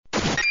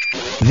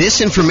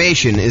This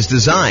information is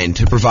designed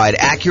to provide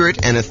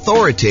accurate and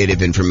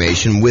authoritative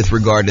information with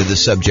regard to the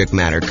subject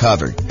matter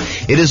covered.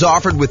 It is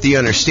offered with the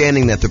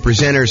understanding that the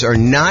presenters are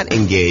not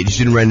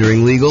engaged in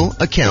rendering legal,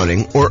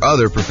 accounting, or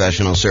other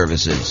professional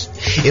services.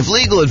 If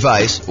legal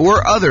advice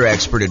or other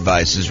expert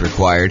advice is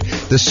required,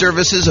 the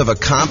services of a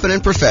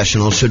competent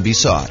professional should be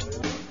sought.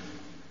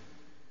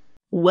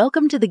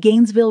 Welcome to the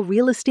Gainesville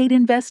Real Estate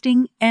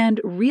Investing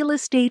and Real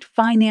Estate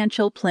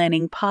Financial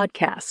Planning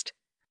Podcast.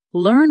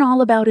 Learn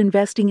all about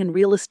investing in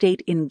real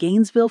estate in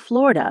Gainesville,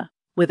 Florida,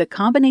 with a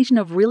combination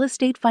of real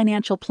estate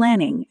financial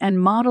planning and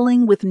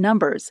modeling with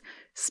numbers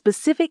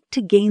specific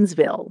to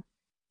Gainesville,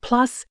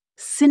 plus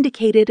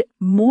syndicated,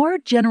 more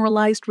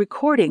generalized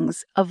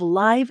recordings of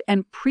live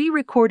and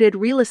pre-recorded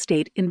real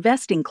estate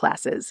investing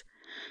classes,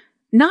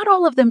 not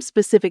all of them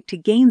specific to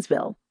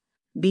Gainesville.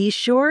 Be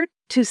sure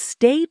to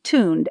stay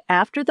tuned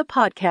after the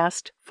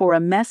podcast for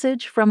a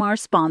message from our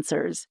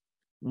sponsors.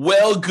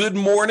 Well, good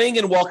morning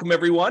and welcome,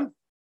 everyone.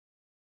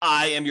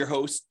 I am your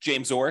host,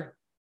 James Orr,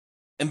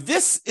 and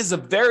this is a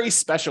very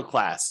special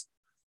class.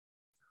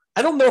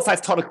 I don't know if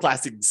I've taught a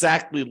class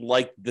exactly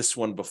like this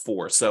one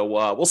before, so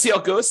we'll see how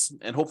it goes,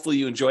 and hopefully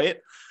you enjoy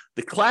it.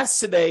 The class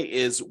today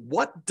is,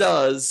 what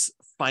does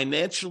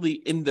financially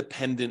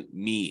independent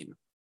mean?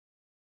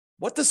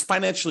 What does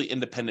financially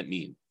independent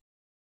mean?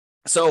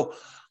 So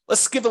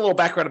let's give a little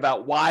background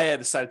about why I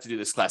decided to do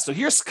this class. So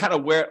here's kind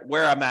of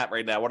where I'm at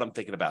right now, what I'm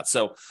thinking about.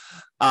 So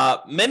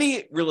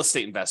many real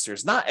estate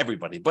investors, not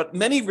everybody, but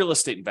many real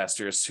estate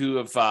investors who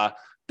have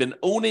been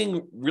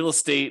owning real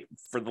estate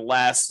for the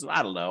last,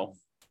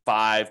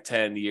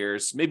 5-10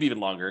 years, maybe even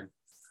longer,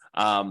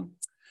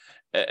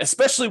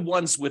 especially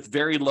ones with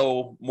very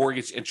low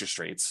mortgage interest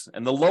rates.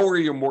 And the lower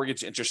your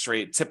mortgage interest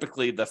rate,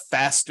 typically the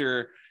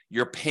faster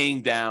you're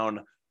paying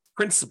down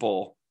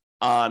principal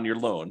on your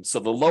loan. So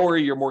the lower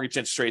your mortgage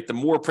interest rate, the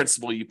more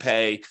principal you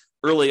pay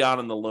early on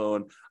in the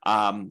loan.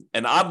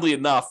 And oddly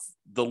enough,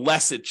 the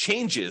less it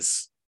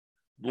changes,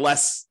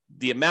 less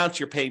the amount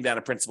you're paying down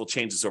in principal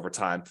changes over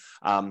time.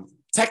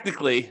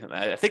 Technically, and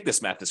I think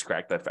this math is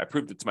correct. I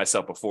proved it to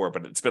myself before,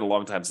 but it's been a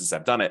long time since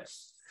I've done it.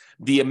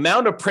 The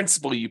amount of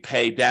principal you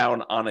pay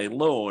down on a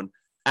loan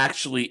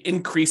actually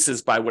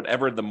increases by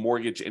whatever the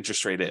mortgage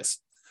interest rate is.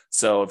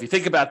 So if you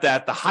think about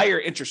that, the higher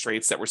interest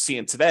rates that we're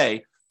seeing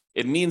today,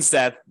 it means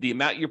that the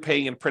amount you're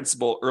paying in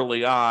principal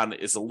early on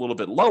is a little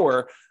bit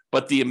lower,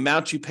 but the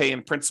amount you pay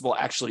in principal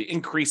actually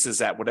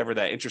increases at whatever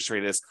that interest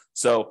rate is.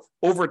 So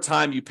over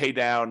time, you pay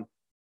down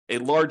a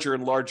larger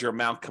and larger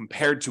amount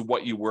compared to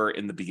what you were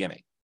in the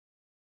beginning,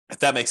 if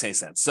that makes any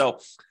sense. So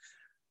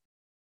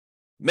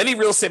many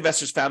real estate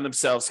investors found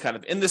themselves kind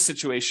of in this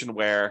situation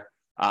where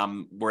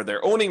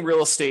they're owning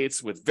real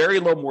estates with very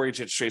low mortgage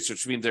interest rates,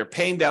 which means they're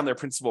paying down their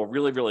principal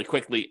really, really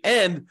quickly.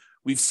 And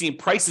we've seen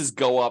prices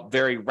go up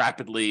very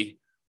rapidly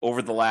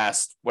over the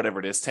last,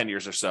 10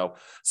 years or so.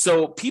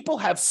 So people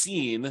have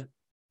seen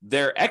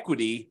their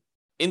equity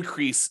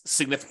increase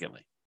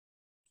significantly.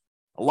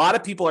 A lot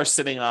of people are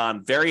sitting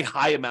on very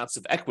high amounts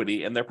of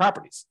equity in their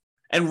properties,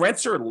 and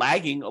rents are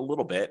lagging a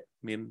little bit.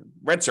 I mean,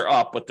 rents are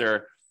up, but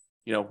they're,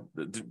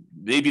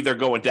 maybe they're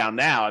going down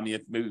now. I mean,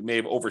 it may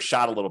have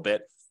overshot a little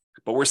bit,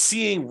 but we're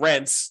seeing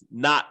rents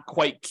not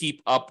quite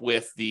keep up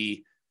with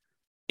the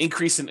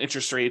increase in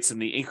interest rates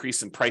and the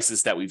increase in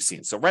prices that we've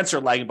seen. So rents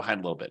are lagging behind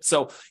a little bit.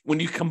 So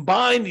when you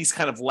combine these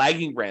kind of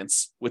lagging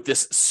rents with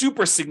this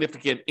super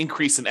significant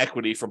increase in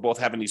equity from both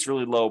having these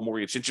really low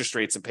mortgage interest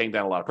rates and paying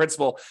down a lot of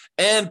principal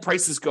and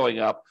prices going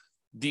up,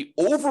 the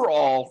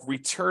overall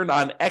return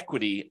on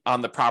equity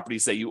on the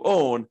properties that you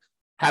own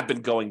have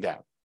been going down.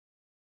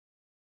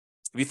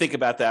 If you think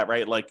about that,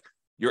 right? Like,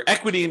 your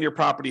equity in your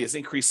property has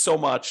increased so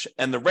much,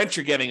 and the rent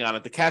you're getting on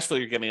it, the cash flow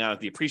you're getting on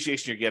it, the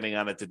appreciation you're getting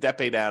on it, the debt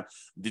pay down,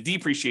 the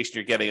depreciation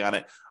you're getting on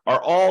it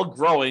are all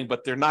growing,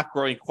 but they're not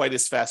growing quite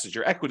as fast as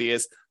your equity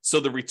is. So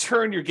the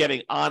return you're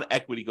getting on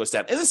equity goes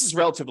down. And this is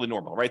relatively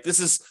normal, right? This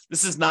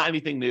is not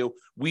anything new.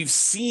 We've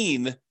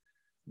seen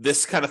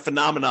this kind of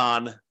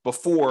phenomenon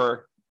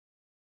before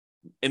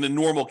in a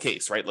normal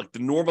case, right? Like, the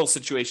normal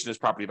situation is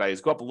property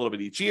values go up a little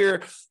bit each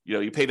year.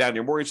 You pay down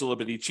your mortgage a little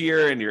bit each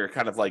year, and you're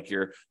kind of like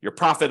your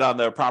profit on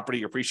the property,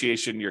 your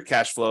appreciation, your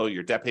cash flow,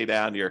 your debt pay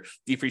down, your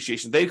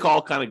depreciation, they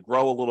all kind of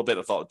grow a little bit.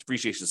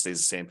 Depreciation stays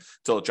the same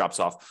until it drops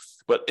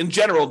off. But in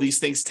general, these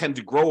things tend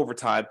to grow over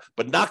time,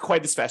 but not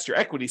quite as fast as your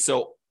equity.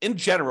 So in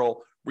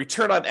general,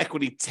 return on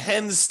equity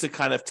tends to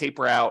kind of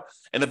taper out.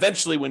 And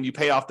eventually, when you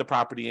pay off the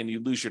property and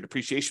you lose your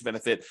depreciation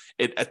benefit,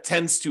 it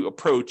tends to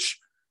approach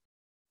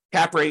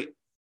cap rate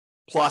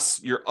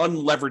plus your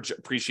unleveraged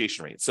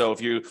appreciation rate. So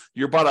if you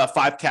bought a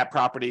 5 cap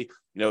property,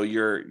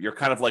 your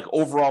kind of like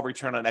overall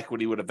return on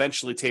equity would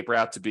eventually taper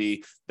out to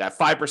be that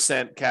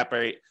 5% cap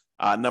rate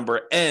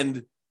number,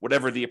 and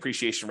whatever the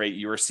appreciation rate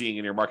you are seeing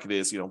in your market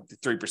is,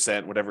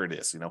 3%, whatever it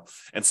is,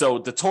 And so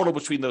the total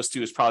between those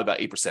two is probably about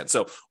 8%.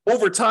 So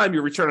over time,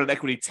 your return on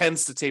equity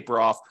tends to taper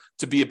off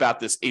to be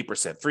about this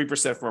 8%,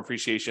 3% from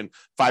appreciation,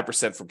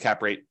 5% from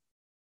cap rate.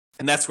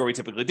 And that's where we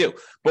typically do.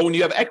 But when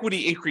you have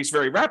equity increase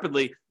very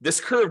rapidly,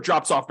 this curve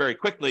drops off very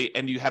quickly,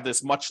 and you have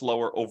this much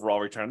lower overall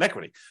return on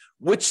equity,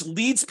 which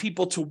leads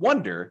people to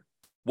wonder,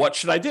 what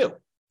should I do?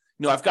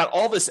 I've got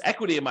all this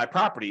equity in my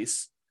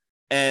properties,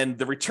 and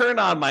the return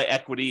on my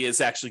equity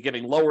is actually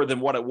getting lower than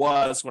what it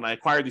was when I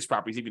acquired these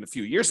properties even a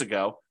few years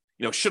ago.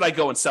 Should I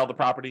go and sell the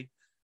property?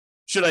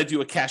 Should I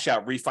do a cash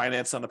out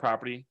refinance on the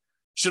property?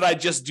 Should I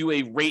just do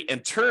a rate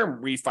and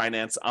term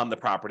refinance on the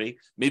property,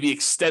 maybe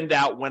extend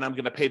out when I'm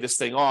going to pay this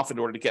thing off in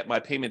order to get my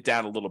payment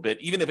down a little bit?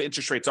 Even if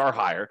interest rates are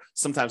higher,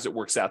 sometimes it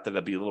works out that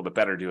it'll be a little bit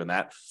better doing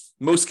that.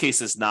 Most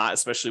cases not,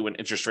 especially when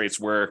interest rates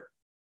were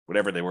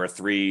whatever they were,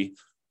 3%,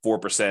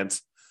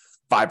 4%,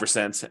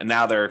 5%, and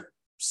now they're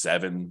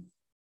 7%,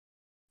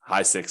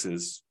 high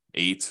 6s,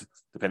 8%,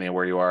 depending on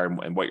where you are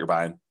and what you're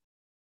buying.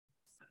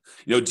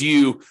 Do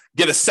you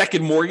get a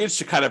second mortgage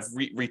to kind of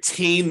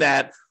retain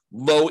that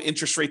low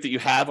interest rate that you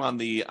have on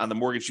the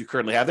mortgage you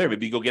currently have there?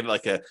 Maybe you go get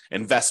like a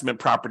investment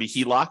property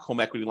HELOC, home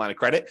equity line of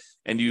credit,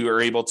 and you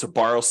are able to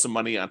borrow some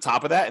money on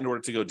top of that in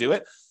order to go do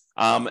it.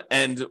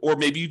 Or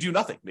maybe you do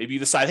nothing. Maybe you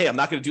decide, hey, I'm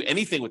not going to do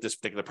anything with this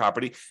particular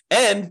property.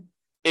 And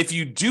if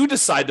you do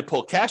decide to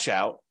pull cash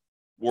out,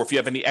 or if you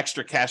have any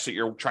extra cash that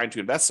you're trying to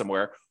invest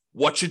somewhere,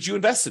 what should you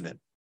invest it in?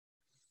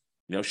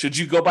 Should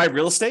you go buy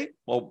real estate?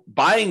 Well,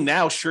 buying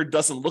now sure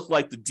doesn't look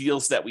like the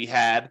deals that we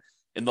had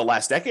in the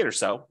last decade or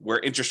so, where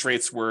interest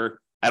rates were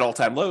at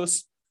all-time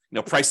lows.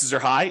 Prices are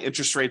high,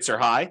 interest rates are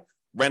high,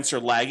 rents are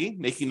lagging,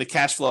 making the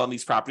cash flow on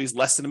these properties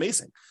less than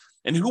amazing.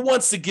 And who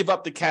wants to give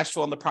up the cash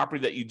flow on the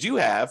property that you do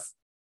have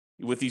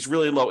with these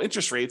really low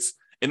interest rates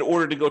in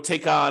order to go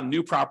take on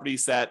new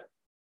properties that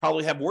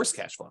probably have worse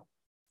cash flow?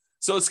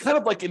 So it's kind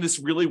of like in this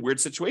really weird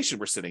situation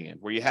we're sitting in,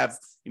 where you have,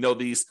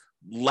 these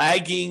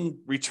lagging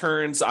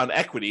returns on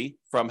equity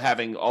from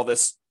having all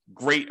this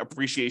great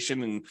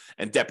appreciation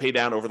and debt pay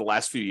down over the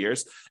last few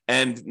years.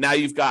 And now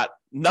you've got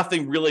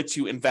nothing really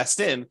to invest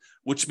in,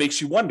 which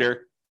makes you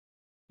wonder,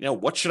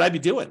 what should I be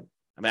doing?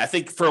 I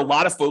think for a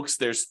lot of folks,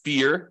 there's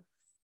fear.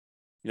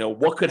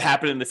 What could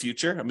happen in the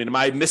future? Am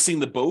I missing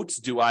the boat?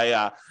 Do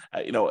I,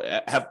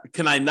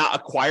 can I not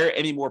acquire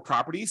any more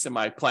properties in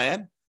my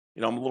plan?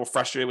 I'm a little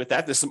frustrated with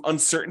that. There's some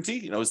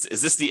uncertainty.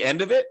 Is this the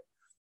end of it?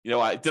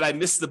 Did I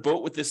miss the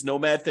boat with this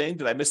nomad thing?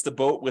 Did I miss the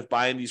boat with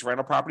buying these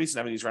rental properties and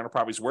having these rental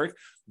properties work?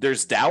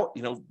 There's doubt.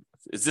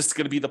 Is this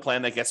going to be the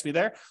plan that gets me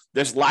there?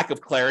 There's lack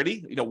of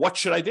clarity. What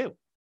should I do?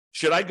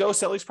 Should I go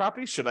sell these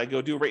properties? Should I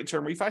go do a rate and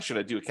term refi? Should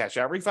I do a cash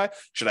out refi?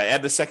 Should I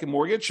add the second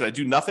mortgage? Should I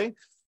do nothing?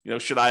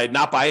 Should I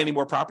not buy any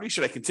more properties?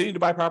 Should I continue to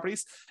buy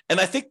properties? And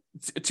I think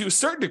to a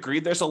certain degree,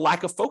 there's a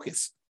lack of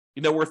focus.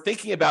 We're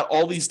thinking about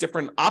all these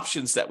different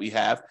options that we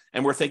have,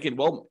 and we're thinking,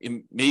 well,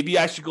 maybe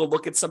I should go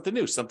look at something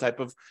new, some type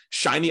of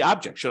shiny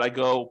object. Should I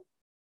go,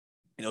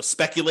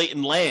 speculate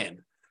in land?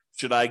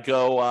 Should I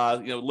go,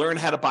 learn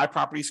how to buy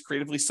properties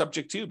creatively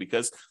subject to?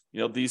 Because,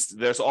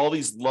 there's all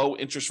these low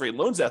interest rate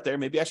loans out there.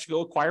 Maybe I should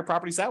go acquire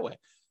properties that way.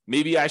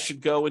 Maybe I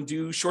should go and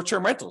do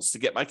short-term rentals to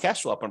get my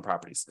cash flow up on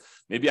properties.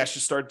 Maybe I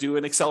should start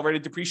doing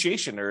accelerated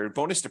depreciation or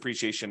bonus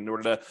depreciation in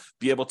order to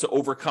be able to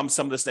overcome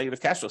some of this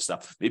negative cash flow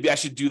stuff. Maybe I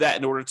should do that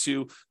in order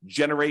to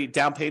generate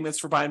down payments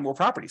for buying more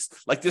properties.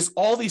 Like there's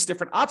all these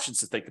different options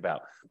to think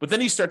about. But then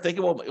you start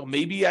thinking, well,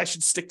 maybe I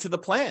should stick to the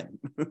plan.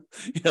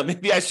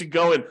 Maybe I should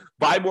go and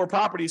buy more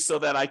properties so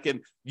that I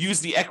can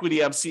use the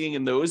equity I'm seeing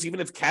in those, even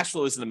if cash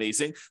flow isn't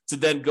amazing, to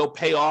then go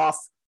pay off,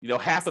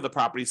 half of the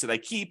properties that I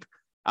keep.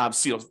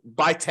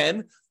 Buy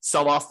 10,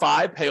 sell off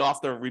 5, pay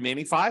off the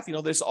remaining 5.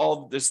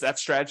 There's that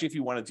strategy if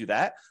you want to do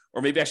that.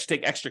 Or maybe I should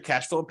take extra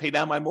cash flow and pay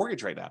down my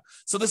mortgage right now.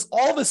 So there's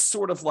all this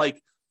sort of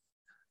like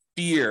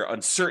fear,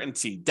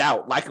 uncertainty,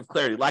 doubt, lack of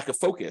clarity, lack of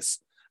focus.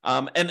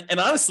 And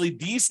honestly,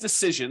 these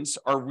decisions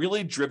are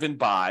really driven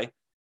by,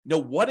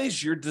 what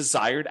is your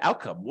desired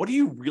outcome? What do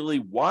you really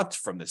want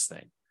from this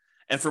thing?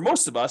 And for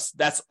most of us,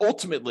 that's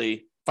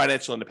ultimately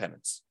financial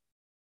independence.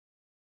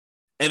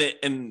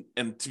 And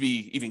to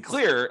be even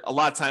clearer, a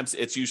lot of times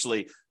it's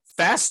usually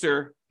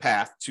faster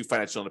path to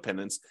financial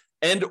independence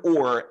and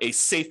or a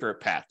safer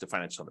path to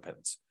financial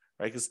independence,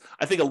 right? Because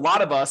I think a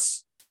lot of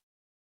us,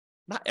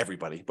 not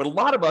everybody, but a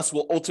lot of us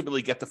will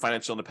ultimately get to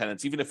financial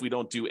independence, even if we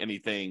don't do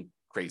anything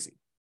crazy,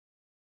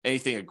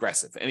 anything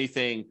aggressive,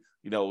 anything,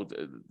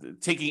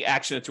 taking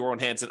action into our own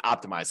hands and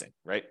optimizing,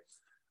 right?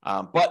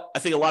 But I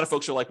think a lot of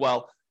folks are like,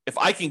 well, if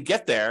I can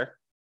get there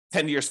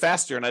 10 years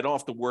faster and I don't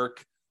have to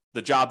work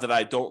the job that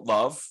I don't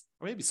love,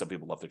 or maybe some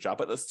people love their job,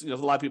 but a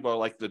lot of people are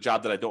like the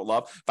job that I don't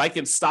love. If I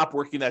can stop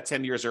working that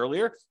 10 years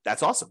earlier,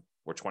 that's awesome.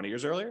 Or 20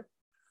 years earlier.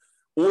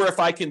 Or if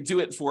I can do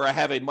it where I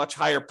have a much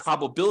higher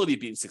probability of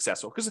being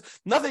successful, because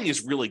nothing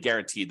is really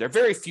guaranteed. There are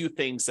very few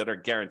things that are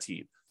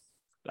guaranteed.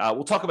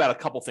 We'll talk about a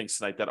couple things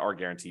tonight that are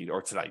guaranteed,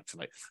 or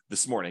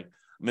this morning.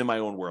 I'm in my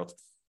own world.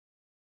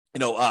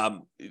 There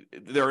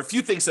are a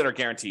few things that are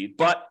guaranteed,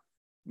 but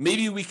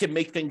maybe we can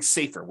make things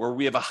safer where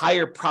we have a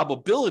higher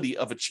probability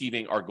of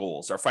achieving our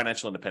goals, our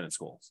financial independence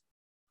goals.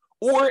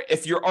 Or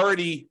if you're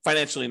already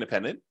financially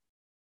independent,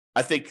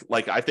 I think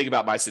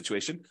about my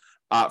situation.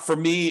 For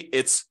me,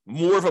 it's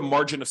more of a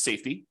margin of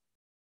safety.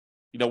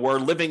 we're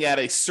living at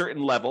a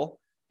certain level.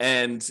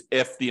 And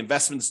if the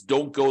investments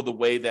don't go the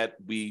way that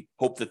we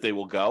hope that they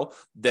will go,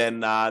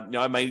 then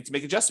I might need to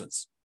make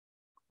adjustments.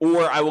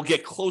 Or I will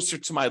get closer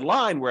to my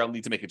line where I'll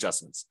need to make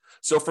adjustments.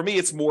 So for me,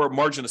 it's more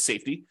margin of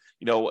safety.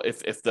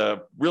 If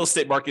the real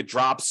estate market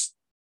drops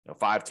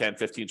 5, 10,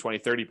 15, 20,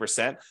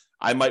 30%,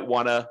 I might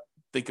want to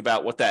think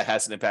about what that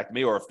has an impact on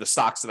me. Or if the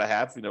stocks that I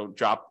have,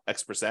 drop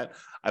X percent,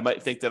 I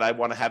might think that I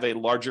want to have a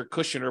larger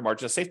cushion or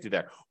margin of safety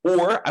there.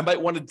 Or I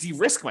might want to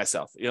de-risk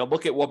myself,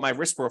 look at what my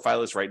risk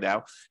profile is right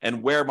now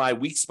and where my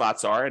weak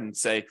spots are and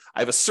say,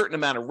 I have a certain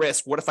amount of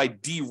risk. What if I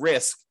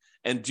de-risk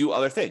and do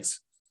other things?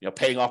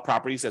 Paying off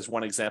properties as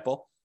one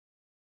example,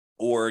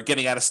 or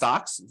getting out of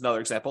stocks is another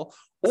example.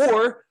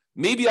 Or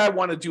maybe I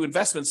want to do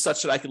investments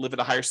such that I can live at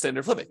a higher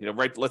standard of living.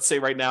 Let's say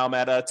right now I'm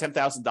at a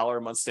 $10,000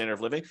 a month standard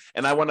of living,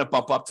 and I want to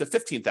bump up to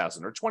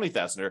 $15,000 or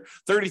 $20,000 or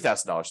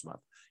 $30,000 a month.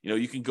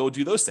 You can go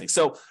do those things.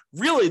 So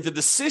really, the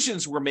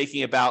decisions we're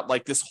making about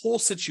like this whole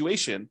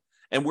situation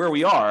and where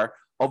we are,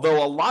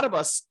 although a lot of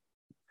us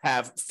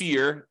have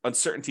fear,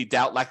 uncertainty,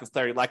 doubt, lack of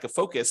clarity, lack of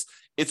focus,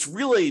 it's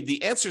really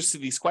the answers to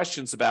these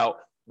questions about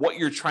what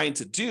you're trying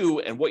to do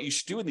and what you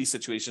should do in these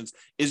situations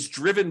is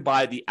driven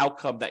by the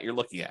outcome that you're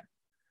looking at.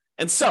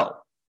 And so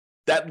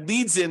that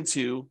leads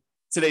into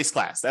today's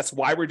class. That's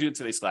why we're doing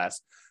today's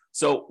class.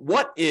 So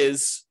what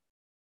is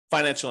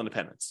financial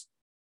independence?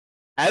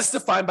 As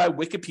defined by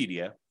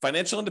Wikipedia,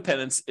 financial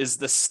independence is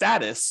the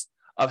status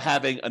of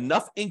having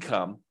enough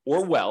income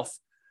or wealth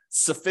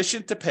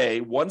sufficient to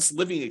pay one's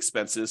living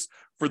expenses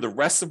for the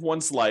rest of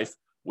one's life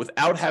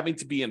without having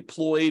to be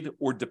employed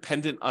or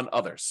dependent on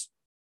others.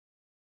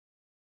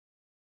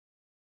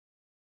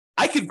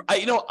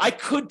 I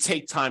could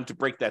take time to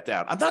break that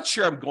down. I'm not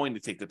sure I'm going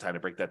to take the time to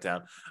break that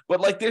down, but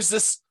like there's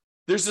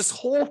this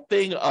whole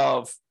thing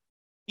of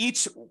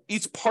each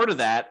part of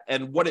that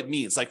and what it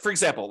means. Like, for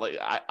example, like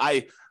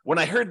I when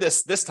I heard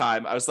this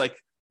time, I was like,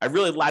 I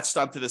really latched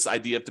onto this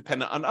idea of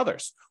dependent on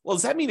others. Well,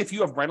 does that mean if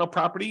you have rental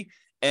property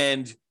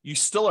and you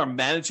still are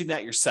managing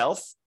that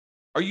yourself,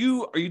 are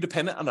you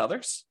dependent on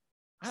others?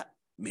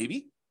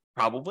 Maybe,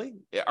 probably.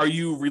 Are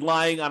you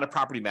relying on a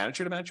property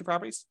manager to manage your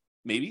properties?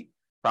 Maybe,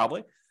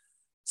 probably.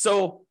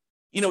 So,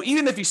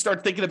 even if you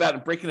start thinking about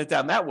and breaking it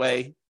down that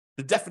way,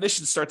 the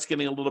definition starts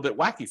getting a little bit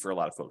wacky for a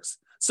lot of folks.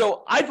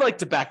 So I'd like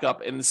to back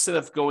up, and instead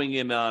of going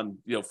in on,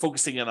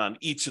 focusing in on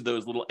each of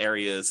those little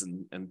areas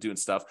and doing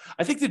stuff,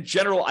 I think the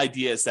general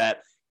idea is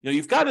that,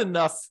 you've got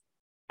enough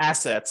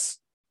assets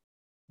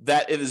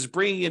that it is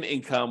bringing in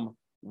income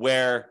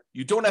where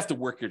you don't have to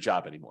work your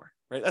job anymore,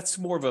 right? That's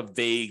more of a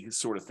vague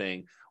sort of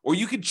thing. Or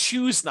you could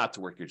choose not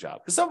to work your job.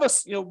 Because some of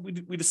us,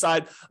 we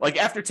decide, like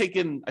I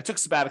took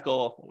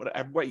sabbatical,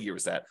 what year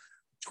was that?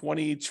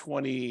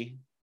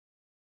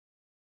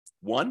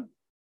 2021?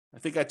 I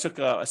think I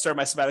started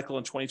my sabbatical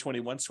in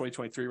 2021, it's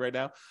 2023 right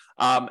now.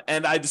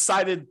 And I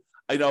decided,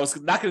 I was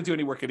not going to do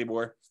any work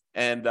anymore.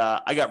 And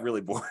I got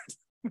really bored,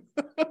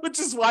 which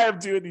is why I'm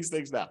doing these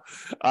things now.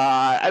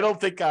 I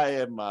don't think I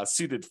am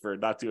suited for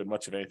not doing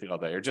much of anything all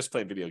day or just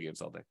playing video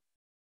games all day.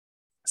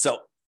 So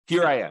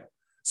here I am.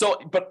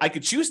 But I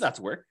could choose not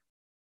to work.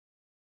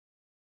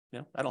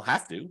 I don't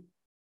have to.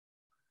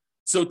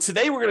 So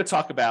today we're going to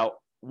talk about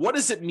what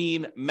does it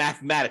mean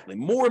mathematically,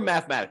 more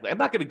mathematically. I'm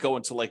not going to go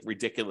into like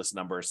ridiculous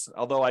numbers,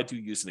 although I do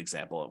use an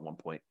example at one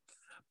point.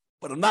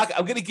 But I'm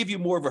going to give you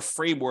more of a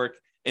framework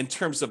in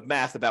terms of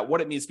math about what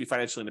it means to be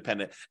financially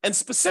independent. And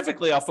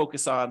specifically, I'll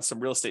focus on some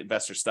real estate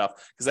investor stuff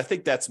because I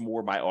think that's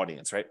more my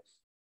audience, right?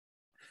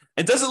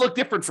 And does it look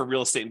different for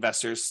real estate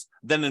investors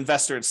than an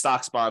investor in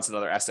stocks, bonds, and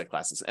other asset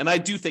classes? And I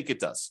do think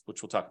it does,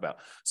 which we'll talk about.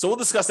 So we'll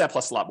discuss that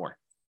plus a lot more.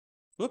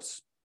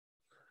 Whoops.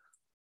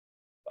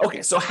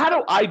 Okay, so how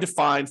do I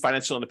define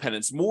financial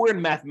independence more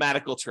in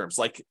mathematical terms?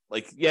 Like,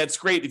 yeah, it's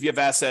great if you have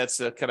assets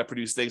to kind of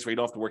produce things where you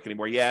don't have to work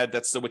anymore. Yeah,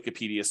 that's the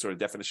Wikipedia sort of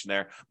definition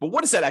there. But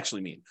what does that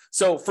actually mean?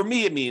 So for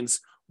me, it means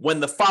when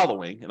the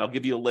following, and I'll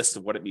give you a list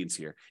of what it means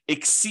here,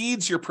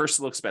 exceeds your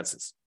personal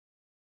expenses.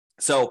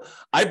 So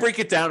I break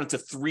it down into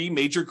three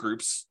major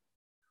groups.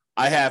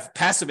 I have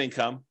passive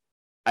income,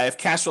 I have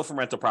cash flow from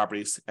rental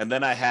properties, and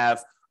then I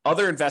have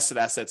other invested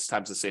assets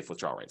times the safe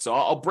withdrawal rate. So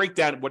I'll break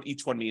down what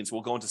each one means.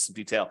 We'll go into some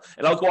detail,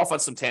 and I'll go off on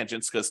some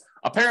tangents because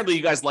apparently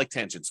you guys like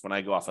tangents when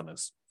I go off on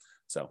this.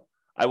 So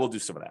I will do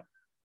some of that.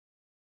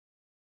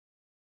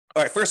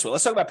 All right, first of all,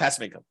 let's talk about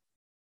passive income.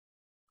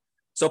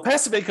 So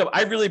passive income,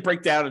 I really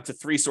break down into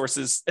three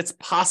sources. It's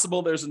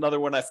possible there's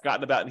another one I've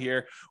forgotten about in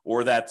here,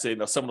 or that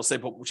someone will say,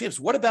 but James,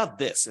 what about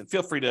this? And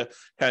feel free to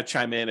kind of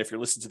chime in. If you're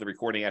listening to the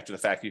recording after the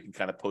fact, you can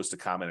kind of post a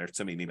comment or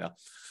send me an email.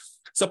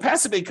 So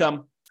passive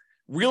income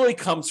really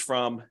comes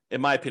from,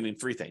 in my opinion,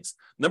 three things.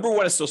 Number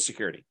one is Social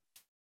Security.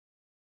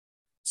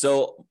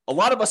 So a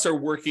lot of us are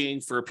working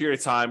for a period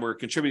of time, we're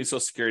contributing to Social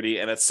Security,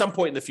 and at some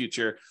point in the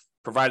future,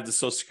 provided the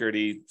Social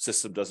Security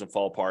system doesn't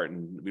fall apart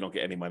and we don't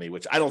get any money,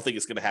 which I don't think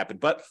is going to happen,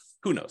 but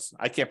who knows?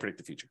 I can't predict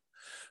the future.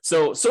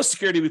 So Social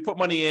Security, we put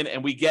money in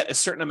and we get a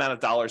certain amount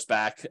of dollars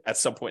back at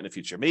some point in the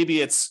future.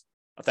 Maybe it's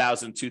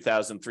 $1,000,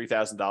 $2,000,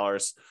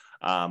 $3,000.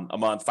 a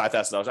month,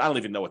 $5,000. I don't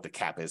even know what the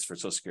cap is for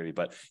Social Security,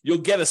 but you'll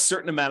get a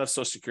certain amount of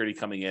Social Security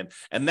coming in,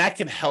 and that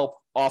can help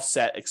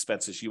offset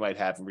expenses you might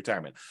have in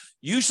retirement.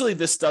 Usually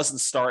this doesn't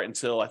start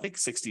until I think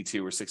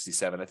 62 or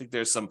 67. I think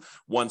there's some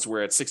ones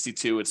where at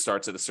 62 it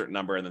starts at a certain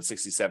number, and then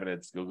 67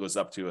 it goes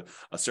up to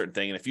a certain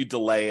thing. And if you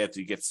delay it,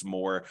 you get some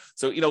more.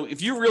 So,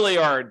 if you really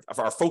are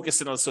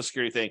focusing on the Social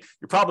Security thing,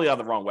 you're probably on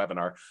the wrong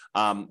webinar.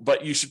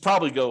 But you should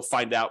probably go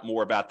find out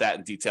more about that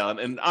in detail.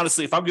 And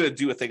honestly, if I'm going to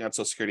do a thing on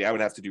Social Security, I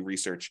would have to do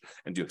research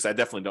and do it, because I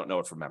definitely don't know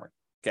it from memory.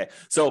 Okay.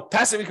 So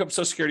passive income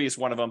Social Security is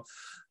one of them.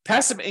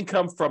 Passive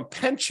income from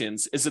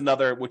pensions is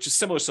another, which is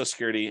similar to Social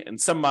Security. In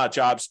some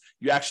jobs,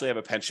 you actually have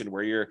a pension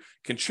where you're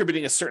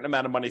contributing a certain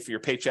amount of money for your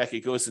paycheck.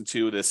 It goes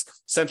into this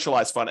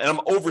centralized fund. And I'm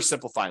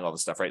oversimplifying all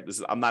this stuff, right?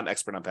 I'm not an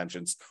expert on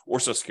pensions or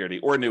Social Security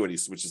or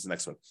annuities, which is the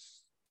next one.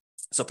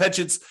 So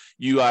pensions,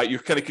 you're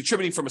kind of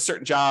contributing from a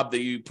certain job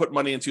that you put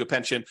money into a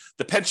pension.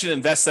 The pension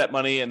invests that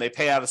money and they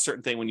pay out a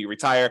certain thing when you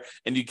retire,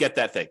 and you get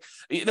that thing.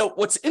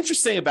 What's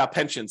interesting about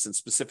pensions, and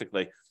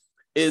specifically,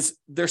 is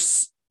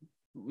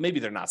maybe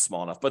they're not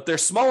small enough, but they're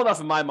small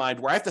enough in my mind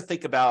where I have to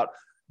think about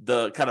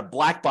the kind of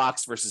black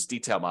box versus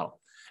detail model.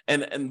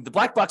 And the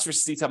black box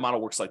versus detail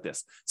model works like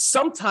this.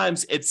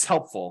 Sometimes it's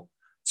helpful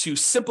to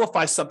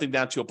simplify something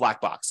down to a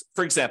black box.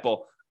 For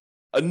example,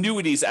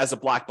 annuities as a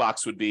black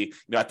box would be,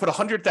 I put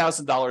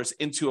 $100,000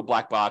 into a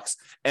black box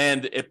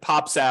and it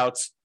pops out,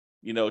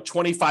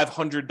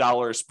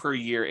 $2,500 per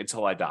year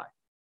until I die.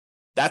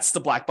 That's the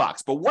black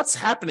box. But what's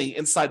happening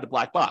inside the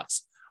black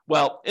box?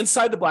 Well,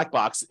 inside the black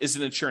box is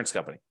an insurance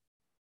company.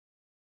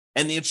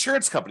 And the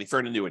insurance company for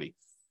an annuity,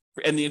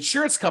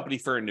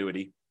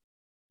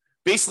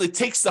 basically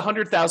takes the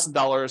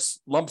 $100,000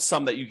 lump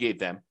sum that you gave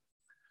them,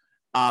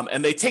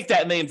 and they take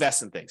that and they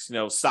invest in things,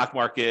 stock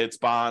markets,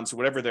 bonds,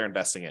 whatever they're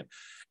investing in.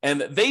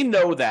 And they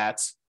know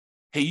that,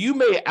 hey, you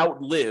may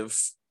outlive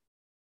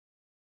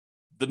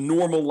the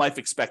normal life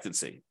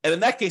expectancy. And in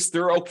that case,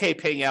 they're okay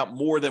paying out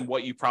more than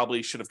what you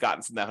probably should have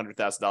gotten from that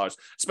 $100,000,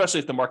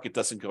 especially if the market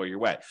doesn't go your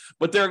way.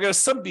 But there are going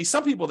to be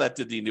some people that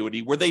did the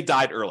annuity where they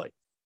died early.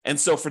 And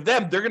so for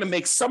them, they're going to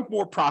make some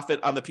more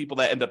profit on the people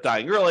that end up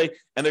dying early,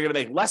 and they're going to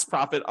make less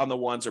profit on the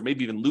ones, or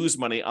maybe even lose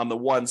money on the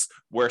ones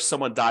where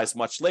someone dies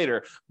much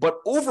later. But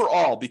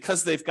overall,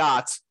 because they've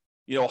got,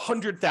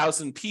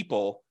 100,000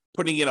 people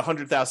putting in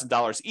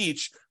 $100,000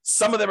 each,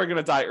 some of them are going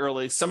to die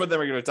early. Some of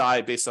them are going to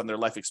die based on their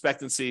life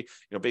expectancy,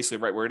 basically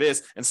right where it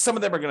is. And some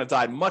of them are going to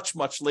die much,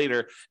 much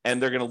later, and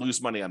they're going to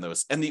lose money on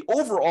those. And the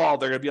overall,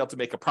 they're going to be able to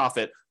make a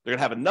profit. They're going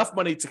to have enough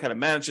money to kind of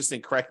manage this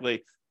thing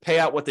correctly, pay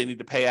out what they need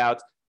to pay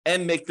out,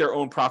 and make their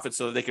own profit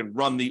so that they can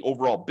run the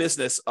overall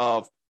business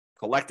of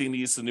collecting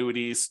these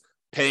annuities,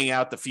 paying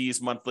out the fees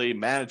monthly,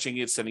 managing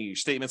it, sending you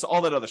statements, all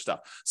that other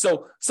stuff.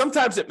 So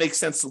sometimes it makes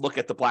sense to look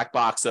at the black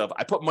box of,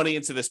 I put money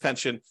into this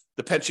pension,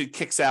 the pension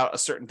kicks out a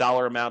certain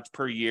dollar amount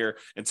per year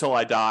until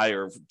I die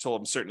or until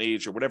I'm a certain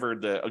age or whatever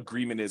the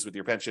agreement is with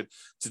your pension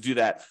to do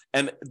that.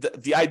 And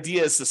the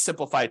idea is to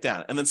simplify it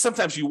down. And then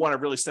sometimes you want to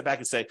really step back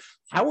and say,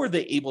 how are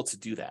they able to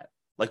do that?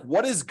 Like,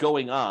 what is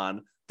going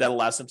on that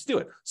allows them to do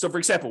it? So for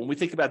example, when we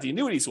think about the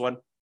annuities one,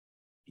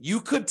 you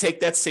could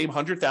take that same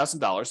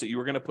 $100,000 that you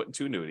were going to put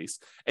into annuities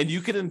and you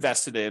could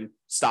invest it in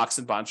stocks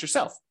and bonds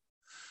yourself.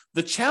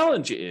 The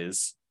challenge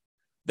is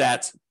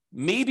that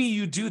maybe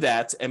you do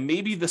that and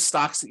maybe the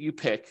stocks that you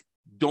pick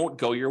don't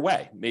go your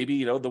way.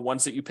 Maybe, the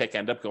ones that you pick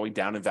end up going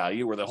down in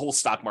value, or the whole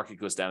stock market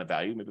goes down in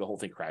value. Maybe the whole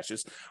thing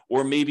crashes,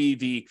 or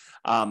maybe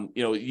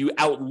you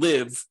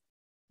outlive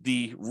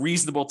the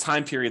reasonable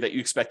time period that you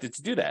expected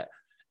to do that.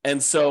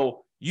 And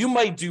so you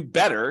might do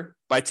better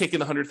by taking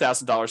the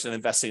 $100,000 and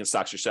investing in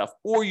stocks yourself,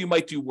 or you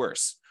might do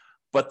worse.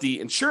 But the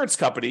insurance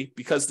company,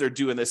 because they're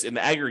doing this in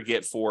the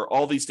aggregate for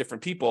all these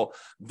different people,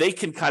 they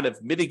can kind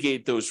of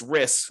mitigate those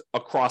risks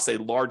across a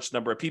large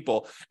number of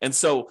people. And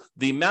so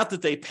the amount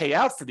that they pay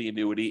out for the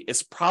annuity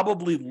is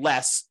probably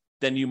less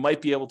than you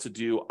might be able to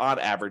do on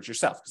average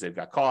yourself, because they've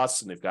got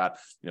costs and they've got,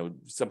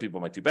 some people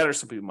might do better,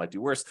 some people might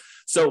do worse.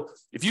 So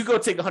if you go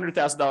take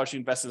 $100,000, you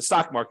invest in the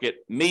stock market,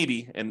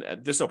 maybe, and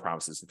there's no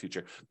promises in the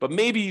future, but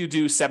maybe you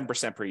do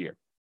 7% per year.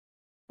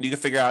 You can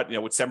figure out,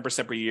 with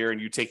 7% per year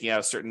and you taking out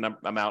a certain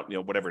amount,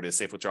 whatever it is,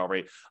 safe withdrawal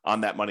rate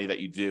on that money that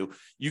you do,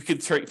 you can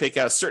take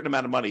out a certain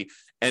amount of money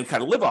and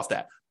kind of live off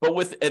that. But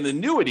with an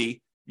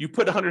annuity, you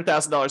put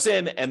 $100,000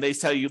 in and they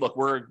tell you, look,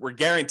 we're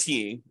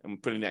guaranteeing, I'm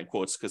putting that in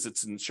quotes because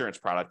it's an insurance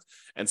product.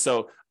 And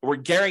so we're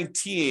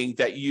guaranteeing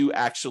that you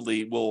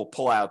actually will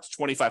pull out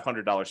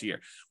 $2,500 a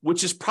year,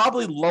 which is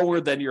probably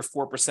lower than your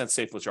 4%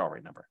 safe withdrawal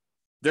rate number.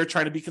 They're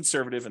trying to be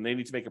conservative and they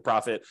need to make a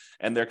profit.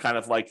 And they're kind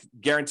of like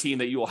guaranteeing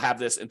that you will have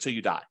this until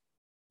you die.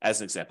 as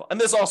an example. And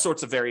there's all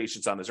sorts of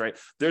variations on this, right?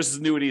 There's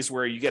annuities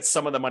where you get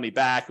some of the money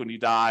back when you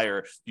die,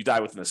 or you die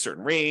within a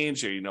certain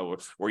range, or,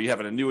 or you have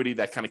an annuity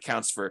that kind of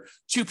counts for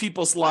two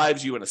people's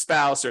lives, you and a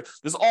spouse, or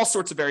there's all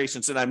sorts of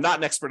variations. And I'm not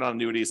an expert on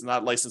annuities, I'm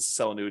not licensed to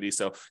sell annuities.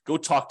 So go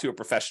talk to a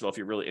professional if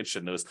you're really interested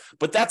in those.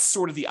 But that's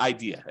sort of the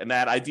idea. And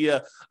that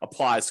idea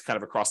applies kind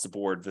of across the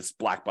board, this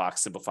black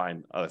box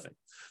simplifying other thing.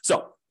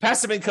 So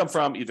passive income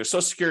from either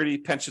Social Security,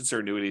 pensions, or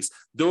annuities.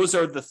 Those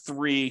are the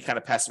three kind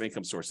of passive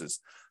income sources.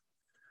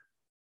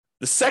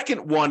 The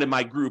second one in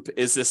my group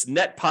is this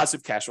net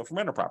positive cash flow from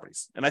rental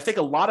properties. And I think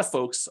a lot of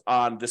folks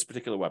on this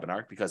particular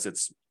webinar, because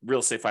it's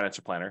Real Estate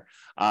Financial Planner,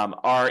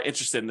 are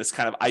interested in this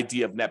kind of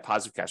idea of net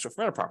positive cash flow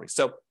from rental properties.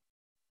 So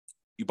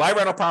you buy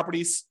rental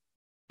properties.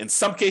 In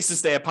some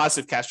cases, they have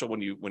positive cash flow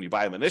when you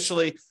buy them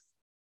initially,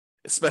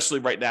 especially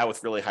right now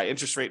with really high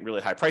interest rate and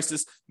really high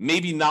prices.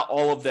 Maybe not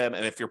all of them,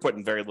 and if you're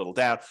putting very little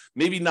down,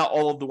 maybe not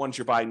all of the ones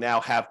you're buying now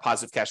have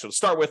positive cash flow to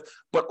start with.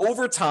 But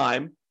over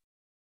time,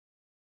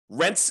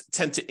 rents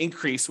tend to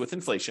increase with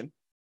inflation,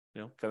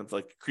 kind of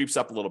like creeps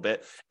up a little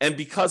bit. And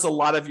because a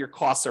lot of your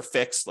costs are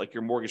fixed, like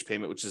your mortgage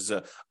payment, which is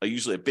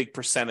usually a big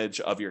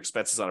percentage of your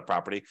expenses on a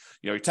property,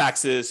 your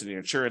taxes and your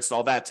insurance and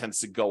all that tends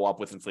to go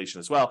up with inflation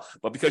as well.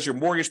 But because your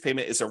mortgage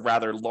payment is a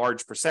rather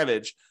large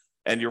percentage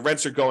and your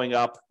rents are going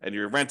up and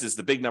your rent is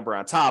the big number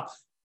on top,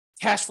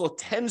 cash flow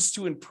tends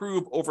to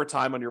improve over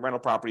time on your rental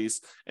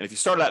properties. And if you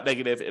start out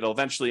negative, it'll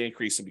eventually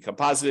increase and become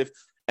positive.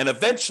 And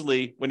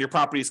eventually, when your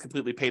property is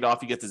completely paid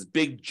off, you get this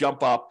big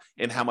jump up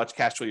in how much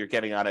cash flow you're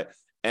getting on it,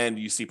 and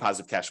you see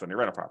positive cash flow on your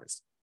rental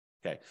properties.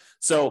 Okay,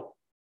 so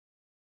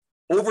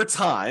over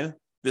time,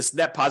 this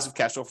net positive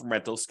cash flow from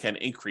rentals can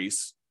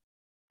increase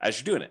as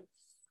you're doing it.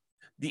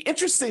 The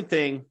interesting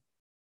thing,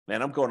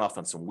 man, I'm going off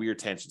on some weird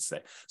tangents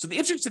today. So the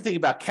interesting thing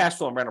about cash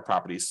flow and rental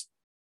properties,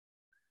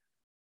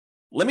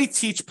 let me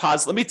teach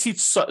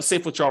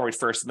safe withdrawal rate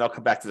first, and then I'll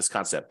come back to this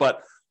concept.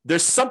 But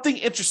there's something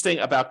interesting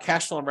about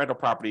cash flow and rental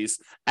properties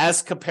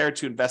as compared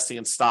to investing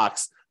in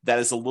stocks that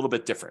is a little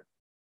bit different.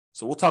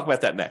 So we'll talk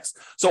about that next.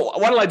 So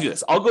why don't I do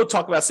this? I'll go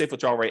talk about safe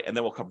withdrawal rate, and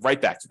then we'll come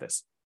right back to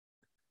this.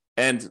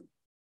 And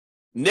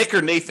Nick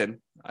or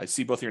Nathan, I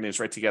see both of your names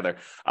right together.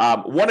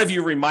 One of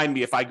you remind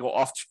me if I go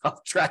off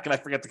track and I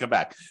forget to come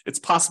back. It's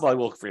possible I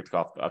will forget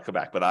to come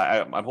back, but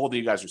I'm holding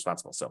you guys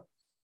responsible. So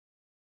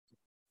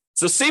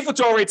safe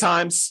withdrawal rate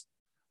times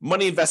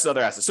money invested in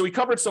other assets. So we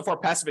covered so far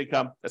passive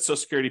income, that's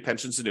Social Security,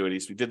 pensions,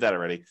 annuities. We did that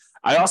already.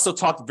 I also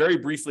talked very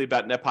briefly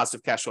about net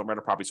positive cash flow and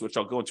rental properties, which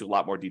I'll go into a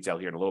lot more detail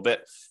here in a little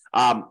bit.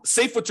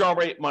 Safe withdrawal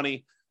rate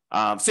money,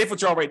 safe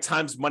withdrawal rate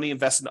times money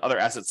invested in other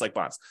assets like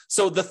bonds.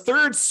 So the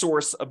third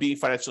source of being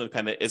financially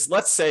independent is,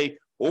 let's say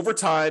over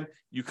time,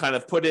 you kind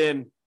of put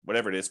in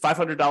whatever it is,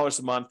 $500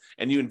 a month,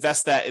 and you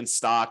invest that in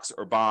stocks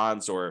or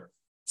bonds or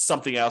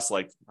something else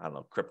like, I don't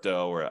know,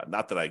 crypto, or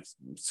not that I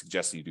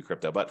suggest you do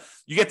crypto, but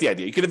you get the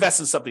idea. You can invest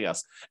in something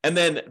else. And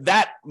then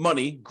that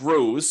money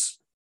grows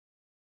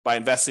by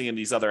investing in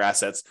these other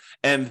assets.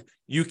 And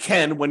you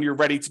can, when you're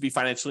ready to be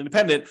financially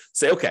independent,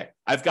 say, okay,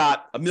 I've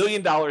got $1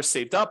 million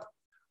saved up.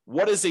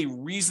 What is a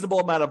reasonable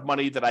amount of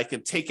money that I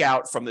can take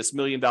out from this $1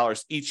 million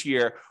each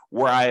year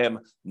where I am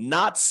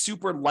not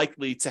super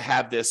likely to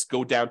have this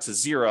go down to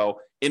zero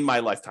in my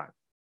lifetime?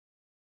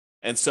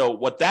 And so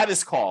what that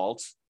is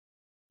called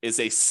is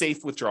a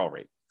safe withdrawal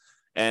rate.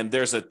 And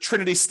there's a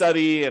Trinity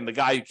study, and the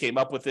guy who came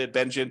up with it,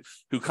 Benjamin,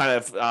 who kind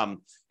of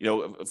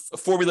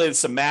formulated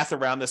some math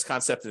around this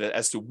concept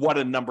as to what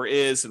a number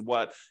is and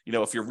what,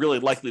 if you're really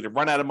likely to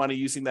run out of money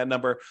using that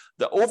number.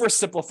 The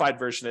oversimplified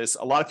version is,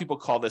 a lot of people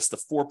call this the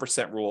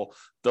 4% rule.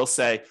 They'll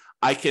say,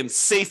 I can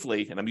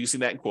safely, and I'm using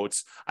that in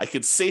quotes, I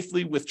can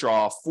safely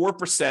withdraw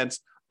 4%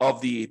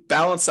 of the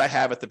balance I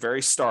have at the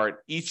very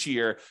start each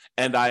year,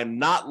 and I am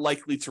not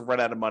likely to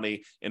run out of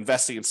money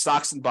investing in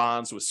stocks and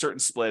bonds with certain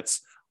splits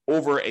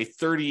over a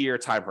 30-year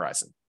time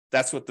horizon.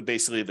 That's what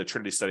basically the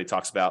Trinity study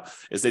talks about,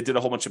 is they did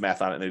a whole bunch of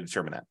math on it and they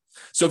determined that.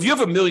 So if you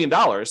have $1 million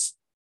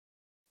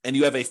and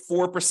you have a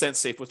 4%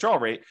 safe withdrawal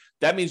rate,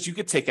 that means you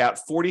could take out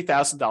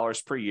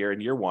 $40,000 per year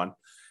in year one.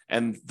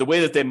 And the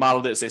way that they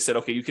modeled it is they said,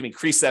 okay, you can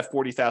increase that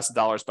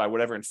 $40,000 by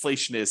whatever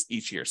inflation is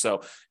each year.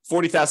 So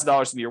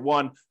 $40,000 in year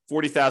one,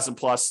 40,000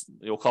 plus,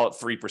 you'll call it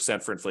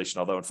 3% for inflation,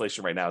 although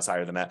inflation right now is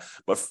higher than that.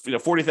 But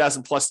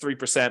 40,000 plus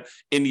 3%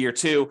 in year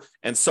two,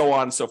 and so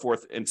on and so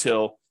forth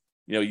until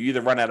you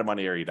either run out of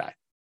money or you die.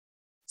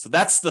 So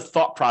that's the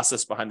thought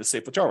process behind the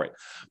safe withdrawal rate.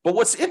 But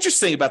what's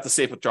interesting about the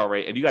safe withdrawal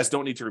rate, and you guys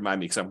don't need to remind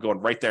me because I'm going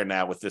right there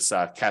now with this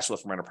cash flow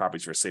from rental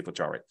properties for a safe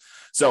withdrawal rate.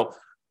 So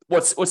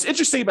what's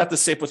interesting about the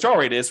safe withdrawal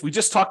rate is, we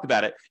just talked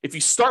about it. If you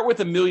start with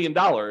 $1 million,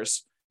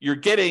 you're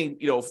getting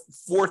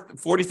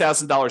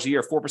 $40,000 a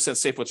year, 4%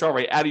 safe withdrawal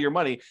rate out of your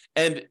money.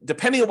 And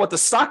depending on what the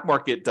stock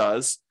market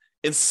does,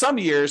 in some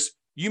years,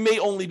 you may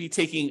only be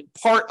taking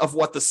part of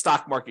what the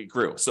stock market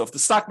grew. So if the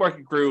stock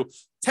market grew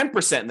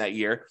 10% in that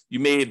year, you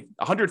made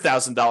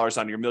 $100,000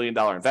 on your $1 million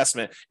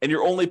investment, and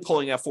you're only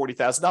pulling out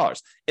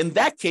 $40,000. In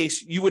that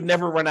case, you would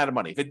never run out of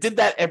money. If it did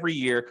that every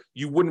year,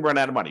 you wouldn't run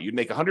out of money. You'd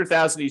make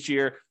 $100,000 each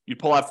year, you'd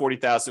pull out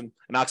 $40,000,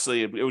 and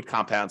actually it would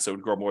compound, so it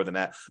would grow more than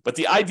that. But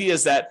the idea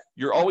is that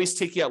you're always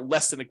taking out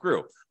less than it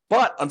grew.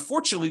 But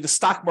unfortunately, the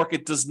stock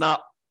market does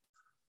not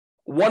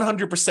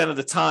 100% of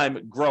the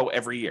time grow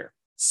every year.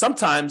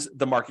 Sometimes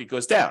the market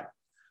goes down.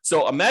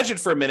 So imagine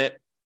for a minute,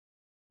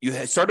 you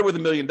started with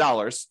 $1 million.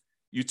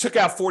 You took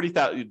out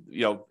 40,000,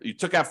 you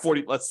took out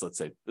 40, let's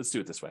do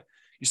it this way.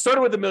 You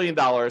started with $1 million.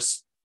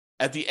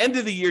 At the end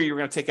of the year, you were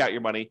going to take out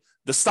your money.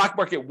 The stock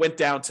market went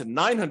down to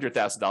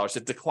 $900,000.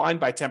 It declined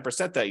by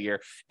 10% that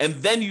year. And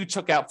then you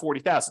took out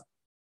 40,000.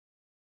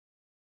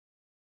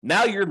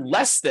 Now you're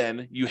less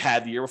than you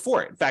had the year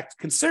before. In fact,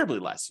 considerably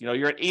less.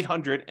 You're at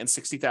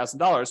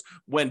 $860,000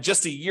 when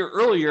just a year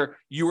earlier,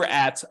 you were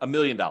at $1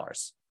 million.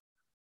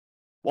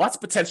 Well, that's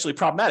potentially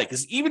problematic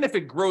because even if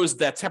it grows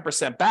that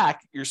 10%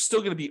 back, you're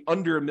still going to be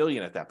under $1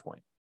 million at that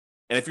point.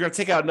 And if you're going to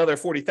take out another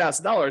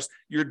 $40,000,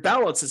 your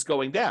balance is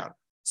going down.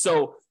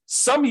 So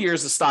some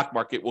years the stock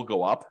market will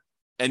go up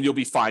and you'll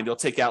be fine. You'll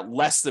take out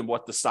less than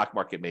what the stock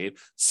market made.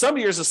 Some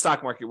years the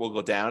stock market will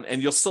go down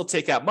and you'll still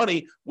take out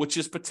money, which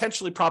is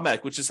potentially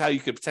problematic, which is how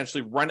you could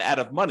potentially run out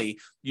of money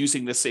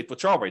using this safe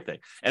withdrawal rate thing.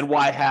 And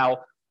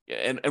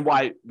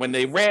why when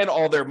they ran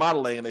all their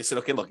modeling and they said,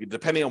 okay, look,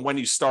 depending on when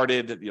you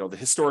started, the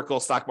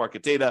historical stock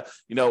market data,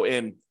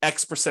 in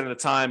X percent of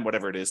the time,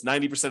 whatever it is,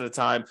 90% of the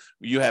time,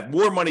 you have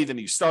more money than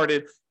you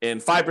started.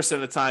 And 5% of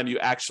the time, you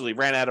actually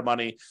ran out of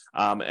money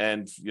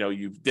and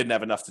you didn't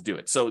have enough to do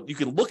it. So you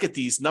can look at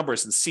these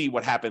numbers and see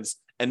what happens.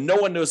 And no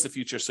one knows the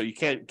future, so you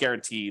can't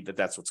guarantee that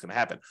that's what's going to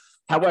happen.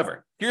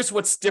 However, here's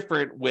what's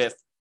different with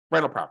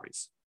rental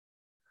properties.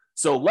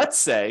 So let's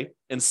say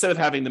instead of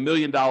having the $1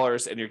 million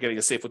and you're getting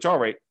a safe withdrawal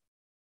rate,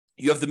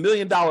 you have the $1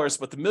 million,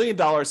 but the $1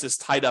 million is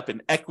tied up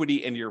in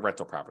equity in your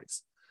rental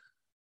properties,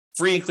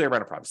 free and clear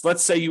rental properties.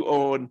 Let's say you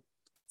own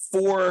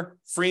 4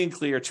 free and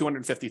clear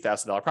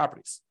 $250,000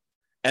 properties,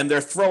 and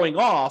they're throwing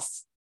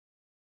off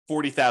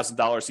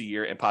 $40,000 a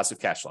year in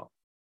positive cash flow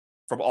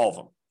from all of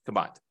them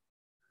combined.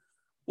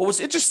 Well, what's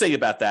interesting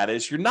about that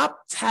is you're not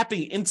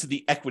tapping into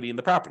the equity in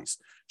the properties.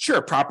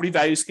 Sure, property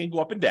values can go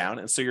up and down,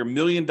 and so your $1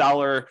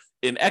 million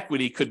in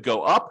equity could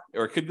go up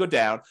or it could go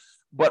down.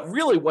 But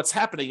really what's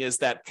happening is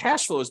that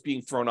cash flow is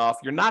being thrown off.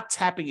 You're not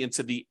tapping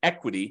into the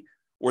equity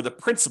or the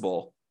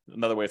principal,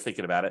 another way of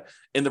thinking about it,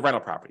 in the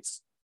rental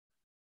properties.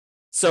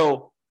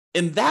 So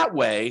in that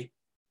way,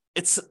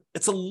 it's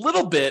a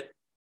little bit,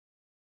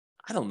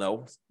 I don't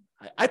know,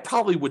 I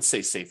probably would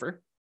say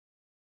safer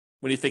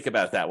when you think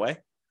about it that way.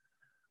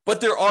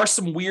 But there are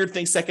some weird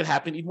things that can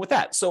happen even with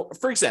that. So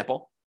for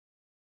example,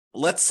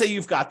 let's say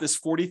you've got this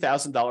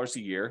 $40,000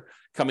 a year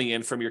coming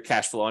in from your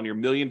cash flow on your $1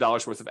 million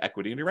worth of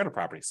equity in your rental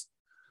properties.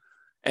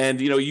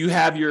 And, you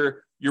have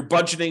your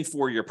budgeting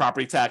for your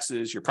property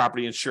taxes, your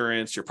property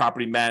insurance, your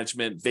property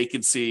management,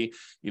 vacancy,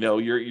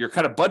 you're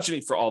kind of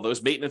budgeting for all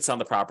those maintenance on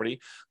the property.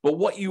 But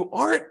what you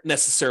aren't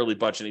necessarily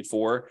budgeting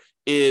for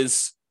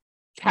is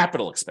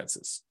capital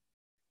expenses.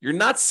 You're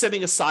not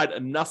setting aside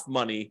enough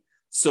money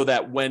so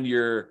that when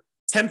your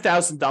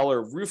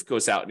 $10,000 roof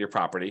goes out in your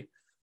property,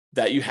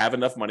 that you have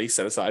enough money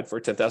set aside for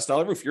a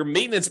 $10,000 roof. Your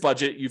maintenance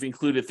budget, you've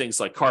included things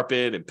like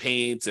carpet and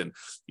paint and,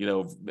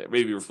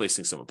 maybe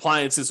replacing some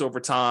appliances over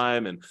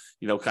time and,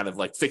 kind of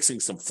like fixing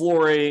some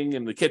flooring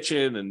in the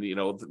kitchen and,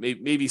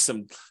 maybe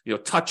some,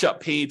 touch up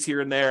paint here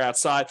and there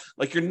outside.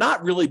 Like you're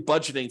not really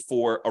budgeting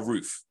for a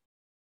roof.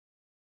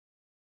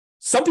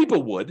 Some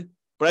people would,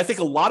 but I think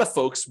a lot of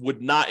folks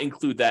would not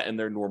include that in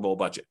their normal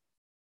budget.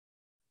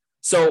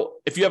 So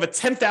if you have a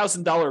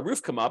 $10,000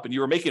 roof come up and you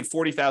were making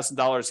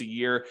 $40,000 a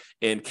year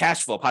in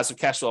cash flow,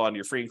 positive cash flow on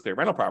your free and clear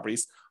rental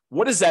properties,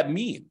 what does that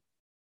mean?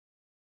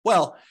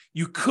 Well,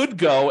 you could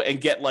go and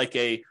get like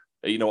a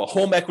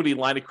home equity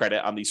line of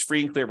credit on these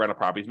free and clear rental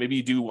properties. Maybe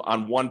you do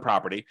on one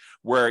property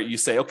where you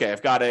say, okay,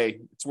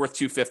 it's worth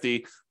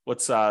 $250.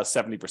 What's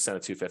 70%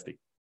 of $250?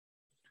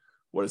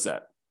 What is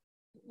that?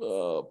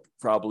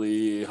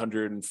 Probably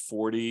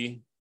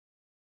 140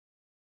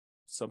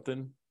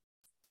 something.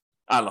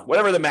 I don't know,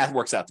 whatever the math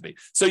works out to be.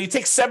 So you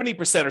take 70%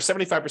 or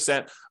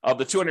 75% of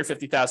the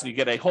 $250,000, you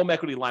get a home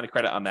equity line of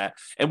credit on that.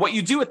 And what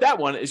you do with that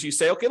one is you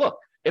say, okay, look,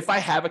 if I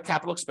have a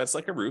capital expense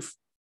like a roof,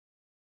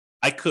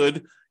 I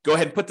could go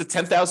ahead and put the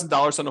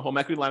 $10,000 on the home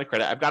equity line of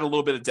credit. I've got a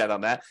little bit of debt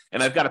on that,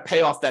 and I've got to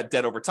pay off that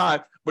debt over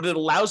time, but it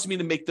allows me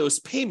to make those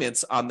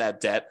payments on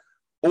that debt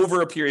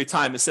over a period of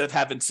time instead of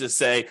having to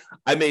say,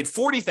 I made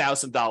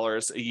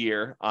 $40,000 a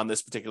year on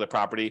this particular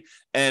property,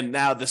 and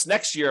now this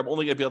next year I'm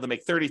only going to be able to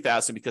make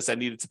 $30,000 because I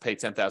needed to pay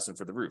 $10,000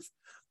 for the roof.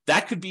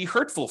 That could be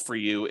hurtful for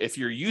you if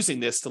you're using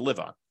this to live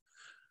on.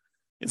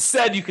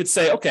 Instead, you could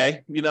say,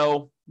 okay, I'm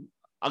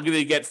going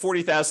to get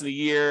 $40,000 a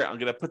year. I'm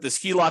going to put this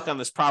HELOC on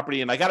this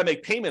property, and I got to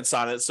make payments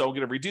on it, so I'm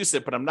going to reduce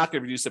it, but I'm not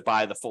going to reduce it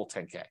by the full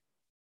 $10K.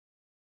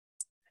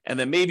 And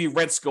then maybe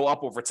rents go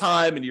up over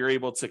time, and you're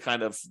able to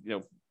kind of,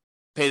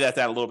 pay that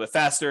down a little bit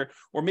faster,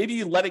 or maybe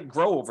you let it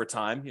grow over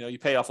time. You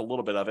pay off a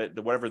little bit of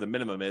it, whatever the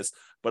minimum is,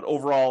 but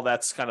overall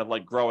that's kind of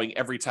like growing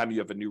every time you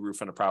have a new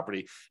roof on a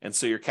property. And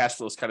so your cash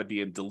flow is kind of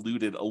being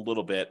diluted a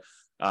little bit,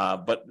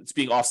 but it's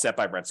being offset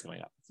by rents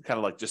going up. It's kind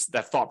of like just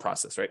that thought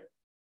process, right?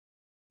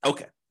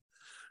 Okay.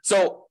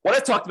 So what I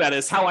talked about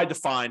is how I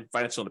define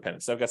financial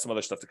independence. I've got some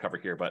other stuff to cover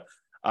here, but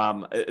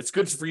it's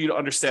good for you to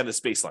understand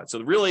this baseline.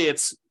 So really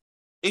it's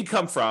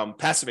income from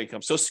passive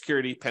income, Social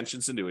Security,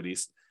 pensions,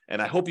 annuities.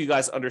 And I hope you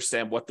guys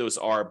understand what those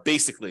are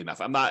basically enough.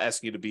 I'm not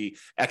asking you to be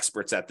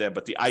experts at them,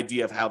 but the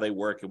idea of how they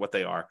work and what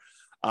they are.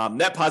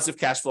 Net positive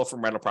cash flow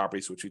from rental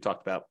properties, which we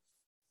talked about.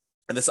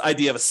 And this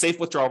idea of a safe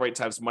withdrawal rate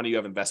times money you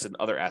have invested in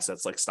other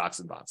assets like stocks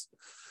and bonds.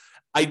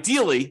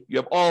 Ideally, you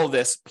have all of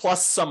this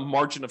plus some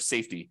margin of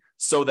safety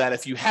so that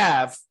if you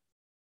have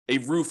a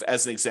roof,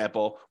 as an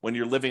example, when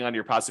you're living on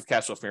your positive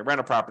cash flow from your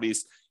rental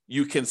properties,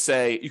 you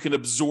can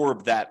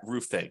absorb that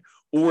roof thing.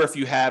 Or if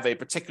you have a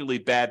particularly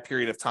bad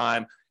period of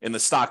time in the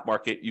stock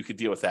market, you could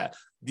deal with that.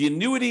 The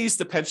annuities,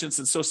 the pensions,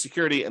 and Social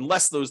Security,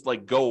 unless those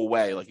like go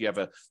away, like you have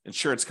an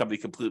insurance company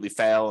completely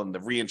fail and the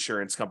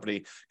reinsurance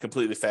company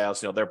completely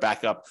fails, their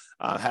backup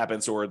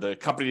happens, or the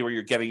company where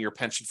you're getting your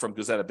pension from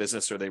goes out of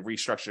business, or they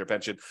restructure your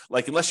pension.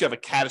 Like unless you have a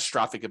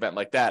catastrophic event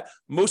like that,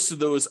 most of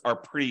those are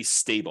pretty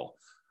stable.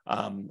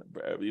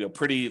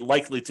 Pretty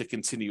likely to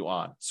continue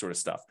on sort of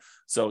stuff.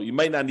 So you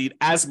might not need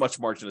as much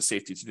margin of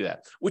safety to do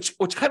that, which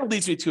kind of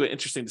leads me to an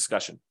interesting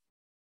discussion.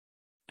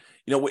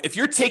 If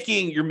you're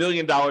taking your $1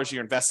 million,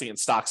 you're investing in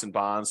stocks and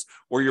bonds,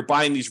 or you're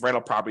buying these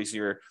rental properties,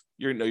 you're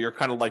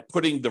kind of like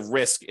putting the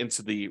risk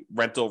into the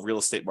rental real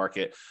estate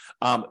market.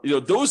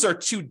 Those are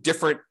two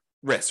different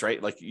risks,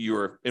 right? Like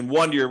you're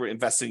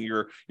investing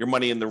your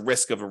money in the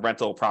risk of a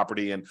rental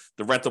property and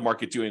the rental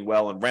market doing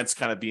well and rents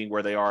kind of being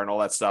where they are and all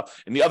that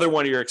stuff. And the other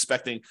one, you're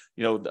expecting,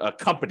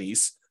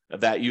 companies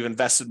that you've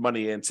invested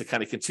money in to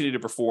kind of continue to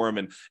perform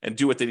and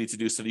do what they need to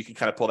do so that you can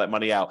kind of pull that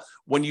money out.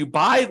 When you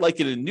buy like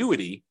an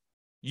annuity,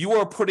 you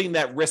are putting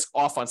that risk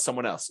off on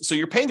someone else. So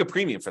you're paying a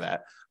premium for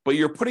that, but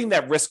you're putting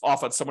that risk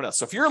off on someone else.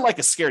 So if you're like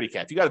a scaredy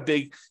cat, if you got a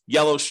big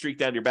yellow streak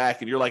down your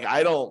back and you're like,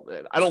 I don't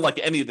like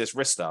any of this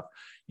risk stuff,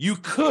 you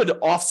could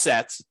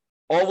offset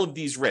all of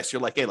these risks.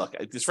 You're like, hey, look,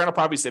 these rental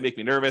properties, they make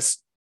me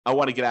nervous. I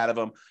want to get out of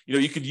them.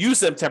 You could use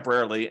them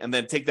temporarily and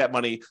then take that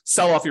money,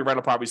 sell off your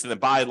rental properties, and then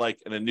buy like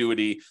an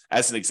annuity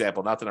as an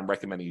example. Not that I'm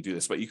recommending you do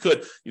this, but you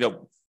could,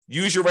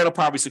 use your rental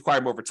properties to acquire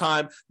them over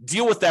time,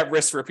 deal with that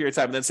risk for a period of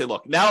time, and then say,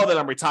 look, now that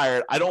I'm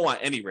retired, I don't want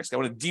any risk. I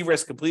want to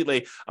de-risk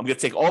completely. I'm going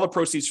to take all the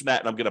proceeds from that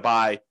and I'm going to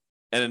buy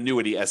an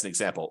annuity as an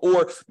example.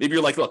 Or maybe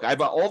you're like, look, I've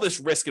got all this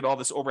risk and all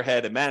this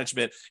overhead and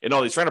management and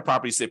all these rental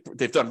properties.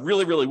 They've done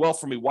really, really well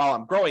for me while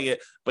I'm growing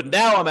it. But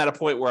now I'm at a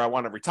point where I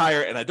want to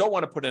retire and I don't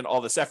want to put in all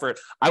this effort.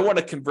 I want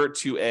to convert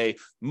to a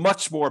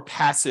much more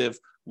passive,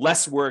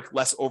 less work,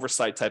 less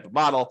oversight type of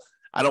model.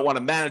 I don't want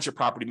to manage a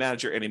property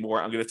manager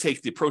anymore. I'm going to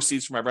take the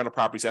proceeds from my rental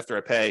properties after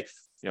I pay,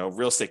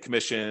 real estate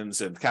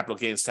commissions and capital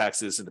gains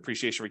taxes and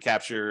depreciation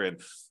recapture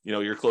and,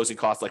 your closing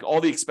costs, like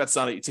all the expenses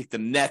on it. You take the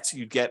net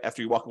you get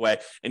after you walk away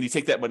and you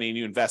take that money and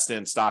you invest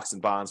in stocks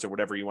and bonds or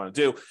whatever you want to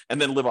do,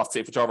 and then live off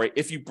safe withdrawal rate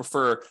if you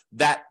prefer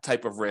that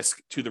type of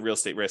risk to the real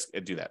estate risk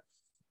and do that.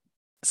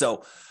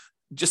 So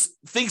just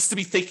things to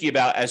be thinking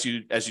about as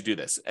you do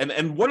this.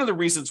 And one of the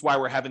reasons why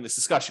we're having this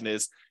discussion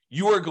is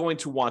you are going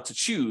to want to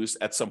choose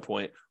at some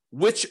point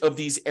which of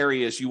these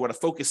areas you want to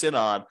focus in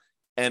on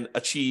and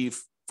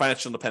achieve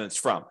financial independence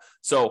from.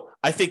 So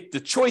I think the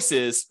choice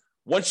is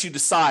once you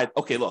decide,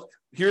 okay, look,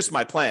 here's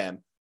my plan.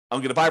 I'm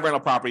going to buy rental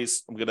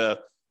properties. I'm going to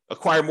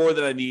acquire more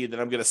than I need.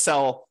 Then I'm going to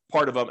sell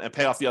part of them and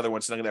pay off the other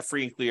ones. And I'm going to have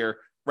free and clear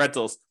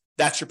rentals.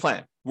 That's your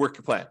plan. Work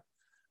your plan.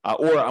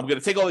 Or I'm going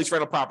to take all these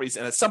rental properties,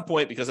 and at some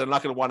point, because I'm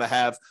not going to want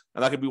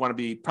to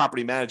be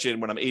property managing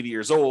when I'm 80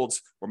 years old,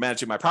 or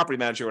managing my property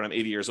manager when I'm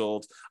 80 years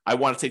old, I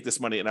want to take this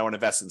money and I want to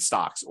invest in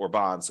stocks or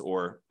bonds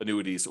or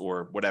annuities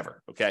or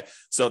whatever. Okay,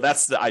 so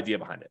that's the idea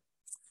behind it.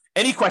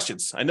 Any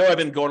questions? I know I've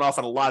been going off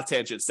on a lot of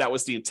tangents. That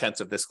was the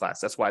intent of this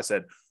class. That's why I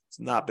said it's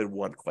not been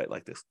one quite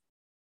like this.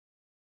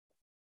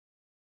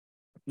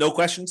 No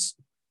questions?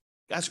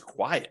 You guys are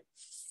quiet.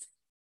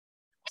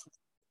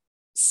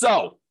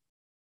 So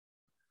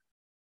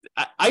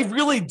I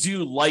really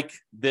do like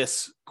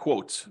this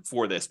quote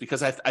for this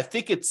because I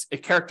think it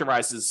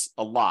characterizes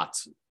a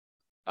lot.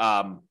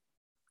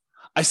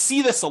 I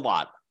see this a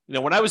lot.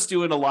 When I was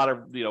doing a lot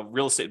of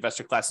real estate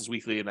investor classes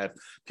weekly, and I have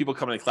people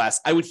coming to class,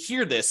 I would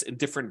hear this in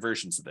different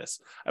versions of this.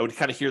 I would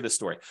kind of hear this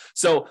story.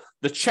 So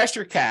the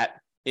Cheshire Cat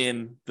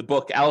in the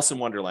book Alice in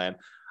Wonderland.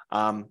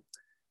 I'll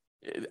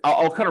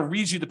kind of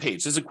read you the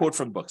page. This is a quote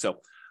from the book.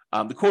 So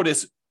the quote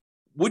is,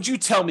 "Would you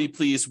tell me,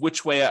 please,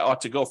 which way I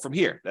ought to go from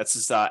here?" That's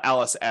just,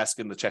 Alice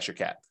asking the Cheshire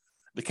Cat.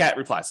 The cat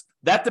replies,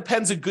 "That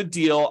depends a good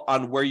deal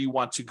on where you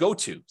want to go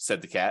to,"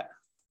 said the cat.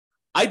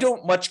 "I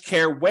don't much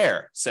care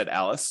where," said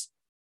Alice.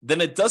 "Then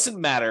it doesn't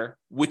matter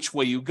which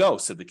way you go,"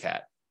 said the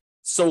cat.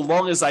 "So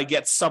long as I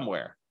get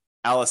somewhere,"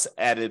 Alice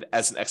added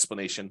as an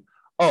explanation.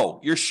 "Oh,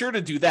 you're sure to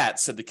do that,"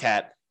 said the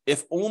cat,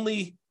 if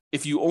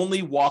you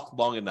only walk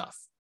long enough."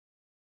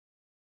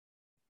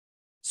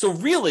 So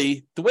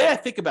really, the way I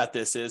think about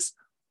this is,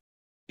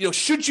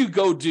 should you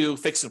go do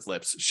fix and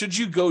flips? Should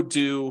you go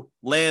do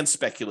land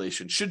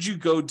speculation? Should you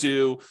go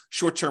do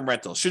short-term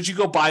rentals? Should you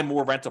go buy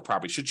more rental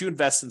property? Should you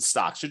invest in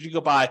stocks? Should you go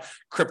buy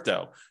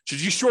crypto? Should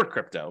you short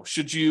crypto?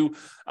 Should you,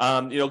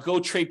 go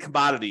trade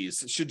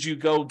commodities? Should you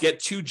go get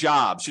 2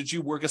 jobs? Should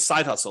you work a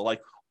side hustle?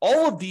 Like,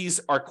 all of these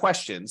are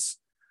questions,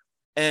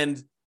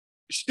 and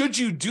should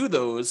you do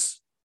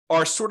those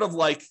are sort of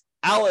like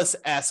Alice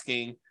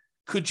asking,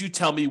 could you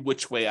tell me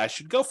which way I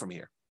should go from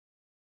here?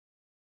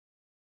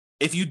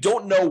 If you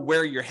don't know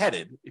where you're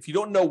headed, if you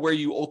don't know where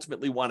you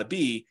ultimately want to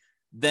be,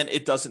 then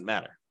it doesn't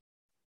matter,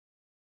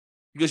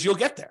 because you'll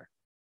get there.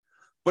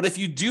 But if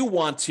you do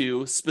want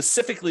to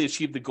specifically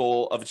achieve the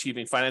goal of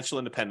achieving financial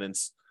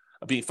independence,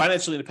 of being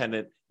financially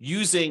independent,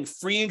 using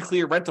free and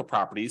clear rental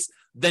properties,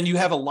 then you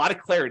have a lot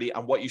of clarity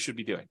on what you should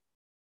be doing.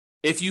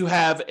 If you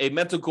have a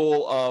mental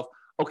goal of,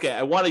 okay,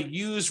 I want to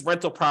use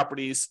rental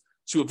properties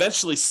to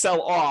eventually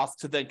sell off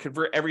to then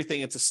convert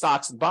everything into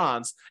stocks and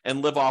bonds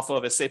and live off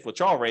of a safe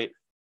withdrawal rate,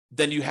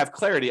 then you have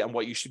clarity on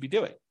what you should be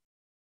doing.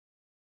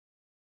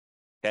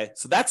 Okay,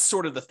 so that's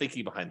sort of the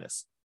thinking behind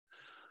this.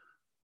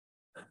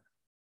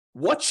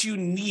 What you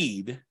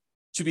need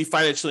to be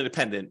financially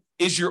independent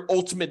is your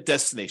ultimate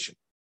destination.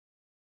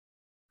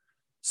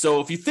 So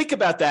if you think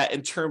about that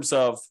in terms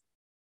of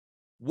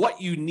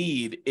what you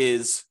need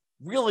is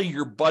really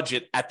your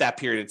budget at that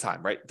period of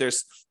time, right?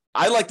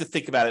 I like to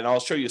think about it, and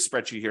I'll show you a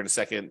spreadsheet here in a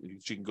second.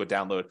 You can go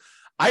download.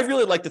 I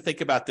really like to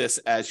think about this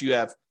as you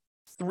have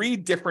 3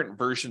 different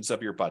versions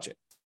of your budget.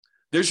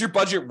 There's your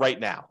budget right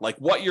now, like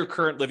what your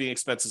current living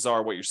expenses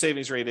are, what your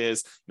savings rate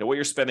is, what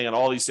you're spending on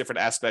all these different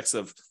aspects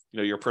of,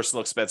 your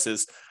personal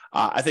expenses.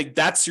 I think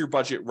that's your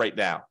budget right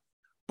now.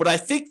 But I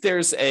think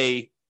there's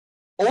if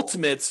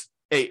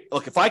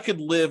I could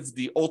live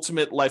the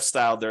ultimate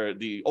lifestyle,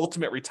 the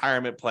ultimate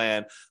retirement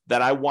plan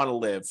that I want to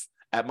live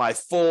at my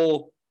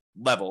full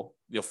level,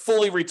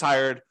 fully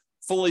retired,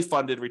 fully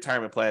funded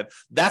retirement plan,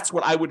 that's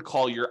what I would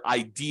call your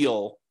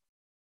ideal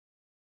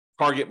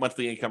target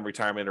monthly income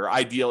retirement, or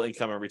ideal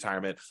income in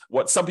retirement,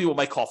 what some people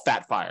might call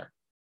Fat FIRE.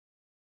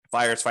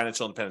 FIRE is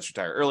financial independence,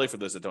 retire early, for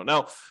those that don't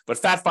know. But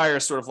Fat FIRE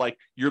is sort of like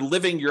you're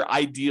living your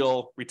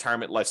ideal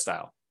retirement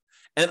lifestyle.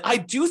 And I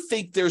do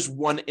think there's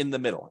one in the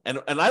middle. And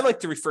I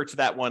like to refer to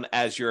that one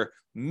as your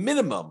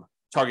minimum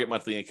target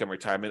monthly income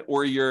retirement,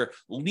 or your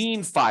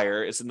lean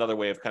FIRE is another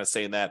way of kind of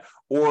saying that.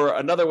 Or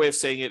another way of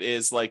saying it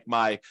is like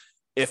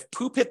if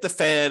poop hit the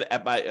fan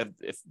at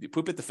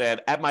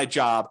my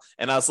job,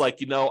 and I was like,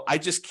 I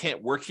just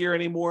can't work here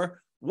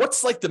anymore.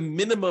 What's like the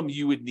minimum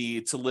you would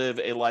need to live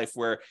a life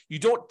where you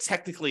don't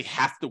technically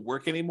have to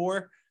work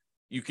anymore?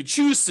 You could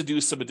choose to do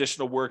some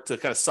additional work to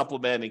kind of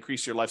supplement,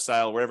 increase your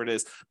lifestyle, whatever it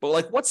is. But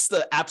like, what's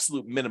the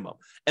absolute minimum?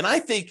 And I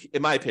think,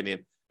 in my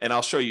opinion, and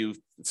I'll show you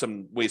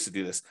some ways to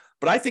do this,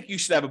 but I think you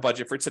should have a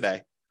budget for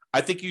today.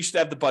 I think you should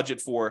have the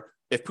budget for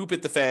if poop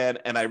hit the fan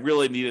and I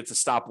really needed to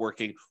stop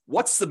working,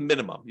 what's the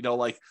minimum?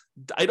 Like,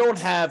 I don't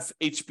have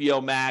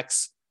HBO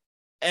Max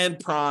and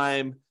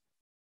Prime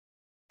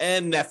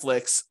and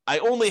Netflix. I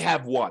only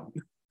have one.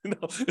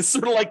 It's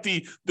sort of like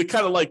the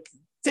kind of like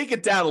take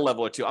it down a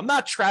level or two. I'm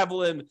not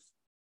traveling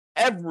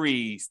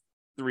every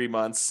 3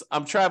 months.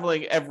 I'm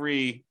traveling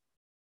every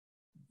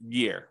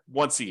year,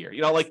 once a year,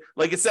 like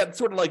it's that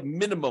sort of like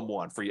minimum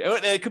one for you.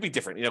 And it could be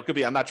different, it could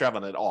be I'm not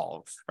traveling at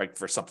all, right?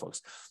 For some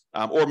folks,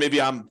 or maybe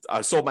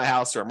I sold my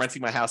house, or I'm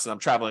renting my house and I'm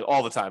traveling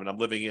all the time and I'm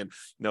living in,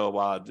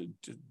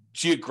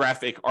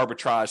 geographic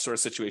arbitrage sort of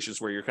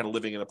situations where you're kind of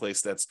living in a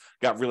place that's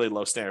got really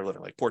low standard of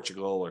living, like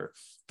Portugal or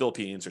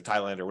Philippines or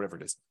Thailand or whatever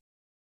it is.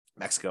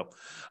 Mexico.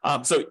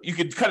 So you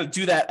could kind of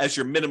do that as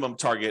your minimum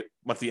target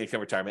monthly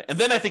income retirement. And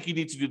then I think you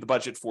need to do the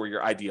budget for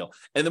your ideal.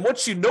 And then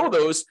once you know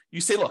those, you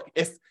say, look,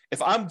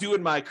 if I'm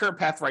doing my current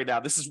path right now,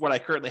 this is what I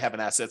currently have in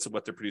assets and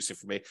what they're producing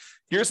for me.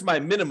 Here's my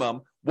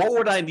minimum. What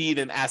would I need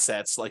in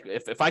assets? Like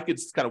if I could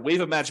kind of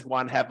wave a magic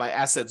wand, have my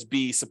assets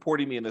be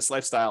supporting me in this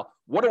lifestyle,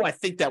 what do I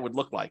think that would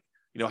look like?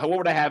 What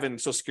would I have in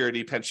Social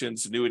Security,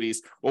 pensions,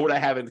 annuities? What would I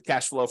have in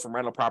cash flow from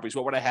rental properties?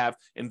 What would I have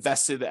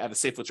invested at a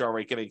safe withdrawal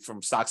rate getting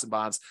from stocks and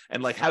bonds?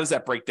 And how does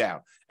that break down?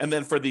 And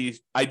then for the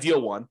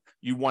ideal one,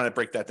 you want to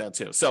break that down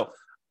too. So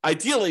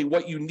ideally,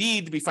 what you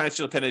need to be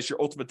financially independent is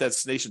your ultimate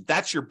destination.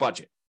 That's your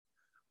budget.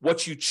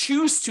 What you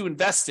choose to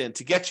invest in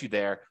to get you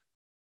there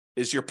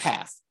is your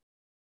path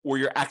or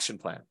your action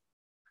plan.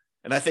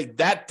 And I think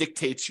that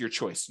dictates your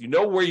choice. You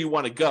know where you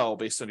want to go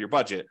based on your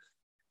budget.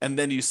 And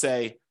then you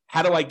say,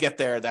 how do I get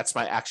there? That's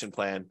my action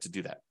plan to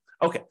do that.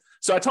 Okay,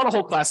 so I taught a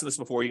whole class of this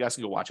before. You guys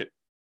can go watch it.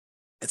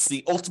 It's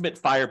the ultimate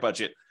FIRE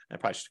budget. I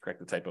probably should correct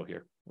the typo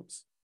here.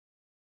 Oops.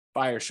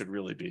 FIRE should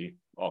really be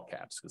all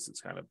caps because it's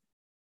kind of,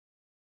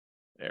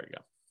 there we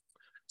go.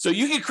 So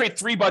you can create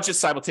 3 budgets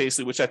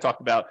simultaneously, which I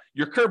talked about.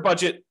 Your current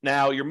budget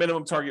now, your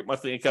minimum target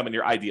monthly income, and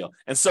your ideal.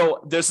 And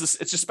so there's this,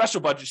 it's a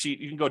special budget sheet.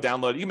 You can go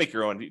download it. You can make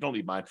your own. You don't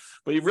need mine.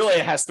 But it really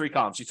has 3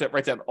 columns. You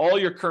write down all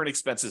your current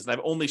expenses. And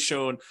I've only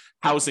shown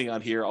housing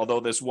on here,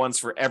 although there's ones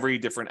for every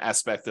different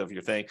aspect of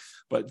your thing.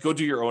 But go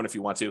do your own if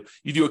you want to.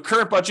 You do a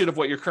current budget of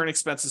what your current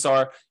expenses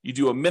are. You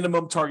do a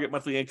minimum target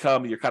monthly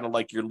income. You're kind of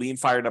like your lean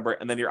fire number,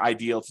 and then your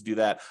ideal to do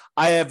that.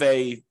 I have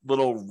a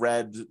little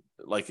red,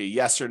 like a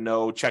yes or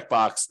no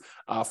checkbox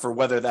for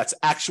whether that's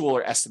actual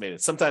or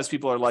estimated. Sometimes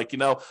people are like,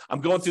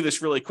 I'm going through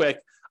this really quick.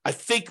 I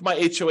think my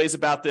HOA is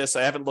about this.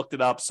 I haven't looked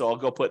it up, so I'll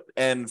go put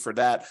N for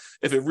that.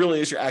 If it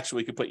really is your actual,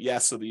 you can put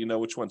yes so that you know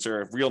which ones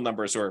are real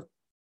numbers or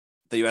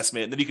that you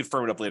estimate, and then you can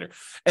firm it up later.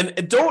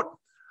 And don't,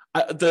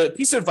 the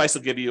piece of advice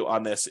I'll give you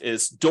on this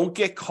is don't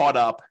get caught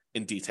up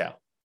in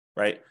detail,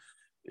 right?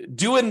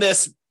 Doing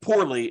this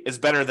poorly is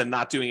better than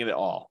not doing it at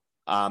all.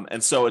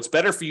 And so it's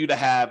better for you to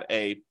have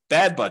a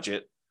bad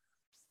budget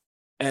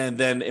and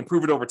then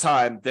improve it over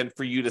time than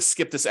for you to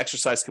skip this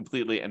exercise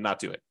completely and not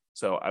do it.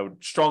 So I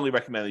would strongly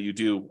recommend that you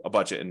do a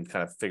budget and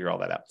kind of figure all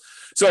that out.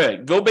 So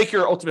anyway, go make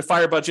your ultimate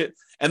fire budget.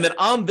 And then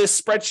on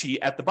this spreadsheet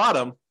at the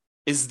bottom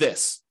is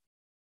this.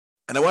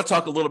 And I want to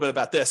talk a little bit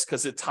about this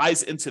because it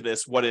ties into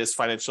this, what is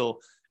financial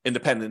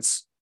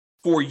independence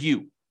for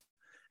you.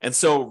 And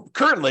so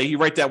currently you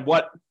write down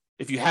what,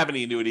 if you have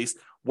any annuities,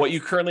 what you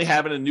currently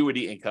have in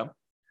annuity income.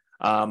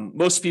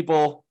 Most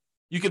people,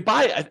 you could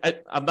buy,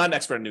 I'm not an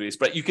expert in annuities,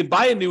 but you can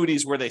buy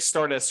annuities where they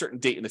start at a certain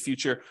date in the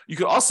future. You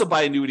could also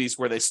buy annuities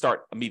where they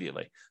start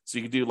immediately. So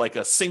you can do like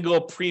a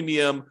single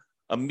premium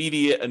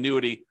immediate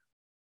annuity.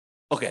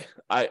 Okay,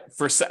 I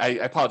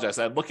apologize.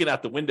 I'm looking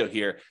out the window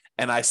here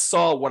and I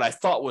saw what I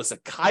thought was a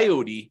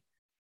coyote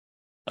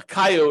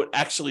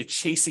actually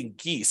chasing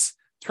geese.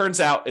 Turns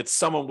out it's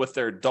someone with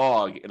their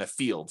dog in a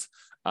field.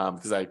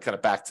 Because I kind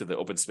of back to the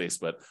open space,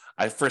 but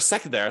for a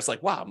second there, I was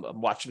like, wow,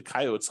 I'm watching the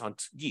coyotes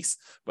hunt geese,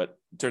 but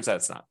it turns out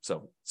it's not.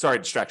 So sorry,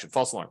 distraction,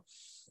 false alarm.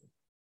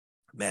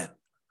 Man,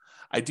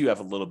 I do have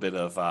a little bit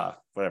of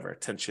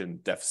attention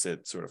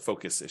deficit sort of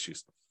focus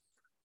issues.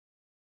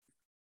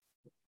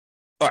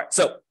 All right,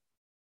 so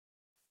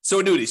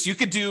annuities, you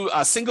could do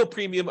a single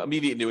premium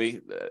immediate annuity,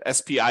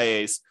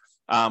 SPIAs,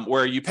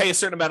 where you pay a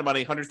certain amount of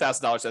money,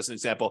 $100,000 as an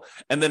example,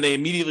 and then they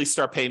immediately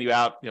start paying you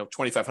out,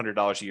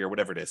 $2,500 a year,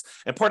 whatever it is.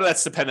 And part of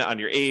that's dependent on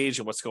your age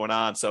and what's going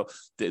on. So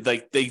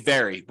they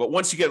vary, but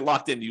once you get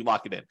locked in, you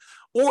lock it in.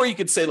 Or you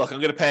could say, look, I'm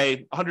going to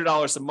pay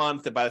 $100 a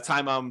month, and by the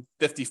time I'm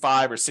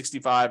 55 or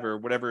 65 or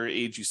whatever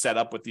age you set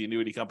up with the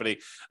annuity company,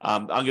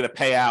 I'm going to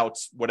pay out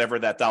whatever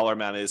that dollar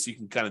amount is. You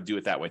can kind of do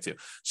it that way too.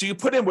 So you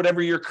put in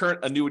whatever your current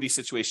annuity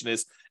situation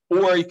is,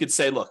 or you could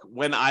say, look,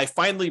 when I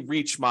finally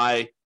reach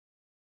my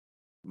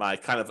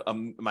kind of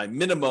my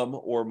minimum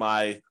or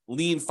my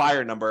lean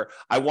fire number,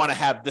 I want to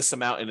have this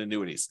amount in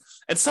annuities.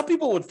 And some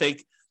people would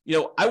think,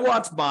 I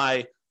want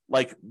my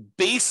like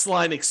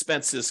baseline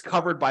expenses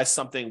covered by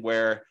something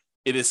where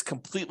it is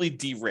completely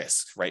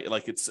de-risked, right?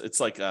 Like it's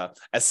like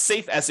as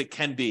safe as it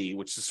can be,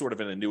 which is sort of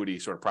an annuity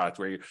sort of product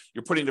where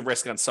you're putting the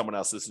risk on someone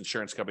else's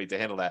insurance company to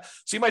handle that.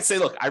 So you might say,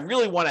 look, I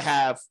really want to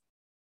have,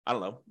 I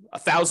don't know,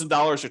 $1,000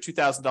 or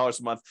 $2,000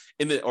 a month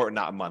or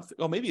not a month.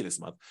 Oh, maybe it is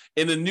a month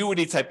in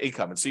annuity type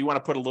income. And so you want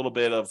to put a little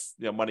bit of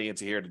money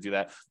into here to do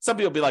that. Some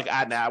people will be like,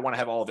 I want to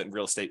have all of it in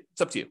real estate.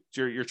 It's up to you. It's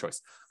your choice.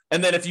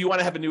 And then if you want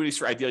to have annuities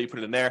for ideal, you put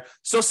it in there.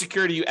 Social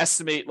Security, you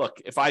estimate,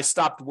 look, if I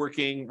stopped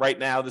working right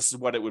now, this is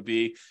what it would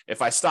be.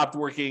 If I stopped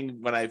working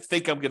when I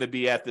think I'm going to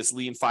be at this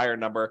lean fire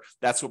number,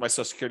 that's what my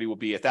Social Security will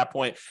be at that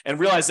point. And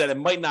realize that it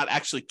might not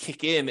actually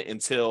kick in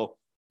until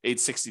age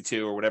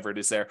 62 or whatever it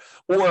is there.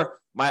 Or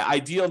my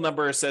ideal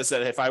number says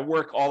that if I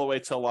work all the way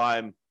till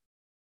I'm,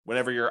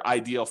 whenever your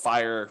ideal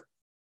fire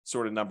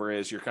sort of number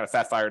is, your kind of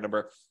fat fire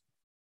number,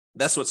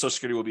 that's what Social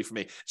Security will be for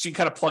me. So you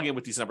can kind of plug in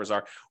what these numbers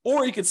are.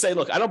 Or you could say,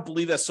 look, I don't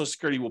believe that Social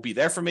Security will be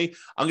there for me.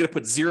 I'm going to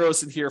put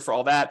zeros in here for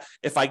all that.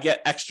 If I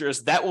get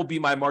extras, that will be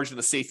my margin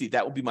of safety.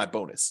 That will be my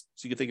bonus.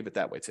 So you can think of it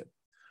that way too.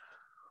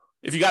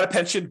 If you got a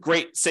pension,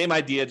 great. Same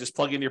idea. Just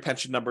plug in your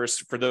pension numbers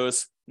for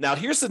those. Now,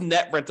 here's the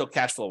net rental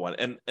cash flow one.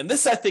 And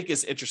this, I think,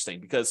 is interesting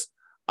because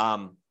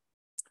let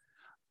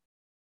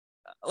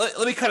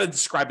me kind of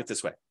describe it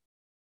this way.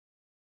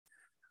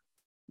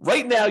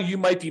 Right now, you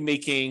might be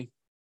making,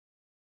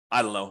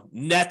 I don't know,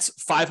 net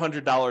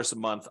 $500 a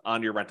month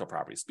on your rental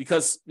properties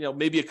because,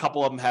 maybe a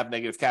couple of them have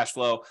negative cash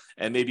flow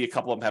and maybe a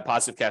couple of them have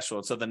positive cash flow.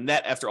 And so the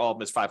net after all of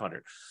them is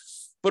 500.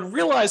 But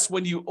realize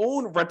when you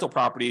own rental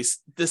properties,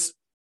 this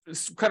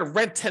kind of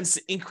rent tends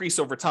to increase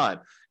over time.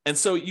 And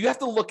so you have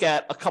to look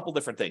at a couple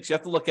different things. You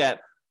have to look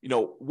at,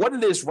 what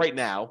it is right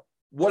now,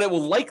 what it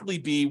will likely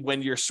be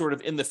when you're sort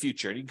of in the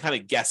future. And you can kind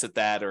of guess at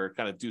that or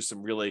kind of do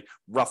some really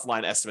rough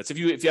line estimates. If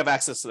you have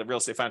access to the real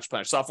estate financial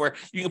planner software,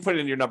 you can put it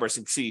in your numbers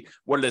and see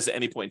what it is at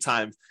any point in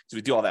time because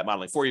we do all that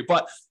modeling for you.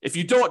 But if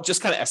you don't,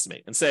 just kind of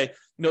estimate and say,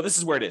 this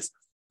is where it is.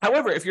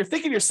 However, if you're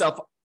thinking to yourself,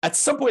 at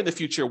some point in the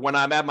future, when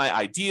I'm at my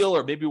ideal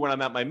or maybe when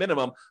I'm at my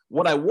minimum,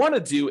 what I want to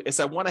do is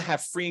I want to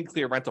have free and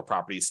clear rental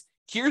properties.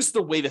 Here's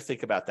the way to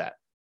think about that.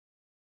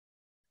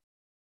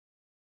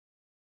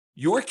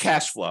 your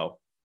cash flow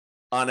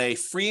on a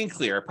free and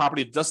clear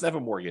property that doesn't have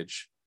a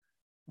mortgage,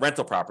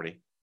 rental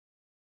property,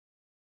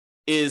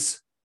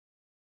 is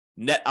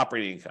net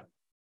operating income.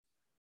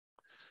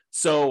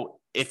 So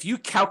if you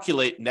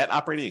calculate net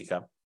operating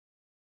income,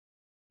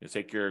 you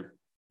take your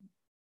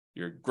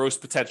gross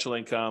potential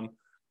income,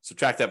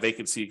 subtract that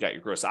vacancy, you got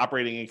your gross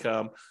operating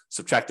income,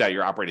 subtract out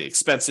your operating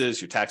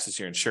expenses, your taxes,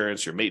 your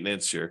insurance, your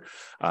maintenance, your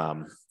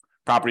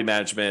property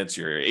management,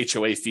 your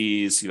HOA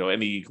fees,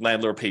 any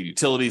landlord paid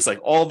utilities, like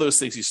all those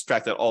things, you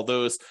subtract out all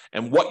those.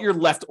 And what you're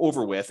left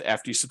over with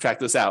after you subtract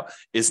those out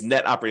is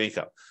net operating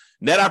income.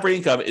 Net operating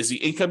income is the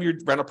income your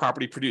rental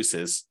property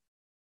produces,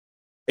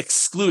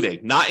 excluding,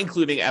 not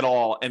including at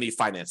all, any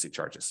financing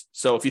charges.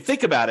 So if you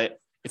think about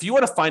it, if you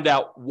want to find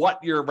out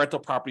what your rental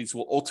properties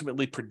will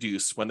ultimately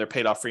produce when they're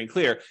paid off free and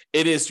clear,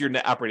 it is your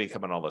net operating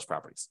income on all those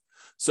properties.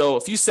 So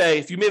if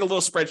you made a little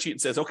spreadsheet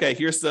and says, okay,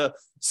 here's the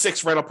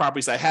 6 rental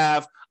properties I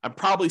have, I'm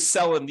probably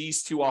selling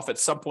these 2 off at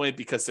some point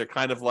because they're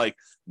kind of like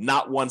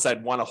not ones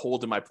I'd want to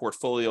hold in my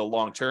portfolio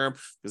long-term.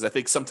 Because I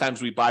think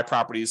sometimes we buy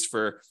properties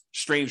for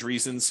strange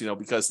reasons,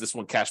 because this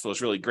one cash flow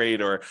is really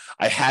great, or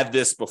I had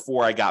this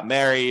before I got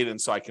married and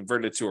so I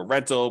converted it to a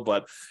rental,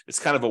 but it's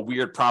kind of a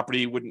weird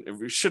property.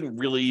 It shouldn't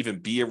really even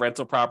be a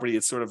rental property.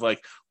 It's sort of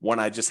like one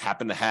I just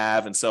happen to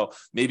have. And so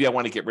maybe I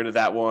want to get rid of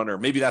that one, or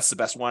maybe that's the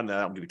best one and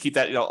I'm going to keep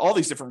that, all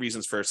these different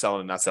reasons for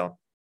selling and not selling.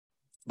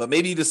 But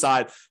maybe you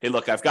decide, hey,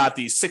 look, I've got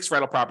these 6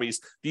 rental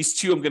properties. These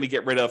 2 I'm going to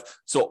get rid of.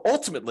 So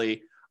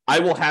ultimately, I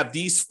will have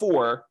these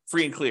 4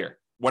 free and clear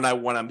when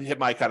I'm hit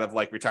my kind of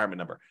like retirement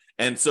number.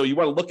 And so you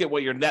want to look at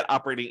what your net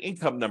operating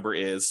income number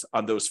is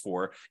on those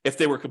 4 if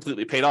they were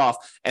completely paid off,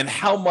 and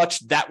how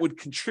much that would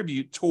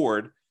contribute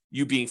toward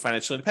you being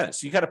financially independent.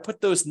 So you got to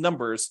put those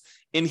numbers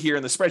in here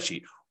in the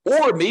spreadsheet.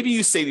 Or maybe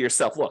you say to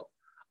yourself, look,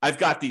 I've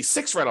got these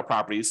 6 rental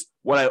properties.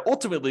 What I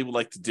ultimately would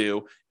like to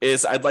do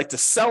is I'd like to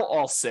sell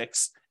all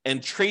 6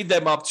 and trade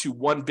them up to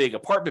one big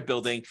apartment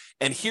building.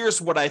 And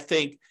here's what I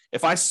think,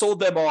 if I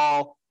sold them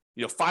all,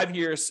 5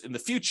 years in the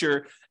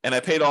future, and I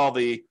paid all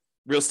the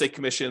real estate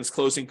commissions,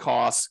 closing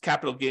costs,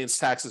 capital gains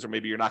taxes, or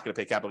maybe you're not going to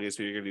pay capital gains,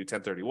 maybe you're going to do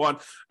 1031,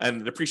 and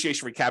the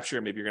depreciation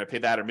recapture, maybe you're going to pay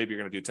that, or maybe you're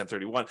going to do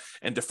 1031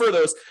 and defer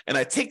those. And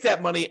I take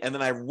that money and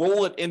then I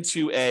roll it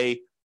into a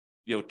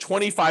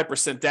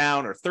 25%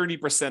 down or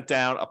 30%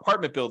 down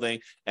apartment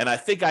building, and I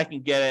think I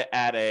can get it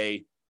at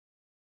a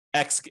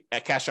X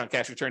cash on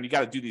cash return. You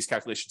got to do these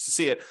calculations to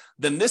see it.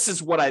 Then this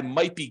is what I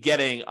might be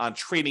getting on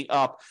trading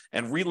up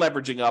and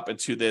re-leveraging up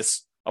into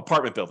this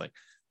apartment building.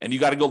 And you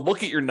got to go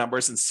look at your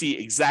numbers and see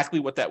exactly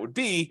what that would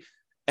be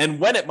and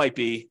when it might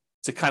be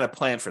to kind of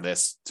plan for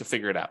this, to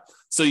figure it out.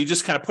 So you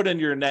just kind of put in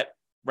your net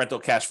rental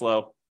cash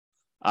flow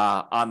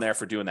on there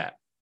for doing that.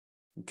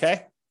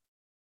 Okay.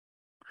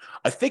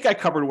 I think I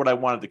covered what I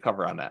wanted to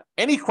cover on that.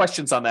 Any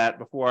questions on that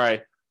before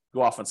I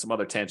go off on some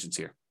other tangents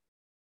here?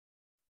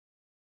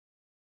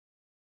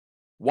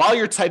 While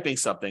you're typing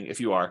something, if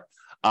you are,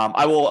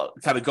 I will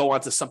kind of go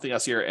on to something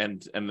else here,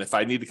 and if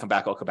I need to come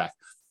back, I'll come back.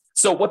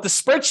 So what the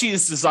spreadsheet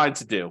is designed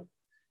to do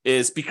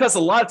is, because a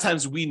lot of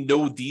times we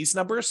know these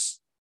numbers,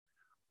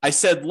 I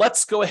said,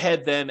 let's go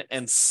ahead then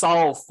and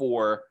solve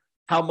for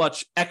how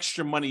much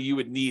extra money you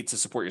would need to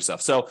support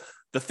yourself. So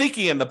the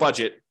thinking in the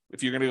budget,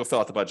 if you're going to go fill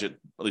out the budget,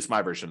 at least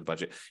my version of the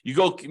budget, you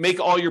go make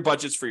all your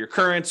budgets for your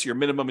current, your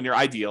minimum, and your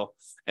ideal,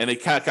 and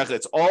it kind of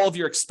calculates all of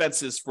your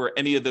expenses for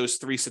any of those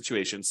 3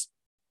 situations.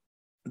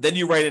 Then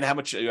you write in how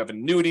much you have in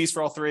annuities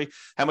for all 3,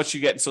 how much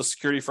you get in Social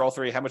Security for all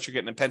 3, how much you're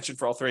getting in pension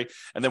for all 3,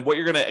 and then what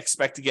you're going to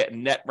expect to get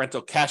in net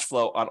rental cash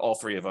flow on all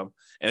 3 of them.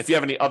 And if you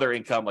have any other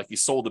income, like you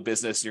sold a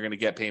business, you're going to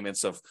get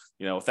payments of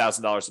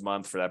 $1,000 a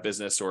month for that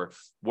business, or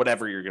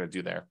whatever you're going to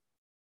do there.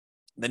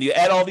 Then you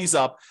add all these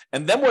up,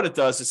 and then what it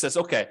does, it says,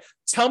 okay,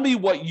 tell me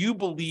what you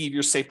believe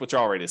your safe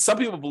withdrawal rate is. Some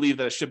people believe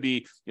that it should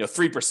be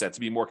 3% to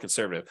be more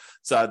conservative.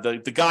 So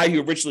the guy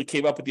who originally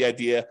came up with the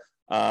idea,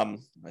 I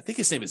think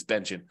his name is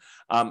Benjamin.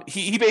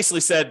 He basically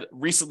said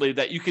recently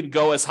that you can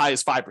go as high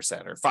as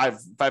 5% or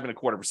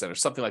 5.25% or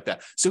something like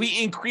that. So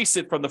he increased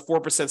it from the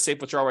 4%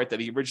 safe withdrawal rate that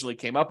he originally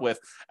came up with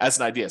as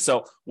an idea.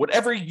 So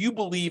whatever you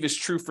believe is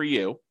true for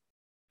you,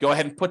 go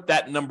ahead and put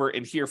that number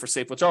in here for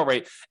safe withdrawal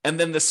rate. And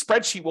then the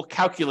spreadsheet will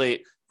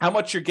calculate how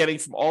much you're getting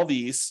from all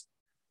these,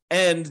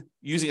 and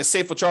using a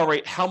safe withdrawal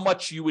rate, how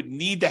much you would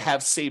need to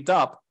have saved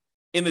up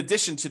in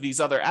addition to these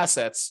other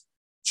assets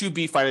to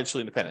be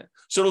financially independent.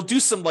 So it'll do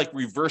some like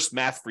reverse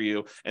math for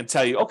you and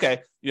tell you,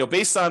 okay,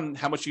 based on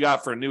how much you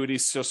got for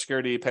annuities, Social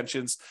Security,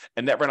 pensions,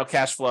 and net rental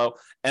cash flow,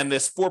 and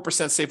this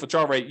 4% safe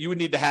withdrawal rate, you would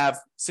need to have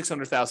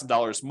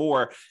 $600,000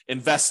 more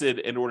invested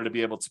in order to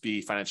be able to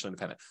be financially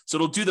independent. So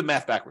it'll do the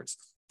math backwards.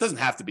 It doesn't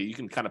have to be. You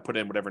can kind of put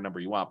in whatever number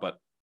you want, but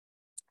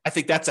I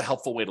think that's a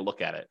helpful way to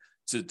look at it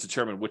to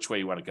determine which way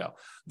you want to go.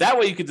 That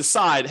way you can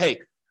decide, hey,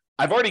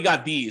 I've already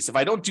got these. If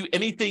I don't do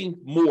anything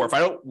more, if I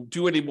don't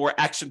do any more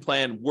action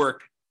plan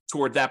work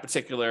toward that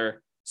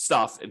particular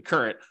stuff in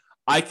current,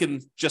 I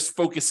can just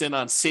focus in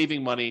on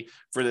saving money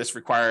for this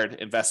required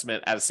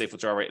investment at a safe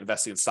withdrawal rate,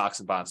 investing in stocks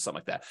and bonds, something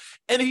like that.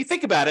 And if you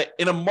think about it,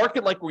 in a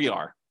market like we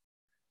are,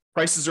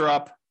 prices are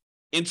up,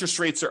 interest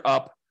rates are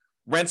up,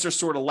 rents are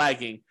sort of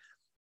lagging.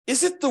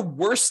 Is it the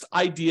worst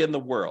idea in the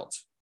world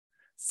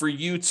for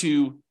you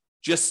to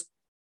just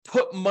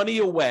put money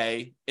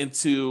away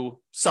into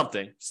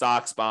something,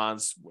 stocks,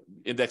 bonds,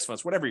 index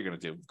funds, whatever you're going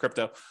to do,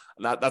 crypto?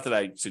 Not that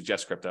I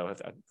suggest crypto.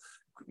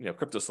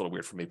 Crypto's a little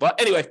weird for me. But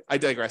anyway, I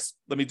digress.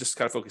 Let me just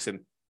kind of focus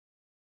in.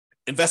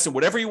 Invest in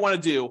whatever you want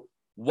to do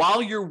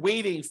while you're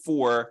waiting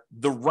for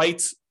the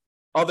right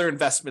other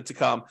investment to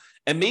come.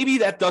 And maybe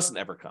that doesn't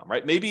ever come,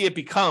 right? Maybe it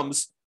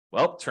becomes,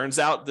 well, turns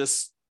out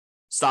this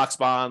stocks,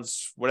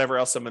 bonds, whatever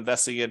else I'm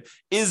investing in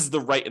is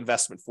the right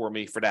investment for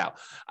me for now.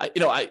 I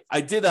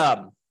did, this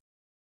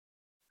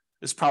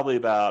is probably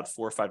about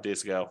 4 or 5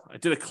 days ago. I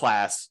did a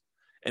class,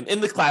 and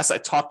in the class, I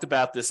talked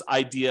about this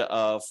idea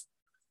of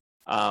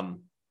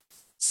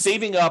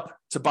saving up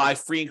to buy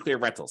free and clear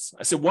rentals.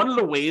 I said, one of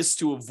the ways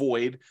to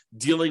avoid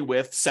dealing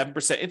with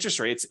 7% interest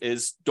rates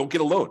is don't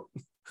get a loan.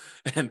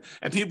 and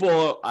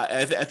people,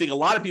 I think a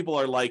lot of people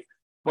are like,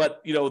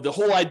 but the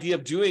whole idea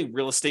of doing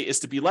real estate is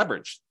to be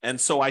leveraged. And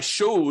so I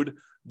showed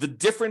the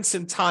difference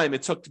in time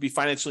it took to be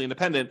financially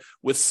independent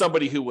with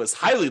somebody who was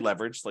highly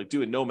leveraged, like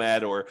doing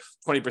Nomad or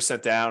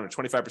 20% down or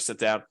 25%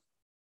 down,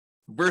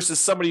 versus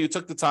somebody who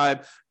took the time,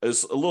 it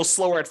was a little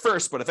slower at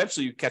first, but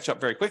eventually you catch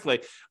up very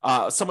quickly.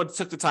 Someone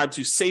took the time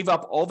to save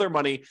up all their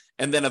money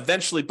and then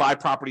eventually buy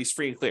properties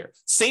free and clear.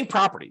 Same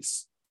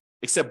properties,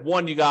 except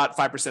one, you got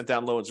 5%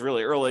 down loans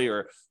really early,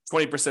 or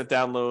 20%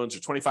 down loans or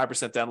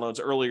 25% down loans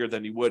earlier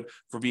than you would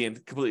for being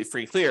completely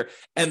free and clear.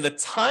 And the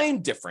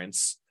time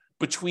difference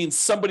between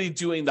somebody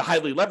doing the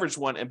highly leveraged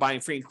one and buying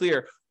free and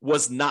clear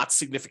was not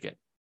significant.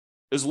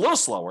 It was a little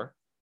slower,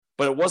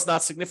 but it was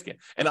not significant.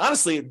 And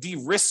honestly, it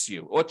de-risks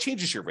you, or it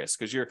changes your risk,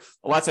 because a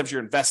lot of times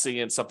you're investing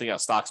in something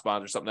else, stocks,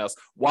 bonds, or something else,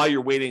 while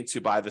you're waiting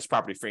to buy this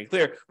property free and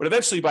clear. But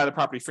eventually you buy the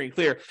property free and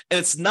clear, and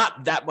it's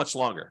not that much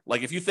longer.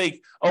 Like if you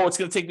think, oh, it's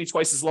going to take me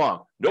twice as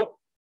long. Nope.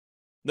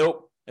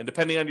 And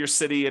depending on your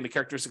city and the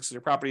characteristics of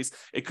your properties,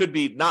 it could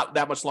be not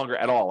that much longer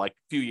at all, like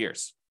a few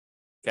years.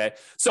 Okay.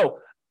 So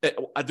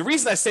the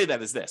reason I say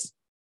that is this.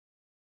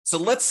 So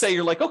let's say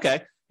you're like,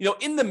 okay,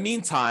 in the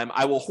meantime,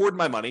 I will hoard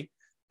my money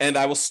and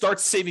I will start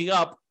saving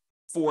up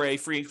for a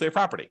free and clear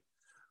property.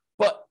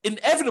 But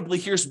inevitably,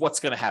 here's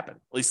what's going to happen.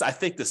 At least I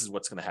think this is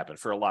what's going to happen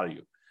for a lot of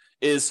you,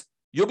 is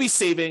you'll be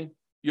saving,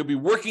 you'll be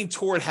working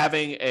toward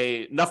having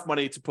enough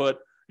money to put,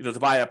 to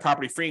buy a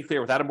property free and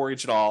clear without a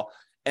mortgage at all.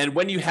 And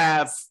when you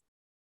have,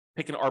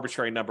 pick an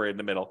arbitrary number in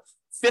the middle,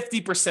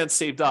 50%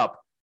 saved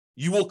up,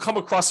 you will come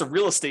across a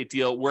real estate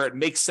deal where it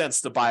makes sense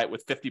to buy it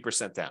with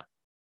 50% down.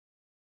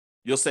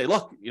 You'll say,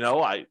 look,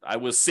 I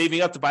was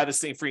saving up to buy this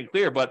thing free and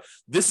clear, but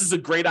this is a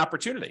great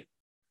opportunity.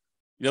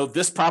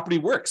 This property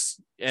works.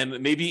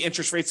 And maybe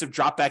interest rates have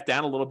dropped back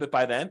down a little bit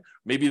by then.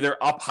 Maybe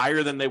they're up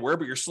higher than they were,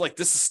 but you're still like,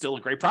 this is still a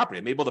great property.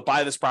 I'm able to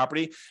buy this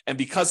property. And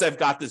because I've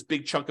got this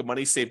big chunk of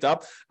money saved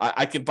up,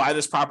 I can buy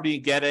this property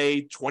and get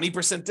a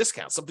 20%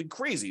 discount, something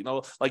crazy,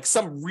 like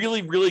some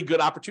really, really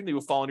good opportunity will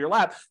fall in your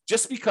lap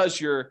just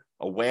because you're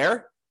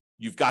aware,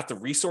 you've got the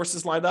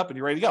resources lined up and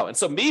you're ready to go. And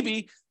so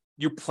maybe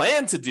you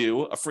plan to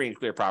do a free and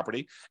clear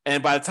property.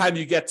 And by the time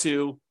you get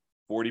to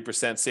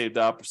 40% saved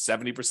up,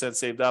 70%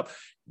 saved up,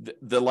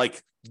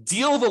 the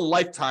deal of a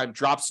lifetime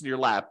drops in your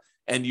lap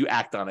and you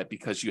act on it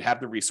because you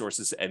have the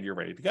resources and you're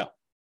ready to go.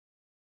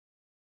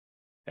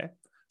 Okay.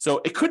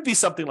 So it could be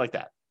something like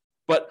that.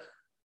 But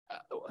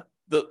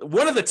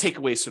one of the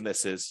takeaways from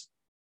this is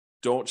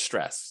don't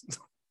stress,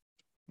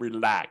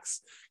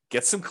 relax,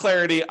 get some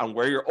clarity on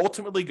where you're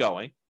ultimately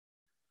going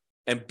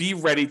and be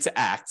ready to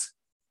act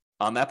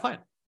on that plan.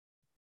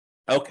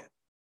 Okay.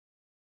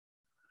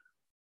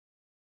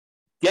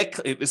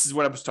 This is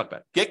what I was talking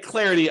about. Get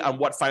clarity on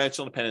what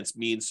financial independence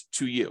means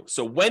to you.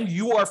 So when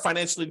you are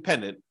financially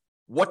independent,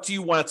 what do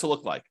you want it to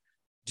look like?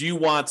 Do you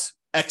want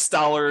X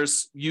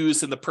dollars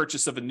used in the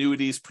purchase of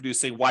annuities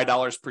producing Y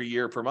dollars per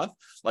year per month?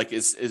 Like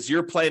is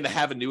your plan to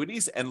have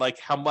annuities, and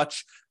how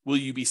much will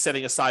you be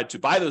setting aside to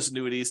buy those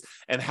annuities,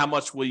 and how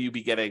much will you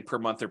be getting per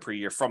month or per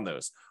year from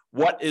those?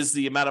 What is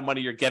the amount of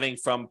money you're getting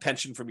from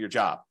pension from your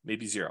job?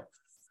 Maybe zero.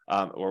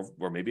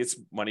 Or maybe it's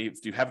money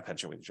if you have a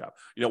pension with your job.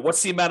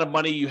 What's the amount of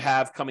money you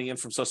have coming in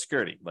from Social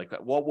Security?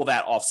 What will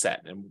that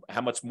offset, and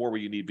how much more will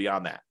you need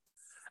beyond that?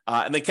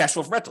 And then cash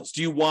flow from rentals.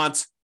 Do you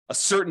want a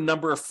certain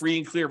number of free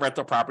and clear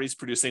rental properties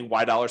producing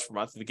Y dollars per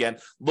month? And again,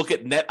 look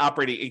at net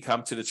operating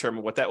income to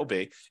determine what that will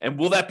be. And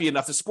will that be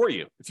enough to support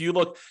you? If you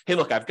look, hey,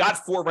 look, I've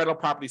got 4 rental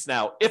properties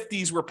now. If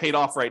these were paid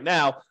off right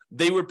now,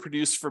 they would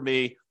produce for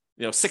me,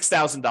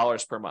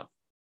 $6,000 per month.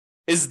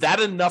 Is that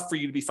enough for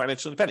you to be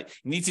financially independent?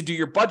 You need to do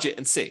your budget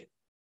and see,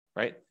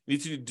 right? You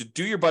need to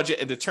do your budget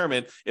and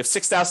determine if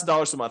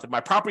 $6,000 a month, if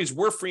my properties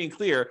were free and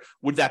clear,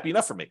 would that be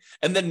enough for me?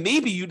 And then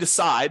maybe you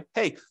decide,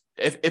 hey,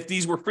 if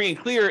these were free and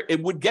clear,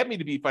 it would get me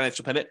to be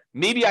financially independent.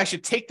 Maybe I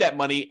should take that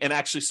money and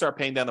actually start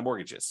paying down the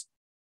mortgages.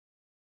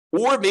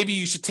 Or maybe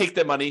you should take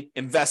that money,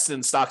 invest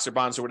in stocks or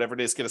bonds or whatever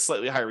it is, get a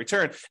slightly higher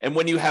return. And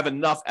when you have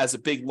enough as a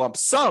big lump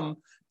sum,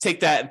 take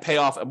that and pay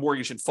off a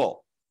mortgage in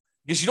full.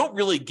 Because you don't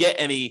really get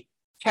any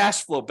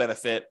cash flow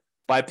benefit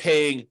by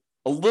paying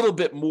a little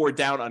bit more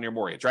down on your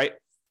mortgage, right?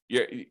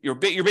 You're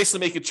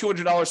basically making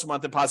 $200 a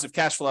month in positive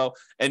cash flow,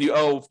 and you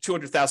owe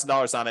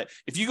 $200,000 on it.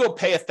 If you go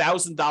pay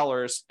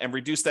 $1,000 and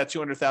reduce that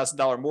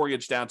 $200,000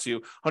 mortgage down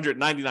to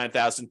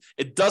 $199,000,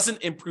 it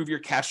doesn't improve your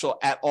cash flow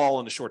at all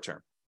in the short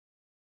term.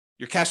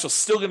 Your cash flow is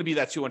still going to be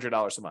that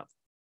 $200 a month.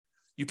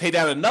 You pay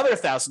down another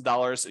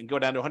 $1,000 and go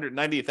down to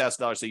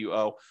 $198,000 that you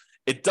owe.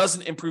 It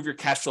doesn't improve your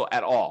cash flow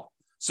at all.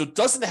 So it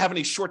doesn't have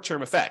any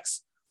short-term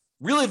effects.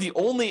 Really, the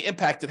only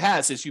impact it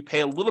has is you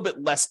pay a little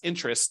bit less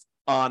interest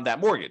on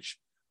that mortgage.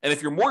 And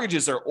if your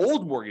mortgages are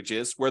old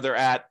mortgages where they're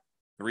at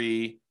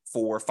 3,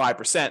 4,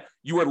 5%,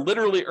 you are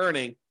literally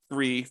earning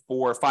 3,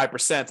 4,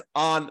 5%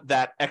 on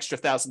that extra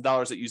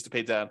 $1,000 that you used to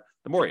pay down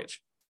the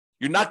mortgage.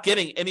 You're not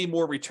getting any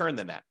more return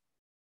than that.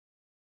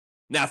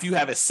 Now, if you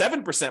have a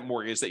 7%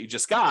 mortgage that you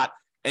just got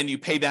and you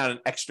pay down an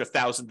extra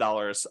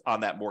 $1,000 on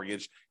that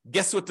mortgage,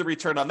 guess what the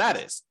return on that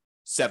is?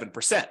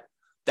 7%.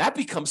 That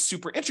becomes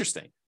super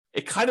interesting.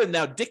 It kind of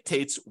now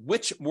dictates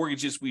which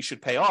mortgages we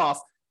should pay off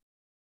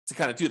to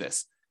kind of do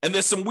this. And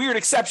there's some weird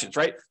exceptions,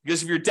 right?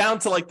 Because if you're down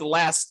to like the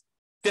last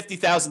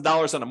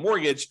 $50,000 on a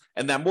mortgage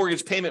and that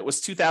mortgage payment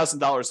was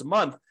 $2,000 a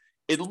month,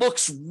 it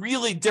looks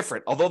really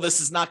different. Although this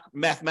is not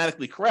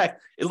mathematically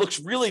correct, it looks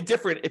really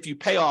different if you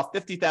pay off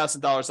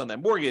 $50,000 on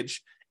that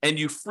mortgage and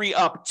you free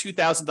up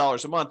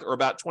 $2,000 a month or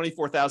about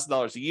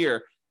 $24,000 a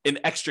year in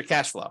extra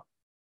cash flow,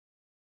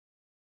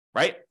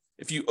 right?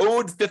 If you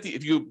owned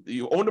if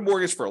you owned a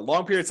mortgage for a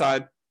long period of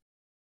time,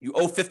 you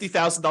owe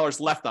 $50,000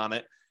 left on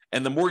it,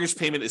 and the mortgage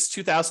payment is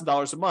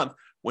 $2,000 a month.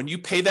 When you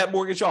pay that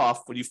mortgage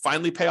off, when you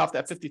finally pay off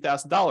that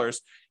 $50,000,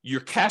 your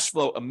cash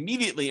flow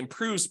immediately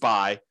improves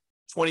by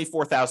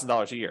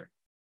 $24,000 a year,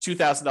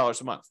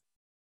 $2,000 a month.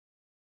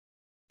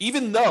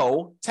 Even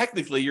though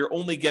technically you're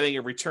only getting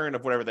a return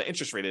of whatever the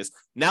interest rate is,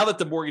 now that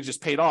the mortgage is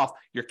paid off,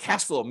 your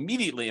cash flow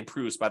immediately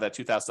improves by that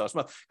 $2,000 a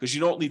month because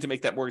you don't need to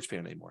make that mortgage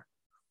payment anymore.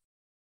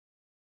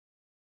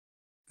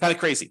 Kind of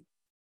crazy.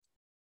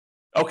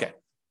 Okay.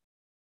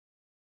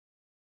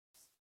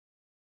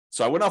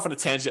 So I went off on a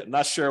tangent. I'm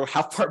not sure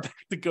how far back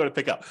to go to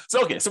pick up.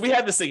 So, okay. So we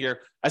had this thing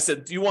here. I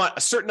said, do you want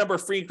a certain number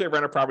of free and clear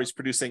rental properties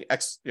producing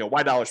X,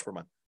 Y dollars per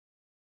month?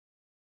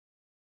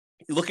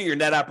 You look at your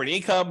net operating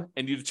income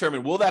and you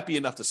determine, will that be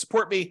enough to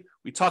support me?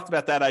 We talked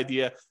about that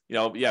idea. You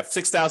have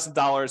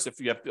 $6,000. If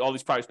you have all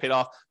these properties paid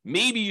off,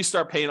 maybe you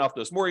start paying off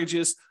those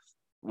mortgages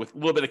with a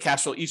little bit of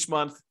cash flow each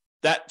month.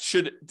 That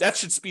should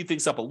speed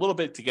things up a little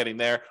bit to getting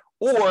there.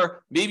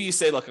 Or maybe you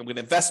say, look, I'm going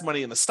to invest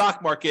money in the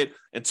stock market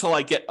until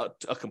I get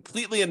a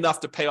completely enough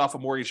to pay off a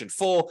mortgage in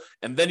full.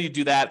 And then you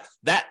do that.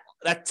 That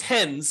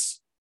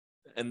tends,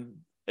 and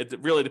it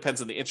really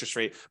depends on the interest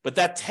rate, but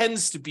that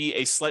tends to be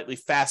a slightly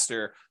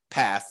faster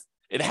path.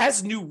 It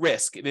has new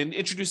risk and it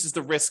introduces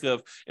the risk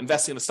of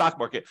investing in the stock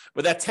market,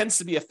 but that tends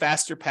to be a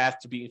faster path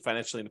to being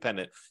financially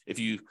independent. If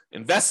you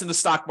invest in the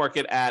stock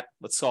market at,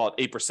 let's call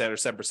it 8% or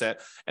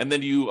 7%, and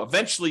then you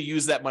eventually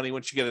use that money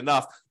once you get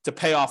enough to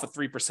pay off a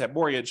 3%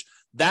 mortgage,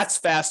 that's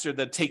faster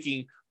than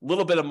taking a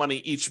little bit of money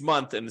each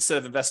month. And instead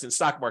of investing in the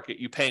stock market,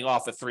 you paying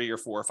off a 3 or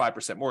 4 or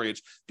 5%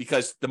 mortgage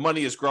because the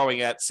money is growing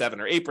at 7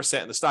 or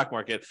 8% in the stock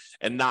market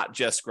and not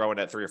just growing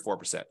at 3 or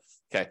 4%.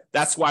 Okay.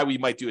 That's why we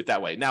might do it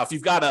that way. Now, if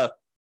you've got a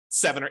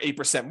 7 or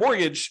 8%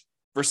 mortgage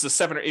versus a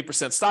 7 or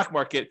 8% stock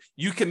market,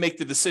 you can make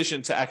the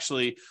decision to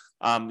actually,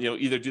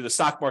 either do the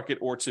stock market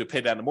or to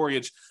pay down the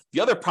mortgage.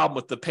 The other problem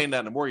with the paying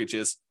down the mortgage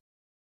is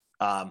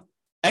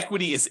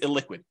equity is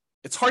illiquid.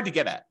 It's hard to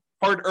get at.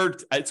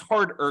 It's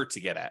harder to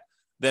get at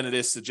than it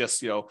is to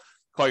just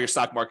call your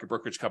stock market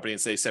brokerage company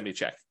and say, send me a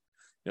check.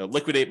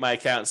 Liquidate my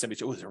account and send me a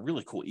check. Oh, there's a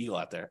really cool eagle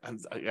out there.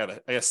 I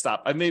gotta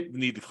stop. I may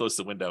need to close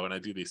the window when I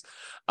do these.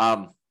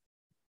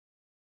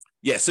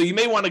 Yeah, so you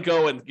may want to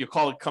go and you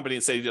call a company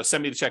and say,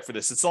 send me the check for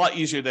this. It's a lot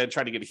easier than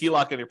trying to get a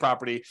HELOC on your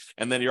property,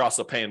 and then you're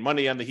also paying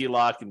money on the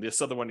HELOC, and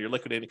this other one you're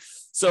liquidating.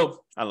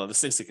 So I don't know,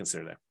 there's things to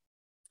consider there.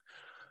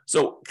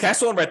 So cash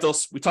flow and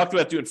rentals, we talked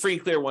about doing free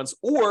and clear ones,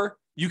 or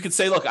you could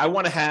say, look, I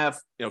want to have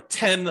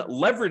 10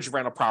 leverage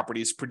rental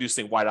properties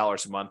producing Y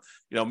dollars a month.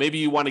 Maybe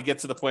you want to get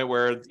to the point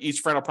where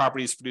each rental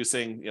property is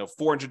producing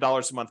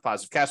 $400 a month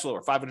positive cash flow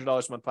or $500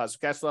 a month positive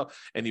cash flow,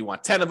 and you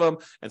want 10 of them.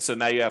 And so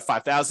now you have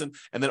 5,000.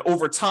 And then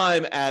over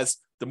time, as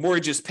the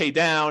mortgages pay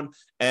down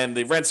and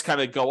the rents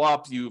kind of go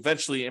up, you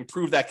eventually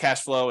improve that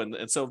cash flow.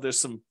 And so there's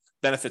some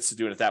benefits to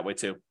doing it that way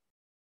too.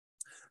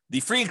 The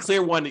free and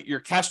clear one,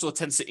 your cash flow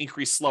tends to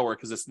increase slower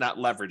because it's not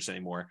leveraged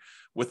anymore.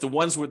 With the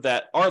ones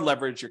that are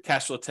leveraged, your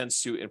cash flow tends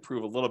to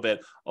improve a little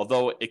bit,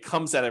 although it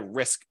comes at a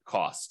risk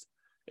cost.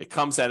 It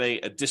comes at an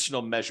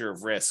additional measure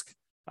of risk.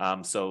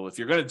 So if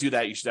you're going to do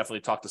that, you should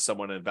definitely talk to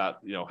someone about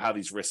how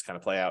these risks kind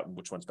of play out and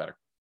which one's better.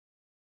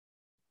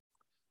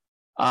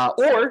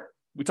 Or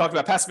we talked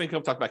about passive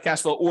income, talked about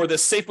cash flow, or the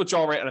safe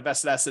withdrawal rate on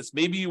invested assets.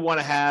 Maybe you want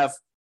to have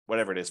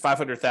whatever it is,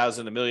 $500,000,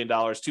 $1 million,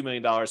 $2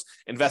 million,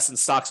 invest in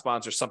stocks,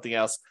 bonds, or something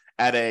else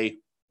at a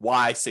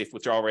Y safe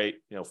withdrawal rate,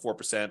 4%,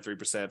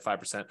 3%,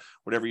 5%,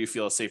 whatever you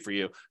feel is safe for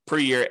you per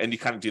year, and you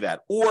kind of do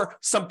that, or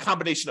some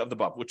combination of the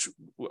above,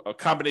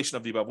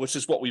 which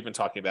is what we've been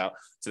talking about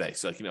today.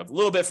 So, a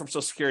little bit from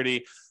Social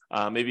Security,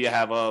 Maybe I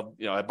have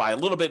I buy a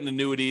little bit in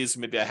annuities.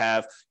 Maybe I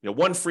have,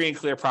 one free and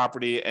clear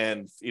property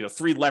and,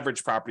 3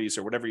 leverage properties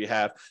or whatever you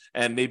have.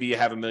 And maybe you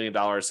have $1 million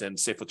in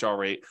safe withdrawal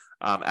rate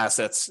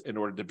assets in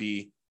order to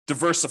be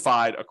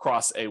diversified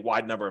across a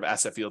wide number of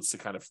asset fields to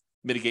kind of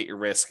mitigate your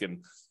risk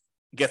and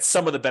get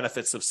some of the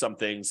benefits of some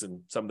things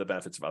and some of the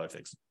benefits of other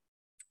things.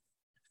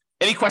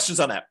 Any questions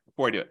on that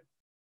before I do it?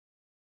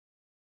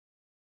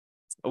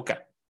 Okay.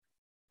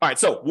 All right.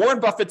 So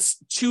Warren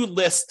Buffett's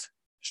 2-list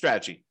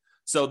strategy.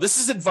 So this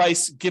is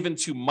advice given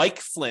to Mike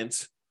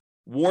Flint,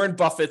 Warren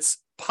Buffett's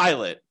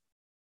pilot,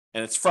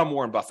 and it's from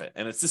Warren Buffett.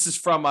 And this is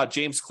from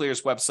James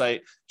Clear's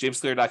website,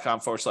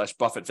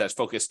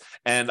 jamesclear.com/Buffett-focus.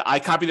 And I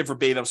copied it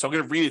verbatim, so I'm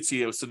going to read it to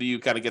you so that you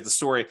kind of get the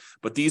story.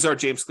 But these are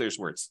James Clear's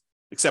words,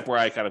 except where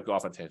I kind of go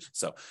off on tangent.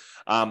 So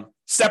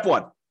step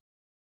 1,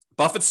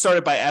 Buffett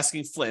started by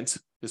asking Flint,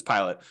 his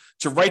pilot,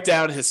 to write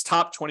down his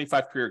top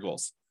 25 career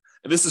goals.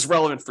 And this is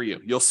relevant for you.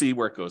 You'll see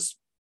where it goes.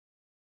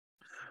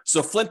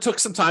 So Flint took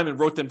some time and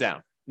wrote them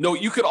down.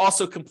 Note, you could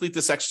also complete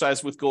this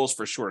exercise with goals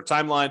for a shorter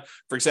timeline.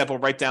 For example,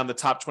 write down the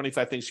top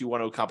 25 things you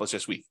want to accomplish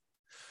this week.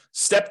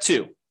 Step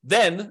 2,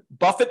 then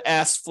Buffett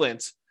asked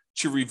Flint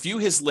to review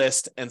his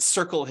list and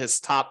circle his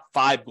top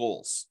 5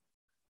 goals.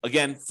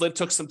 Again, Flint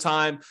took some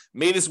time,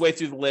 made his way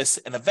through the list,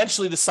 and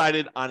eventually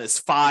decided on his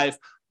 5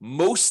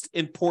 most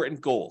important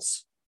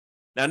goals.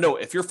 Now,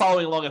 note, if you're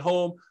following along at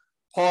home,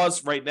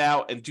 pause right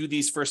now and do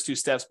these first 2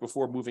 steps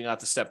before moving on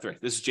to step 3.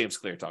 This is James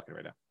Clear talking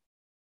right now.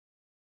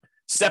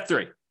 Step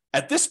 3.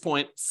 At this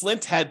point,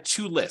 Flint had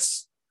 2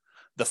 lists.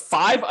 The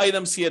 5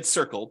 items he had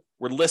circled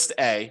were list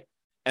A,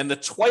 and the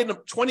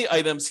 20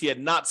 items he had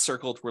not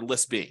circled were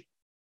list B.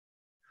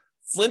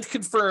 Flint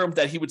confirmed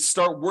that he would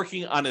start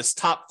working on his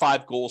top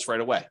 5 goals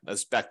right away.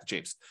 That's back to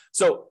James.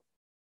 So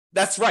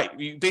that's right.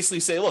 You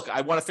basically say, look,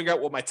 I want to figure out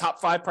what my top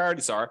 5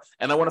 priorities are,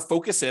 and I want to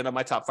focus in on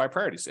my top 5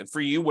 priorities. And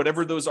for you,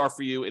 whatever those are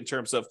for you in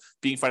terms of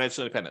being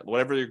financially independent,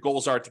 whatever your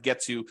goals are to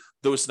get to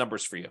those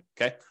numbers for you.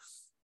 Okay.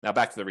 Now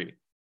back to the reading.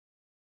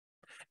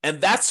 And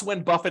that's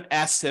when Buffett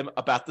asked him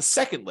about the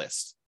second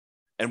list.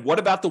 And what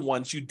about the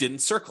ones you didn't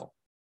circle?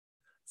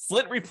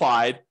 Flint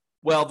replied,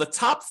 well, the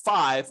top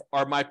 5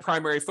 are my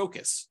primary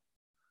focus,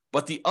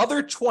 but the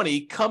other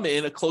 20 come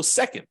in a close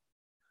second.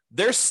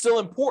 They're still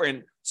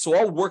important, so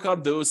I'll work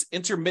on those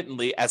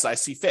intermittently as I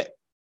see fit.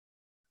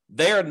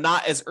 They are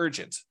not as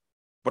urgent,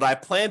 but I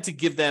plan to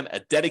give them a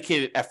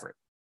dedicated effort.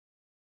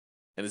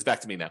 And it's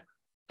back to me now.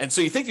 And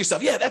so you think to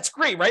yourself, yeah, that's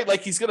great, right?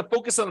 Like he's going to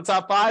focus on the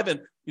top 5.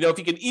 And, if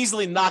he can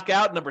easily knock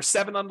out number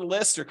 7 on the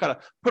list or kind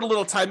of put a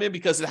little time in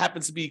because it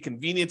happens to be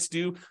convenient to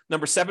do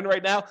number 7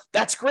 right now,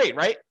 that's great,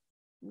 right?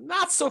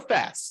 Not so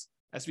fast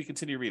as we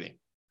continue reading.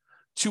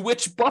 To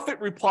which Buffett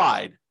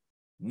replied,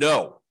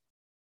 no,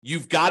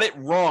 you've got it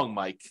wrong,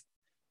 Mike.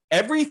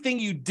 Everything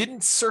you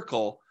didn't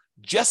circle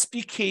just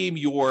became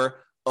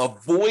your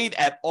avoid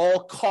at all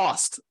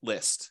cost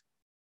list.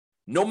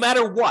 No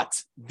matter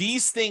what,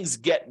 these things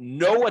get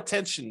no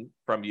attention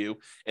from you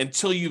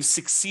until you've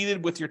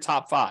succeeded with your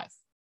top 5.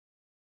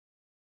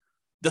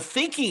 The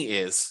thinking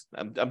is,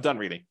 I'm done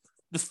reading.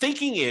 The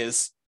thinking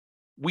is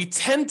we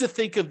tend to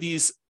think of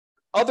these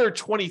other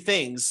 20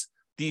 things,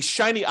 these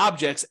shiny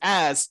objects,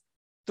 as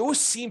those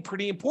seem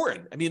pretty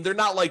important. I mean, they're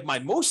not like my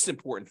most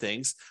important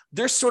things.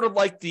 They're sort of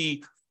like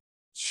the,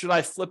 should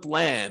I flip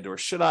land, or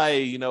should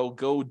I,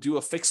 go do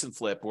a fix and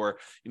flip, or,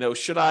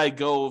 should I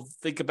go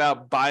think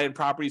about buying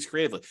properties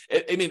creatively?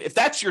 I mean, if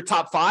that's your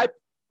top 5,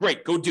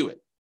 great, go do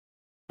it.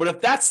 But if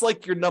that's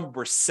like your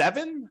number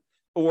 7,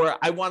 or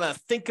I want to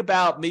think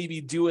about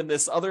maybe doing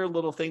this other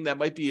little thing that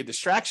might be a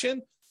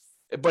distraction,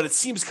 but it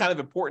seems kind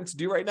of important to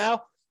do right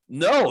now,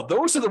 no,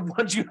 those are the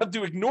ones you have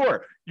to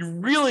ignore. You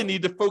really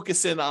need to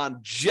focus in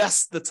on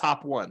just the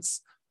top ones.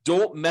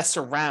 Don't mess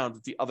around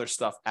with the other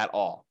stuff at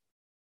all.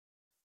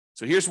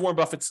 So here's Warren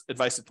Buffett's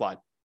advice applied.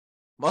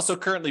 I'm also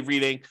currently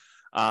reading,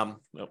 got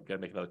to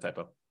make another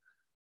typo.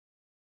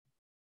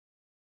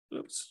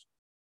 Oops.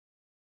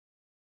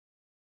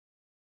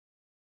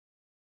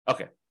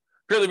 Okay.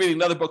 Currently reading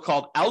another book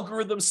called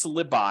Algorithms to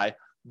Live By,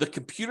 The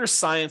Computer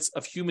Science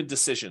of Human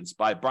Decisions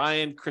by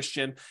Brian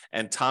Christian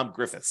and Tom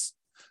Griffiths.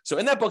 So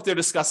in that book, they're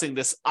discussing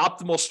this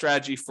optimal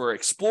strategy for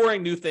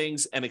exploring new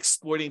things and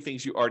exploiting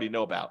things you already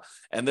know about.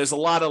 And there's a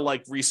lot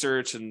of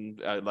research and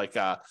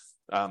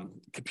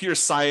computer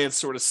science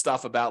sort of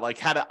stuff about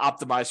how to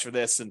optimize for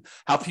this and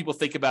how people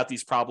think about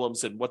these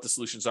problems and what the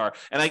solutions are.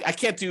 And I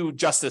can't do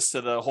justice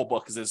to the whole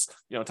book because there's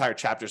entire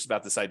chapters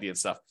about this idea and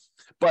stuff.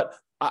 But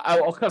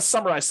I'll kind of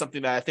summarize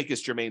something that I think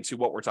is germane to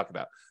what we're talking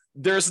about.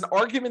 There's an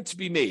argument to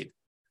be made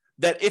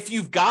that if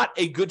you've got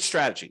a good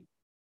strategy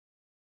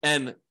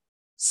and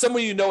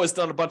someone has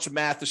done a bunch of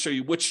math to show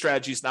you which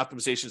strategies and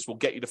optimizations will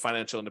get you to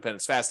financial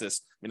independence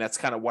fastest. I mean, that's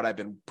kind of what I've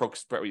been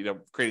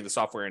creating the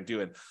software and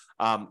doing,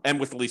 and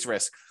with the least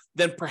risk.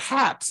 Then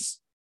perhaps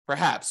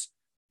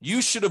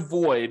you should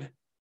avoid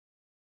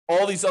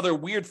all these other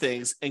weird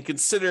things and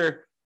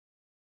consider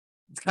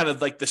kind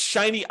of like the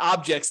shiny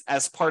objects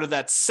as part of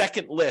that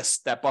second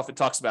list that Buffett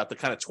talks about, the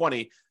kind of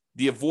 20,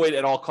 the avoid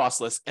at all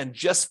cost list, and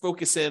just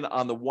focus in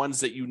on the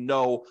ones that you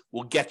know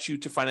will get you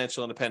to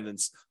financial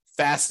independence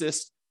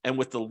fastest and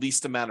with the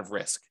least amount of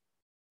risk.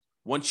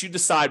 Once you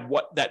decide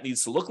what that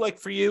needs to look like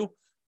for you,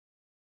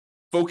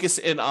 focus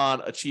in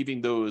on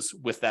achieving those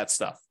with that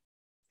stuff,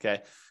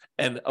 okay?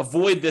 And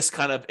avoid this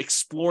kind of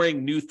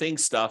exploring new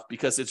things stuff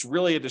because it's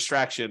really a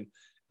distraction.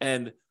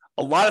 And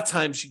a lot of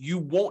times you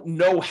won't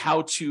know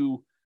how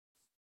to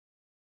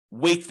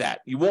weight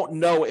that. You won't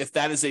know if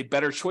that is a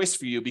better choice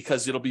for you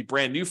because it'll be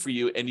brand new for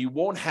you, and you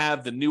won't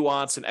have the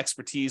nuance and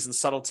expertise and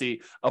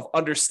subtlety of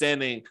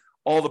understanding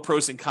all the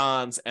pros and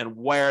cons and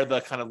where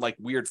the kind of like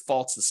weird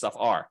faults and stuff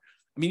are.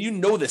 I mean, you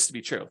know this to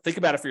be true. Think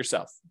about it for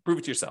yourself. Prove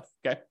it to yourself,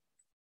 okay?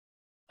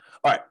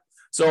 All right,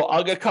 so I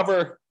want to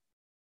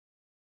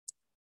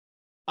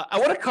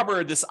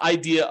cover this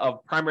idea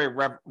of primary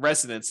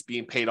residence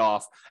being paid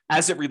off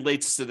as it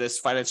relates to this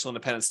financial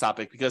independence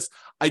topic, because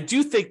I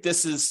do think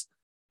this is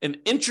an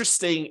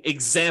interesting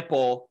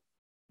example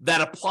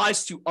that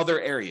applies to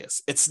other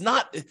areas. It's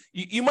not,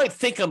 you might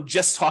think I'm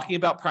just talking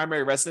about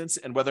primary residence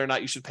and whether or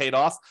not you should pay it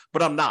off,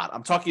 but I'm not.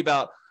 I'm talking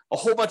about a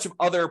whole bunch of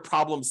other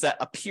problems that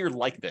appear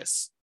like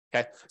this,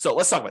 okay? So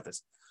let's talk about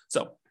this.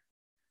 So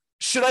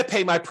should I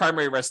pay my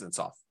primary residence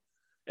off?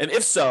 And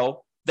if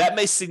so, that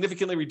may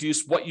significantly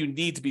reduce what you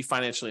need to be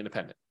financially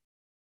independent.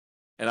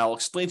 And I'll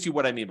explain to you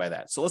what I mean by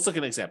that. So let's look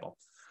at an example.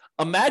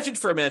 Imagine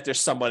for a minute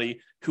there's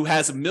somebody who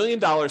has $1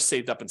 million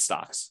saved up in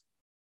stocks.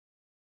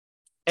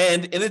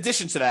 And in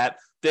addition to that,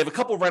 they have a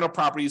couple of rental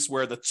properties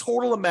where the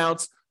total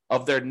amount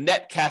of their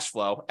net cash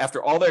flow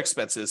after all their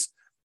expenses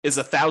is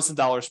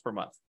 $1,000 per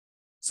month.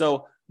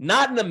 So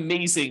not an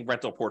amazing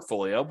rental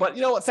portfolio, but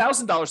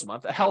 $1,000 a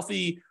month, a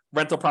healthy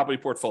rental property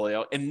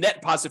portfolio, and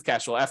net positive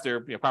cash flow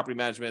after property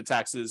management,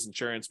 taxes,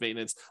 insurance,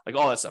 maintenance, like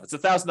all that stuff. It's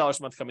 $1,000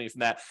 a month coming in from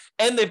that.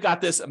 And they've got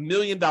this $1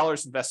 million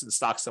invested in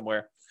stocks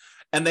somewhere.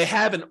 And they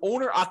have an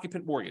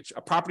owner-occupant mortgage,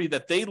 a property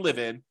that they live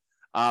in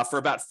for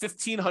about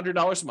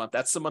 $1,500 a month.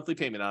 That's the monthly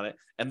payment on it.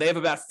 And they have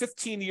about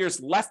 15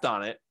 years left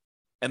on it,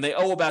 and they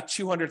owe about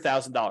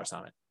 $200,000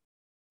 on it.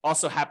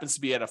 Also happens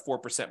to be at a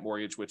 4%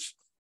 mortgage, which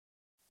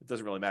it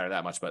doesn't really matter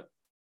that much, but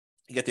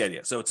you get the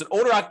idea. So it's an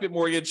owner-occupant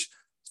mortgage,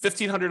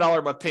 $1,500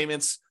 a month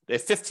payments. They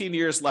have 15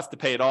 years left to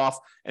pay it off,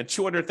 and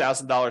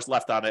 $200,000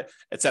 left on it.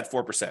 It's at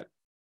 4%.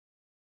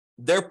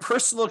 Their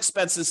personal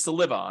expenses to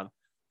live on,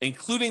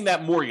 including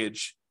that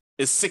mortgage,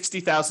 is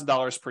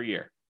 $60,000 per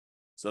year.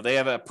 So they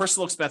have a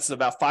personal expense of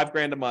about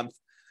 $5,000 a month.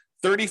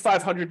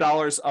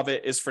 $3,500 of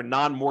it is for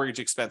non-mortgage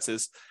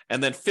expenses,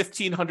 and then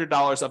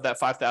 $1,500 of that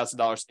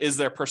 $5,000 is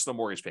their personal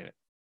mortgage payment.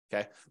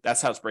 Okay,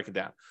 that's how it's breaking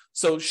down.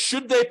 So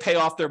should they pay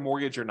off their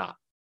mortgage or not?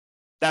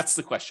 That's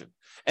the question.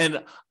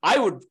 And I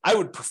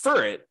would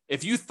prefer it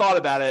if you thought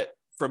about it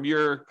from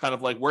your kind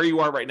of like where you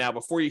are right now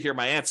before you hear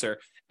my answer,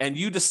 and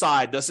you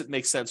decide, does it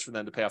make sense for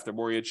them to pay off their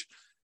mortgage?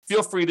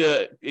 Feel free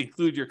to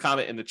include your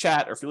comment in the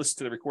chat, or if you listen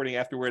to the recording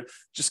afterward,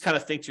 just kind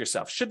of think to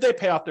yourself, should they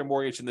pay off their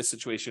mortgage in this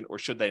situation or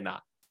should they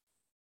not?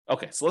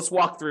 Okay, so let's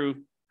walk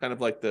through kind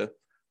of like the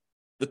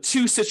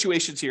two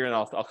situations here, and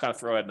I'll kind of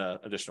throw in an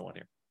additional one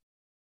here.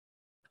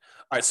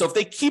 All right, so if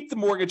they keep the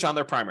mortgage on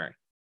their primary,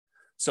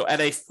 so at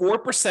a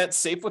 4%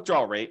 safe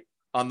withdrawal rate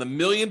on the $1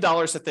 million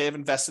that they have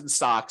invested in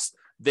stocks,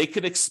 they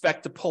could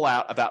expect to pull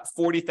out about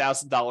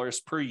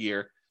 $40,000 per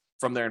year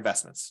from their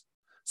investments.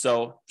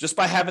 So just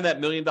by having that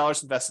 $1 million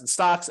invested in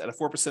stocks at a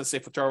 4%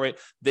 safe withdrawal rate,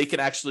 they can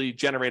actually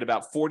generate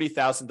about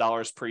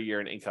 $40,000 per year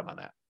in income on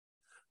that.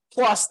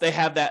 Plus, they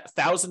have that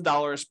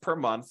 $1,000 per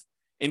month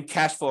in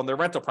cash flow on their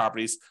rental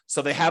properties.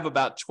 So they have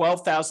about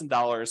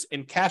 $12,000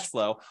 in cash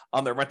flow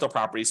on their rental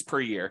properties per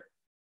year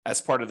as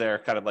part of their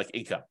kind of like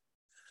income.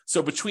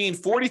 So between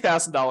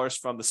 $40,000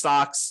 from the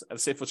stocks at a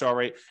safe withdrawal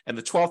rate and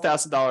the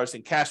 $12,000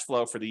 in cash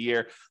flow for the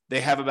year, they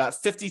have about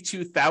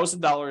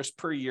 $52,000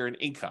 per year in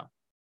income.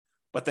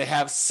 But they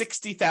have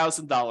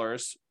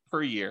 $60,000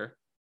 per year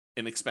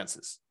in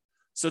expenses.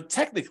 So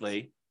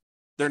technically,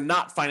 they're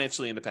not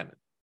financially independent,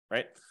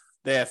 right?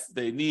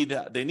 They need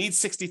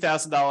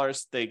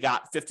 $60,000. They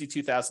got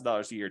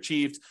 $52,000 a year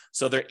achieved.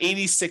 So they're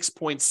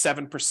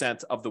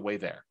 86.7% of the way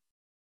there.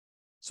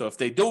 So if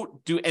they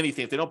don't do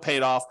anything, if they don't pay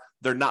it off,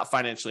 they're not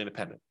financially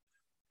independent.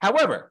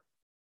 However,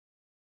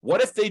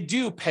 what if they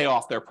do pay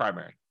off their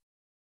primary?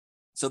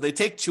 So they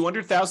take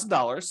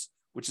 $200,000,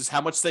 which is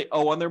how much they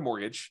owe on their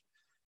mortgage,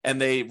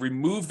 and they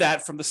remove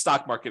that from the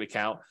stock market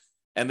account.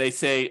 And they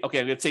say, okay,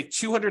 I'm going to take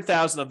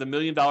 $200,000 of the $1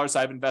 million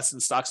I've invested in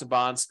stocks and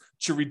bonds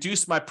to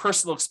reduce my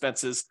personal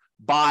expenses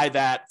by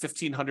that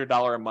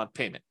 $1,500 a month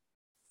payment.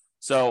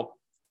 So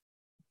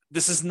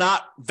this is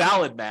not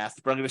valid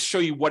math, but I'm going to show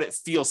you what it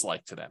feels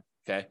like to them.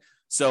 Okay.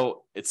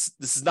 So this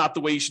is not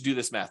the way you should do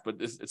this math, but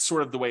it's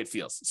sort of the way it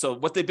feels. So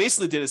what they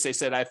basically did is they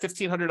said, I have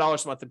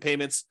 $1,500 a month in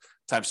payments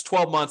times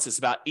 12 months is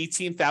about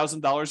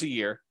 $18,000 a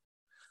year.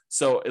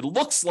 So it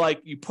looks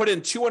like you put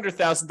in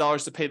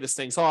 $200,000 to pay this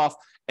things off,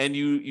 and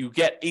you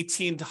get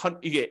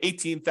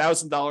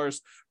 $18,000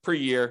 per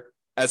year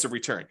as a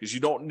return, because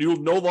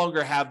you'll no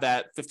longer have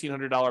that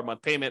 $1,500 a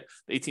month payment,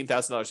 the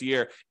 $18,000 a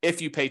year,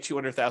 if you pay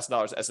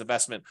 $200,000 as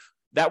investment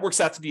that works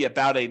out to be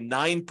about a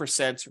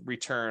 9%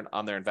 return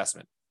on their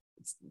investment.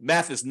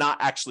 Math is not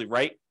actually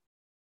right,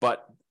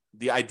 but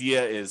the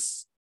idea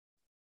is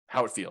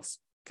how it feels,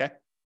 okay?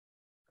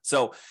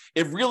 So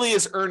it really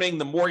is earning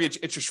the mortgage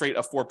interest rate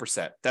of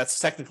 4%. That's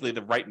technically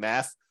the right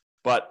math,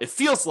 but it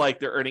feels like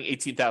they're earning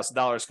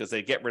 $18,000 because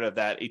they get rid of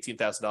that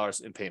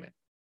 $18,000 in payment.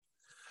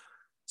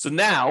 So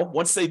now,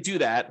 once they do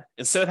that,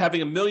 instead of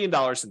having $1 million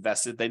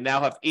invested, they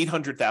now have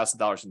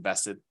 $800,000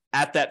 invested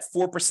at that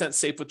 4%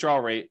 safe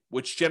withdrawal rate,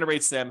 which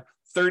generates them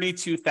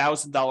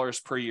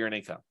 $32,000 per year in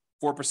income.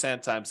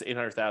 4% times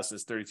 800,000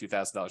 is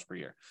 $32,000 per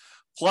year.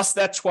 Plus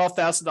that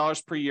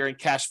 $12,000 per year in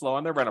cash flow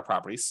on their rental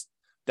properties.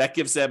 That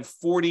gives them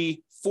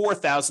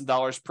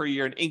 $44,000 per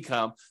year in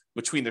income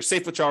between their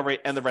safe withdrawal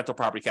rate and the rental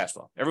property cash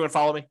flow. Everyone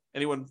follow me?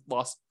 Anyone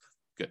lost?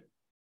 Good.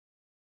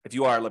 If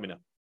you are, let me know.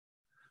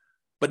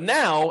 But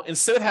now,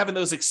 instead of having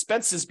those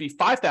expenses be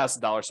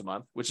 $5,000 a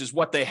month, which is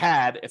what they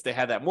had if they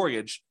had that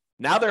mortgage,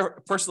 now their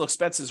personal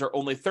expenses are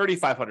only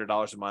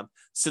 $3,500 a month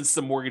since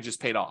the mortgage is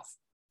paid off.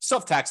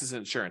 Self-taxes and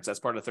insurance, that's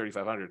part of the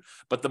 $3,500.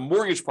 But the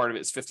mortgage part of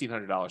it is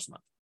 $1,500 a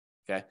month,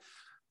 okay?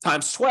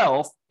 Times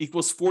 12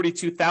 equals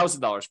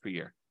 $42,000 per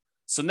year.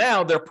 So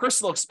now their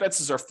personal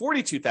expenses are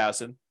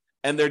 $42,000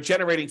 and they're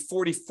generating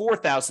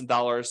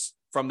 $44,000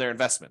 from their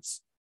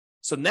investments.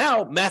 So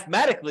now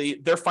mathematically,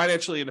 they're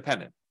financially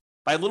independent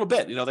by a little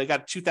bit. You know, they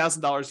got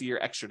 $2,000 a year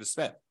extra to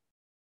spend,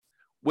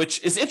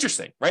 which is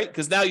interesting, right?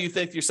 Because now you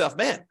think to yourself,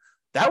 man,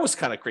 that was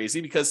kind of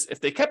crazy because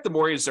if they kept the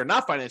mortgage, they're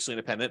not financially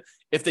independent.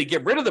 If they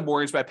get rid of the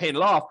mortgage by paying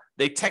it off,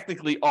 they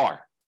technically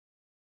are.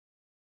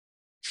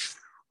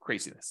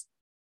 Craziness.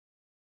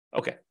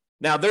 Okay.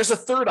 Now there's a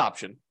third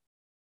option.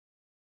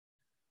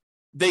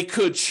 They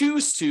could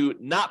choose to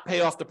not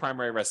pay off the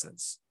primary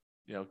residence,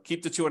 you know,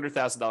 keep the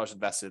 $200,000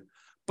 invested,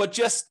 but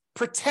just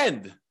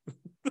pretend,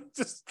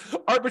 just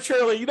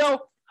arbitrarily, you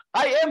know,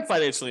 I am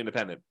financially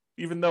independent,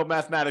 even though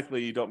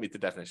mathematically you don't meet the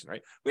definition,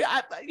 right?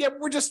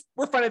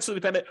 We're financially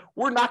independent.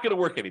 We're not going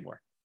to work anymore.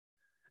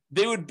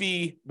 They would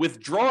be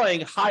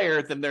withdrawing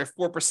higher than their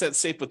 4%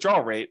 safe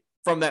withdrawal rate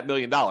from that $1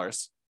 million,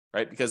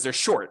 right? Because they're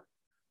short.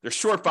 They're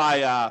short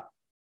by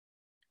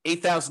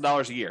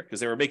 $8,000 a year because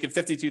they were making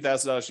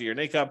 $52,000 a year in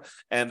income,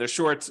 and they're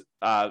short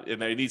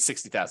and they need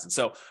 $60,000.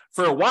 So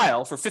for a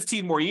while, for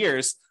 15 more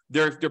years,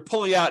 they're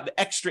pulling out an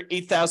extra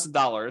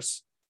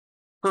 $8,000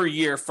 per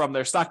year from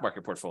their stock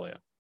market portfolio.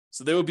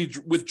 So they would be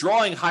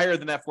withdrawing higher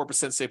than that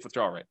 4% safe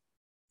withdrawal rate.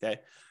 Okay,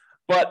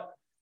 but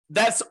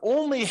that's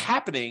only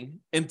happening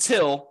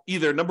until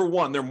either number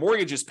one, their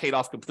mortgage is paid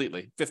off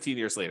completely 15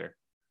 years later,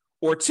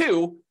 or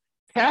two,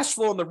 cash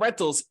flow in the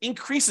rentals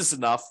increases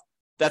enough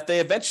that they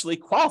eventually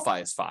qualify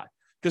as FI.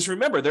 Because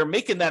remember, they're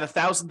making that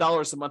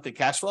 $1,000 a month in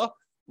cash flow.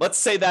 Let's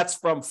say that's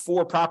from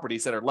 4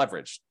 properties that are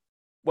leveraged.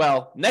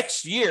 Well,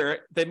 next year,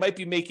 they might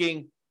be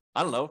making,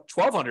 I don't know,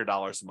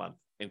 $1,200 a month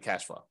in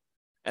cash flow.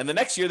 And the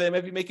next year, they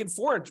might be making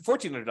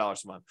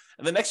 $1,400 a month.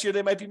 And the next year,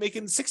 they might be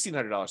making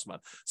 $1,600 a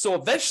month. So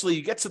eventually,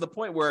 you get to the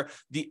point where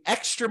the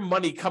extra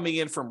money coming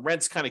in from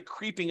rents kind of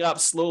creeping up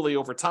slowly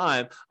over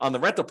time on the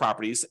rental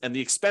properties, and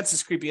the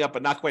expenses creeping up,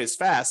 but not quite as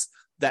fast.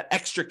 That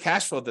extra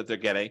cash flow that they're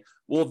getting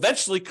will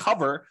eventually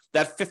cover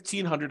that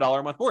 $1,500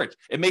 a month mortgage.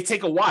 It may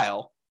take a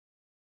while,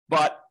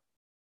 but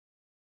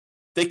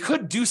they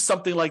could do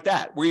something like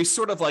that, where you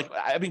sort of like,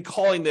 I've been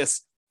calling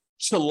this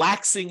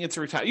chillaxing into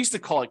retirement. I used to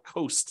call it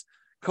coast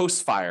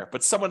fire,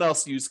 but someone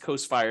else used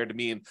coast fire to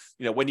mean,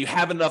 you know, when you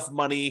have enough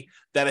money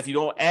that if you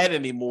don't add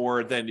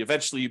anymore, then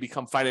eventually you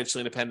become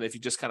financially independent if you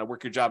just kind of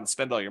work your job and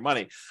spend all your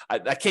money.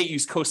 I can't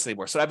use coast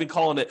anymore. So I've been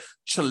calling it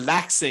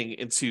chillaxing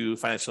into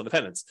financial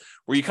independence,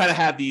 where you kind of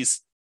have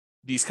these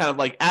kind of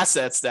like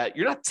assets that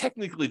you're not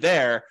technically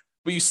there,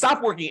 but you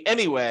stop working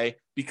anyway,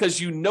 because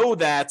you know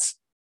that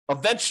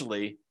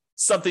eventually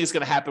something is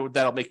going to happen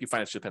that'll make you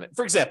financially independent.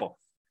 For example,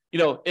 you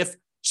know, if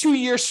 2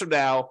 years from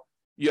now,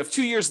 you have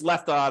 2 years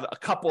left on a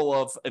couple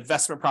of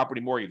investment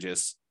property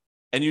mortgages,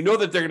 and you know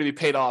that they're going to be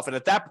paid off. And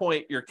at that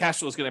point, your cash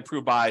flow is going to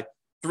improve by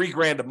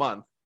 $3,000 a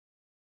month.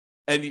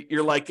 And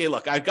you're like, hey,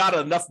 look, I've got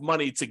enough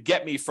money to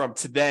get me from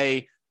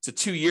today to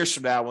 2 years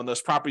from now when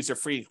those properties are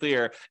free and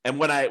clear. And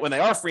when they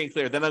are free and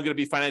clear, then I'm going to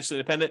be financially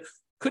independent.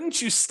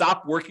 Couldn't you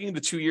stop working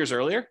the 2 years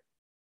earlier?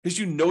 Because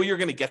you know you're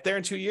going to get there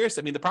in 2 years.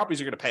 I mean, the properties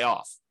are going to pay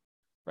off,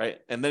 right?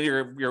 And then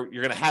you're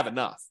going to have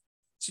enough.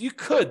 So you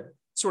could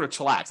sort of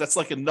chillax. That's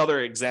like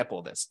another example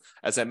of this,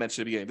 as I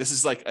mentioned at the beginning. This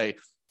is like a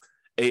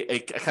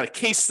kind of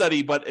case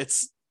study, but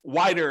it's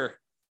wider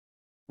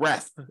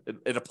breadth.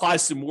 It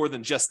applies to more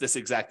than just this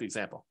exact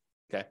example.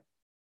 Okay.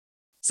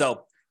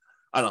 So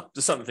I don't know,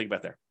 just something to think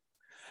about there.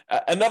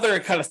 Another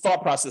kind of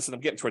thought process, and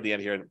I'm getting toward the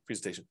end here in the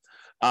presentation.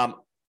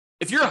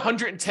 If you're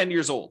 110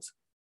 years old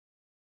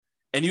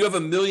and you have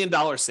 $1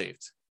 million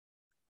saved,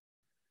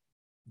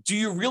 do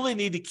you really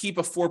need to keep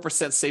a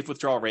 4% safe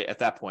withdrawal rate at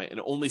that point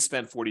and only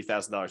spend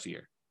 $40,000 a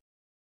year?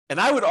 And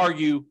I would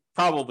argue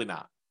probably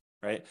not,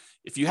 right?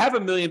 If you have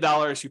 $1 million,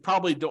 you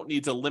probably don't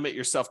need to limit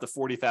yourself to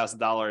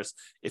 $40,000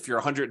 if you're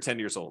 110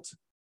 years old.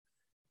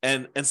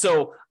 And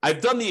so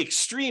I've done the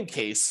extreme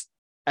case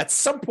At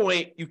some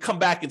point, you come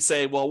back and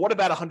say, well, what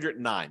about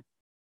 109?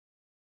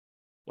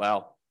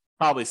 Well,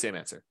 probably same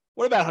answer.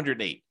 What about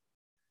 108?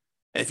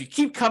 And if you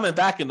keep coming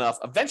back enough,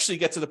 eventually you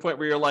get to the point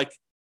where you're like,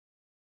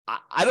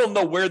 I don't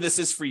know where this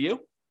is for you,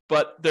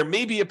 but there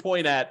may be a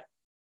point at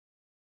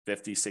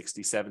 50,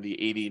 60, 70,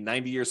 80,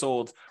 90 years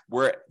old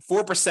where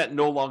 4%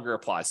 no longer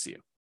applies to you.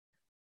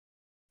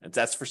 And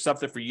that's for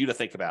something for you to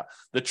think about.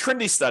 The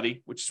Trinity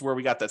study, which is where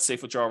we got that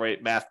safe withdrawal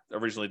rate math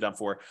originally done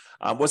for,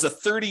 was a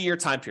 30-year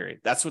time period.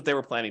 That's what they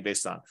were planning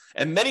based on.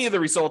 And many of the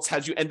results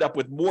had you end up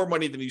with more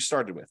money than you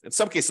started with. In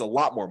some cases, a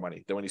lot more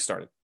money than when you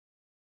started.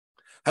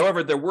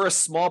 However, there were a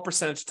small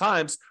percentage of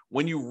times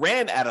when you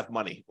ran out of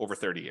money over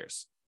 30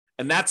 years.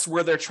 And that's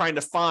where they're trying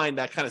to find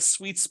that kind of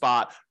sweet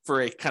spot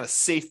for a kind of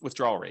safe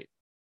withdrawal rate.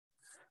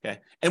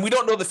 Okay. And we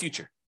don't know the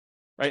future,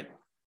 right?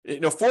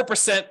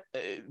 4%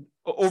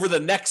 over the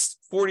next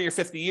 40 or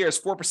 50 years,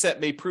 4%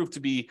 may prove to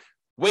be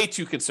way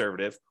too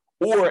conservative,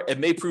 or it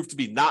may prove to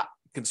be not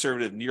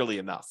conservative nearly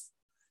enough.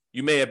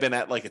 You may have been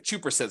at like a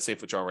 2%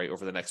 safe withdrawal rate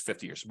over the next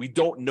 50 years. We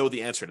don't know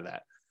the answer to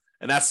that.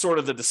 And that's sort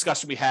of the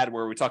discussion we had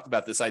where we talked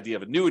about this idea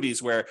of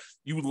annuities, where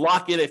you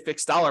lock in a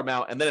fixed dollar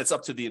amount and then it's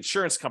up to the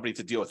insurance company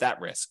to deal with that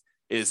risk.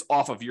 It is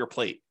off of your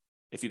plate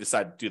if you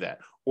decide to do that.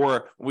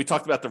 Or we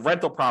talked about the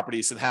rental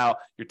properties and how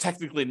you're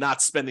technically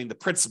not spending the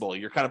principal.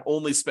 You're kind of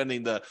only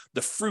spending the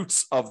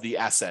fruits of the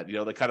asset,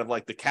 the kind of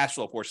like the cash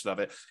flow portion of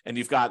it. And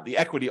you've got the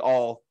equity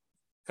all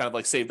kind of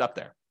like saved up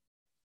there.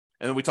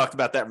 And then we talked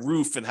about that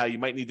roof and how you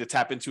might need to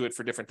tap into it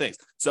for different things.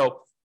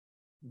 So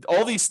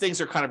all these things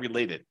are kind of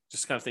related,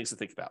 just kind of things to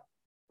think about.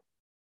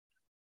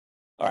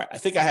 All right, I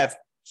think I have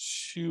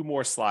 2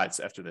 more slides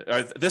after this,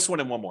 or this one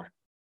and one more.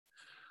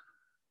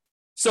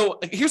 So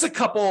here's a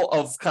couple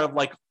of kind of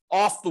like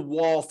off the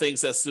wall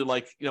things as to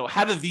like,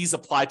 how do these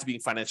apply to being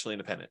financially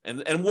independent?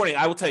 And warning,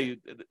 I will tell you,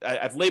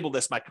 I've labeled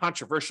this my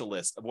controversial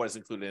list of what is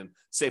included in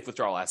safe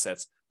withdrawal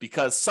assets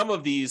because some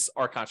of these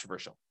are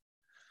controversial.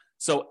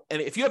 So,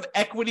 and if you have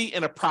equity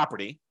in a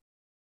property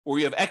or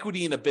you have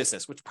equity in a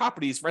business, which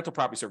rental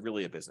properties are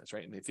really a business,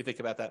 right? And if you think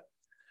about that,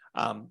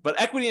 but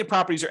equity in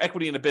properties or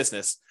equity in a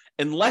business,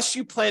 unless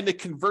you plan to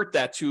convert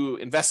that to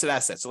invested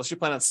assets, unless you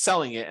plan on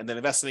selling it and then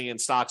investing in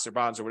stocks or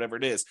bonds or whatever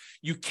it is,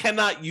 you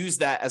cannot use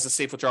that as a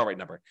safe withdrawal rate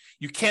number.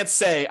 You can't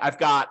say, I've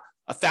got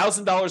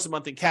 $1,000 a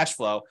month in cash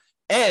flow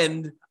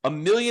and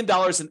 $1 million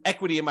in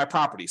equity in my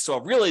property. So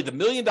really the $1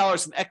 million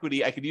in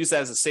equity, I could use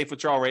that as a safe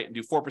withdrawal rate and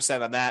do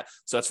 4% on that.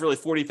 So that's really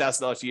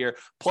 $40,000 a year.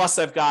 Plus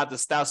I've got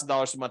this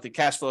 $1,000 a month in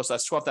cash flow. So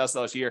that's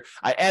 $12,000 a year.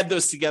 I add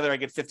those together, I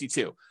get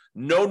 52.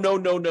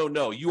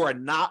 No. You are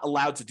not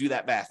allowed to do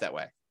that math that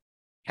way.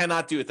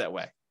 Cannot do it that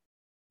way.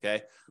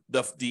 Okay.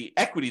 The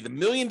equity, the $1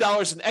 million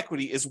in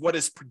equity is what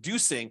is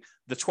producing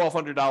the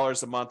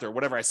 $1,200 a month or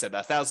whatever I said,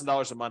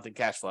 $1,000 a month in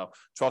cash flow,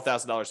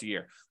 $12,000 a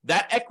year.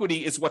 That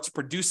equity is what's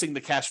producing the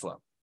cash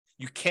flow.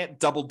 You can't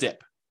double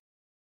dip.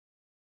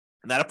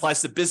 And that applies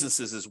to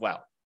businesses as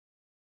well.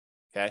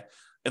 Okay.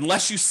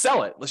 Unless you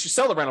sell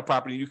the rental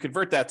property, you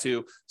convert that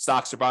to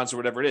stocks or bonds or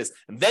whatever it is.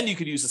 And then you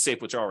could use a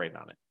safe withdrawal rate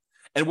on it.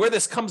 And where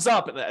this comes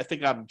up, and I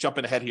think I'm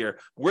jumping ahead here,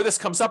 where this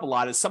comes up a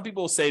lot is some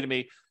people will say to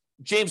me,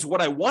 James,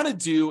 what I want to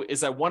do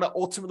is I want to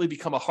ultimately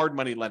become a hard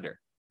money lender.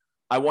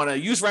 I want to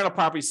use rental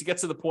properties to get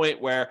to the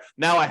point where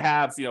now I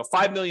have,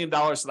 $5 million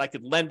that I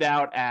could lend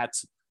out at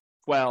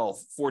 12,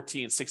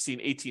 14,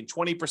 16, 18,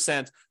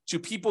 20% to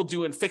people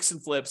doing fix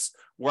and flips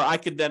where I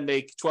could then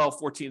make 12,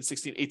 14,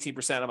 16,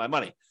 18% of my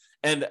money.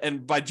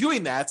 And by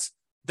doing that,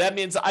 that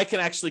means I can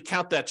actually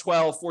count that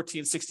 12,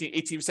 14, 16,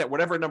 18%,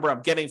 whatever number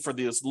I'm getting for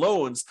those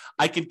loans,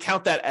 I can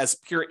count that as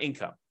pure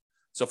income.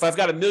 So if I've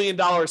got $1 million,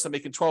 I'm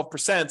making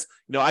 12%,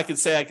 I can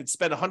say I can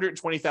spend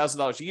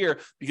 $120,000 a year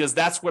because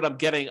that's what I'm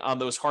getting on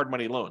those hard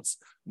money loans.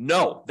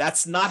 No,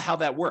 that's not how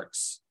that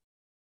works.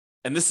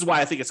 And this is why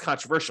I think it's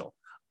controversial.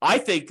 I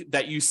think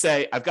that you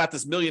say, I've got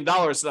this $1 million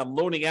that I'm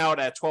loaning out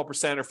at 12%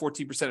 or 14%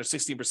 or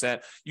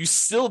 16%. You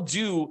still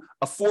do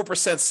a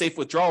 4% safe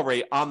withdrawal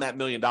rate on that $1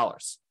 million.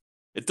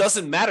 It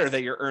doesn't matter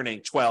that you're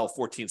earning 12,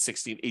 14,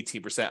 16,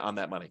 18% on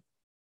that money.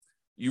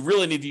 You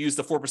really need to use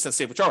the 4%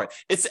 safe withdrawal rate.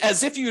 It's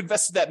as if you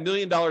invested that $1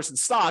 million in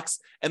stocks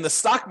and the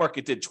stock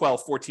market did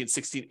 12, 14,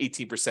 16,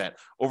 18%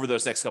 over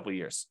those next couple of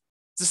years.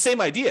 It's the same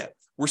idea.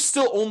 We're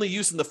still only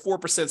using the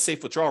 4%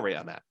 safe withdrawal rate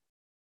on that.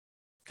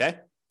 Okay?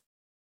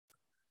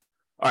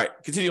 All right,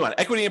 continue on.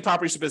 Equity in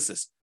properties or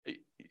business.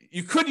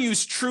 You could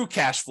use true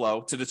cash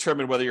flow to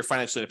determine whether you're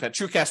financially independent.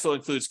 True cash flow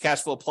includes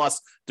cash flow plus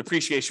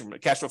depreciation,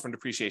 cash flow from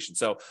depreciation.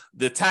 So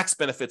the tax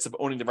benefits of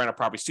owning the rental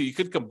properties too, you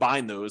could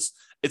combine those.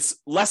 It's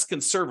less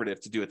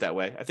conservative to do it that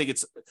way. I think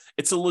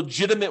it's a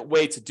legitimate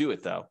way to do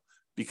it though,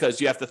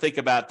 because you have to think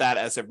about that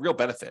as a real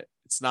benefit.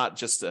 It's not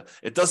just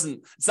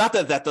it's not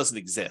that doesn't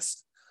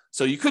exist.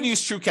 So you could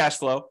use true cash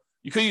flow.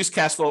 You could use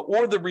cash flow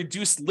or the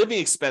reduced living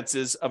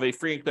expenses of a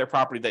free and clear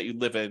property that you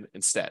live in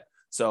instead.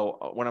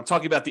 So when I'm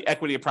talking about the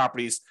equity of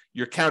properties,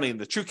 you're counting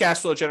the true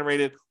cash flow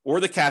generated or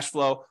the cash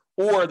flow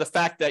or the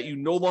fact that you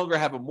no longer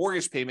have a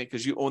mortgage payment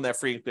because you own that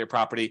free and clear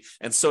property.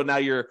 And so now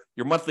your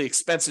monthly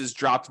expenses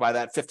dropped by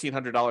that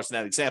 $1,500 in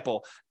that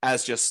example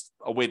as just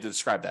a way to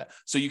describe that.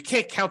 So you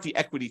can't count the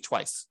equity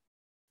twice.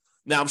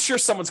 Now, I'm sure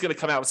someone's going to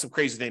come out with some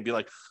crazy thing and be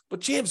like, but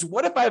James,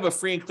 what if I have a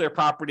free and clear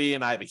property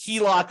and I have a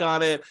HELOC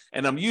on it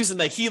and I'm using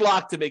the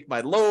HELOC to make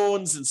my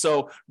loans? And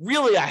so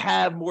really I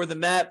have more than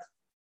that.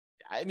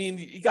 I mean,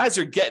 you guys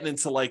are getting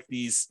into like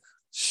these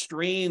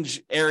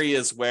strange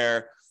areas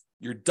where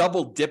you're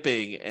double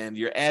dipping and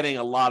you're adding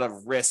a lot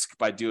of risk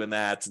by doing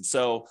that. And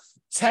so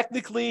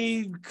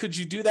technically, could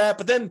you do that?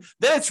 But then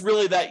it's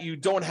really that you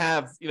don't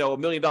have, $1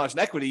 million in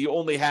equity. You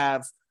only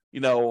have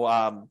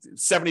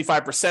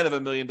 75% of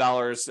 $1 million,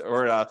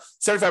 or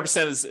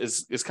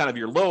 75% is kind of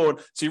your loan.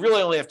 So you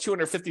really only have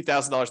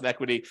 $250,000 in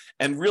equity.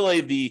 And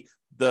really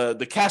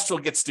the cash flow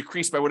gets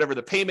decreased by whatever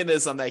the payment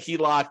is on that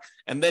HELOC.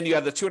 And then you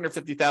have the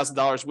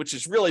 $250,000, which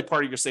is really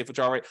part of your safe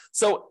withdrawal rate.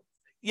 So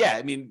yeah,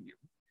 I mean,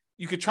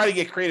 you could try to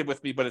get creative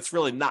with me, but it's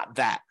really not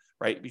that,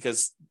 right?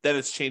 Because then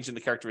it's changing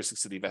the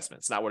characteristics of the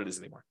investment. It's not what it is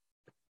anymore.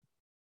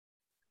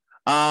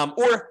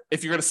 Or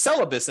if you're going to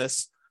sell a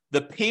business,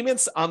 the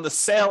payments on the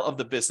sale of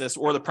the business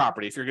or the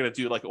property, if you're going to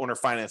do like owner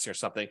financing or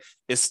something,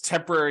 is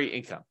temporary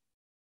income.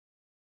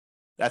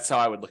 That's how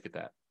I would look at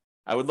that.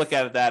 I would look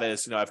at it that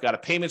as, I've got a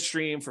payment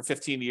stream for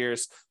 15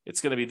 years.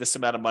 It's going to be this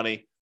amount of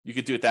money. You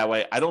could do it that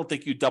way. I don't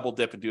think you double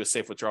dip and do a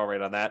safe withdrawal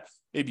rate on that.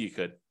 Maybe you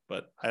could,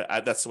 but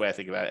that's the way I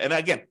think about it. And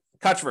again,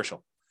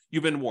 controversial.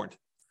 You've been warned.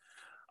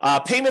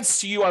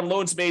 Payments to you on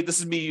loans made. This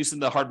is me using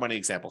the hard money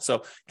example.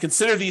 So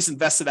consider these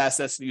invested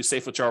assets and use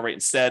safe withdrawal rate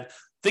instead.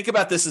 Think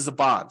about this as a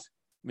bond.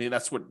 I mean,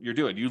 that's what you're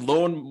doing. You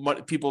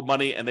loan people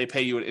money and they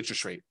pay you an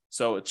interest rate.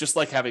 So it's just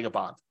like having a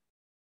bond.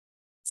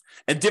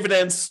 And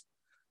dividends,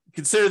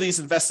 consider these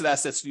invested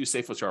assets and use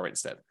safe withdrawal rate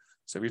instead.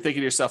 So if you're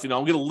thinking to yourself, I'm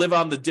going to live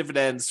on the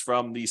dividends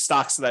from the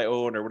stocks that I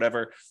own or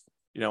whatever,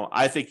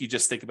 I think you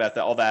just think about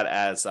all that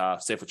as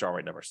safe withdrawal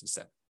rate numbers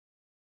instead.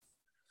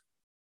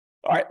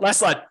 All right, last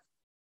slide.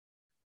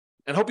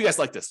 And I hope you guys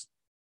like this.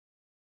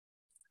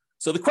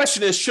 So the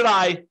question is, should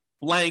I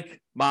blank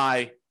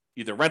my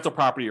either rental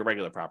property or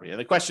regular property? And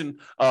the question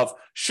of,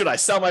 should I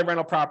sell my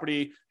rental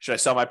property? Should I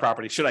sell my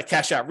property? Should I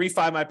cash out,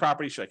 refi my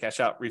property? Should I cash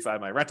out, refi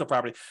my rental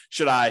property?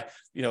 Should I,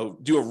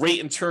 do a rate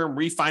and term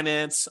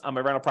refinance on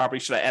my rental property?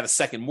 Should I add a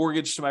second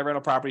mortgage to my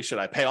rental property? Should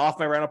I pay off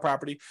my rental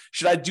property?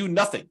 Should I do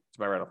nothing to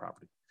my rental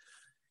property?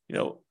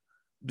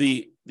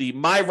 The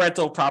my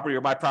rental property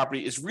or my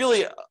property is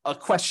really a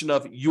question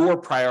of your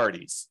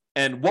priorities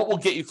and what will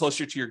get you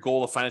closer to your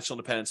goal of financial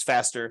independence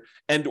faster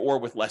and or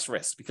with less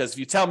risk. Because if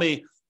you tell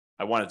me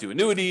I want to do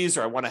annuities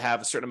or I want to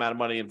have a certain amount of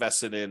money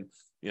invested in,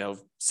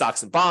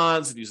 stocks and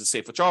bonds and use a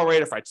safe withdrawal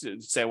rate, if I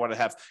say I want to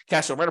have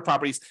cash on rental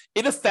properties,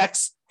 it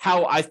affects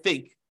how I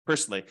think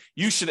personally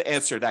you should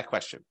answer that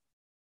question.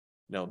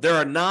 There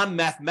are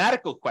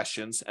non-mathematical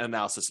questions and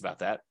analysis about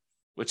that,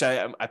 which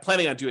I'm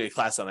planning on doing a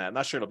class on that. I'm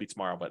not sure it'll be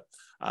tomorrow, but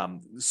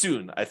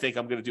soon. I think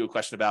I'm going to do a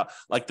question about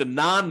like the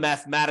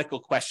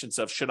non-mathematical questions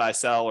of should I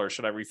sell or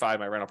should I refi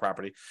my rental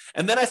property?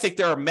 And then I think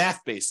there are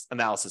math-based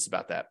analysis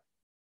about that.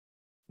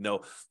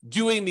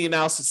 Doing the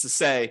analysis to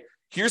say,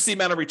 here's the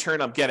amount of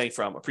return I'm getting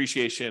from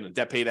appreciation and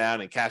debt pay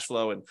down and cash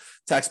flow and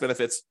tax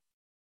benefits.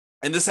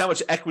 And this is how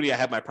much equity I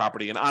have in my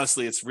property. And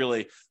honestly, it's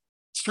really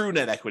true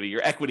net equity,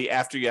 your equity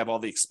after you have all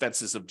the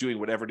expenses of doing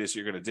whatever it is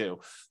you're going to do.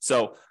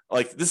 So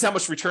like this is how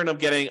much return I'm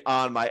getting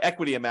on my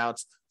equity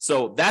amounts.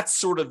 So that's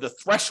sort of the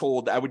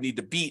threshold I would need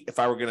to beat if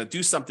I were going to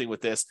do something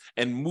with this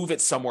and move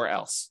it somewhere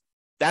else.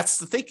 That's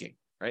the thinking,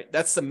 right?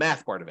 That's the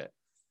math part of it.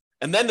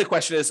 And then the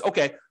question is,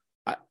 okay,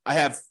 I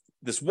have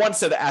this one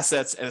set of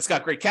assets and it's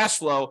got great cash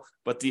flow,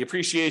 but the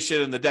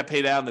appreciation and the debt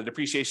pay down, the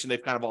depreciation,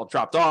 they've kind of all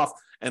dropped off.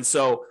 And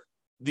so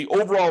the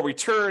overall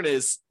return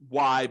is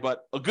Y,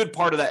 but a good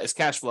part of that is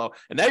cash flow.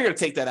 And now you're going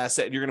to take that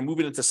asset and you're going to move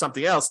it into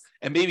something else.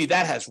 And maybe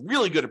that has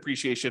really good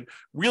appreciation,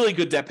 really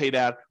good debt pay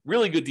down,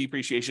 really good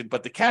depreciation,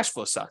 but the cash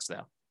flow sucks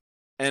now.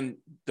 And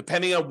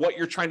depending on what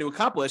you're trying to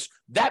accomplish,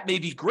 that may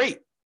be great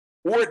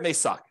or it may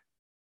suck,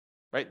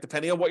 right?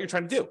 Depending on what you're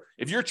trying to do.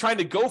 If you're trying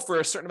to go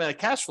for a certain amount of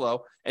cash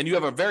flow and you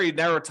have a very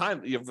narrow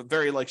time, you have a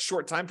very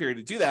short time period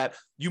to do that,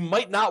 you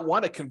might not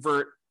want to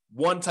convert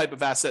one type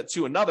of asset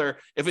to another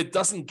if it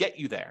doesn't get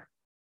you there.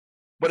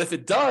 But if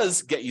it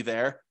does get you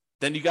there,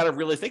 then you got to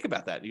really think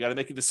about that. You got to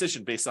make a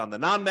decision based on the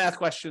non-math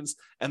questions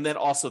and then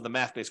also the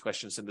math-based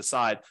questions and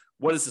decide,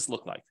 what does this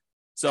look like?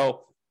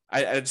 So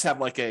I just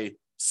have like a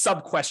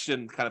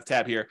sub-question kind of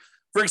tab here.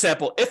 For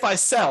example, if I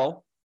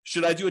sell,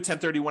 should I do a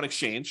 1031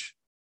 exchange?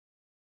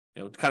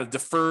 Kind of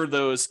defer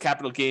those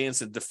capital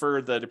gains and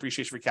defer the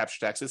depreciation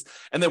recapture taxes.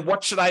 And then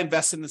what should I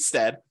invest in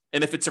instead?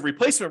 And if it's a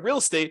replacement real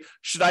estate,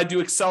 should I do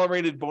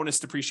accelerated bonus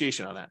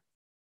depreciation on that?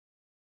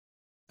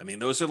 I mean,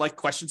 those are like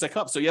questions that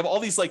come up. So you have all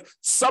these like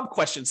sub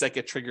questions that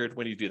get triggered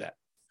when you do that.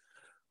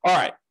 All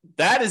right,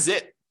 that is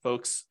it,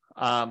 folks.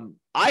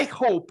 I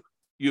hope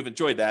you've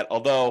enjoyed that,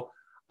 although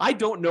I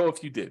don't know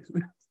if you did.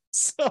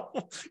 So,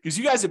 because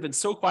you guys have been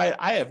so quiet,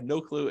 I have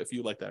no clue if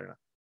you like that or not.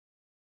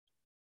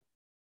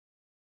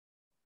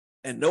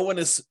 And no one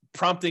is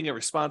prompting a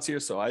response here,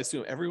 so I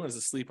assume everyone is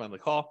asleep on the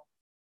call,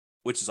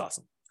 which is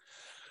awesome.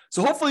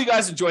 So hopefully you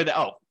guys enjoyed that.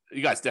 Oh,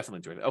 you guys definitely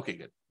enjoyed it. Okay,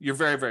 good. You're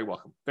very, very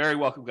welcome. Very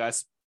welcome,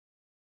 guys.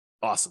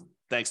 Awesome.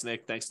 Thanks,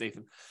 Nick. Thanks,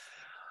 Nathan.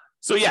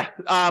 So yeah,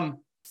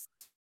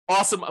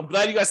 awesome. I'm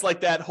glad you guys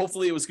liked that.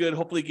 Hopefully it was good.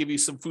 Hopefully give you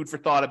some food for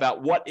thought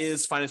about what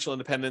is financial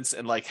independence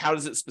and like how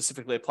does it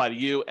specifically apply to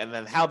you, and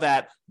then how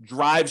that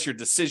drives your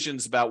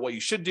decisions about what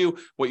you should do,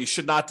 what you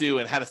should not do,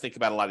 and how to think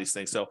about a lot of these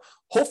things. So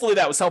hopefully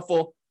that was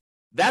helpful.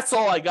 That's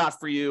all I got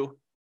for you.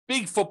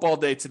 Big football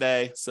day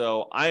today.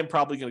 So I am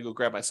probably going to go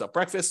grab myself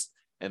breakfast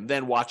and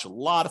then watch a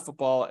lot of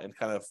football and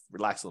kind of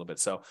relax a little bit.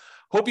 So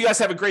hope you guys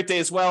have a great day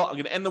as well. I'm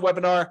going to end the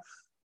webinar.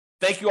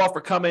 Thank you all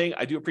for coming.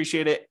 I do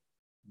appreciate it.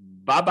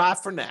 Bye-bye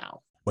for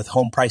now. With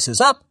home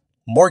prices up,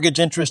 mortgage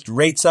interest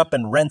rates up,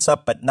 and rents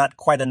up, but not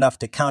quite enough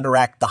to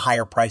counteract the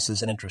higher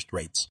prices and interest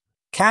rates.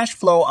 Cash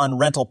flow on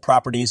rental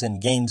properties in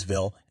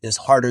Gainesville is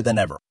harder than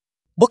ever.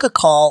 Book a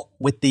call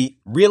with the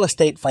Real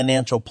Estate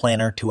Financial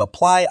Planner to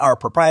apply our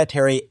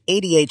proprietary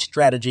 88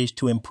 strategies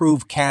to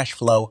improve cash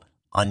flow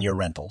on your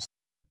rentals.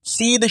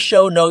 See the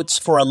show notes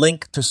for a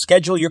link to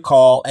schedule your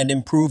call and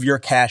improve your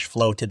cash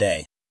flow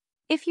today.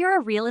 If you're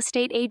a real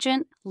estate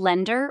agent,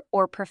 lender,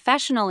 or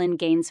professional in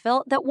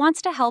Gainesville that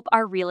wants to help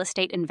our real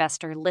estate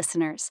investor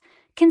listeners,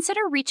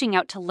 consider reaching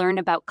out to learn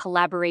about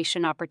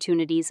collaboration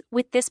opportunities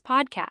with this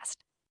podcast.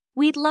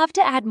 We'd love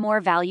to add more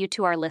value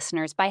to our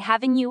listeners by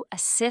having you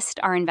assist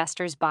our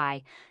investors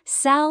buy,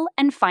 sell,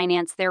 and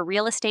finance their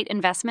real estate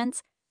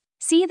investments.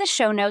 See the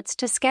show notes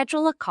to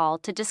schedule a call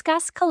to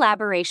discuss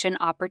collaboration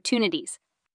opportunities.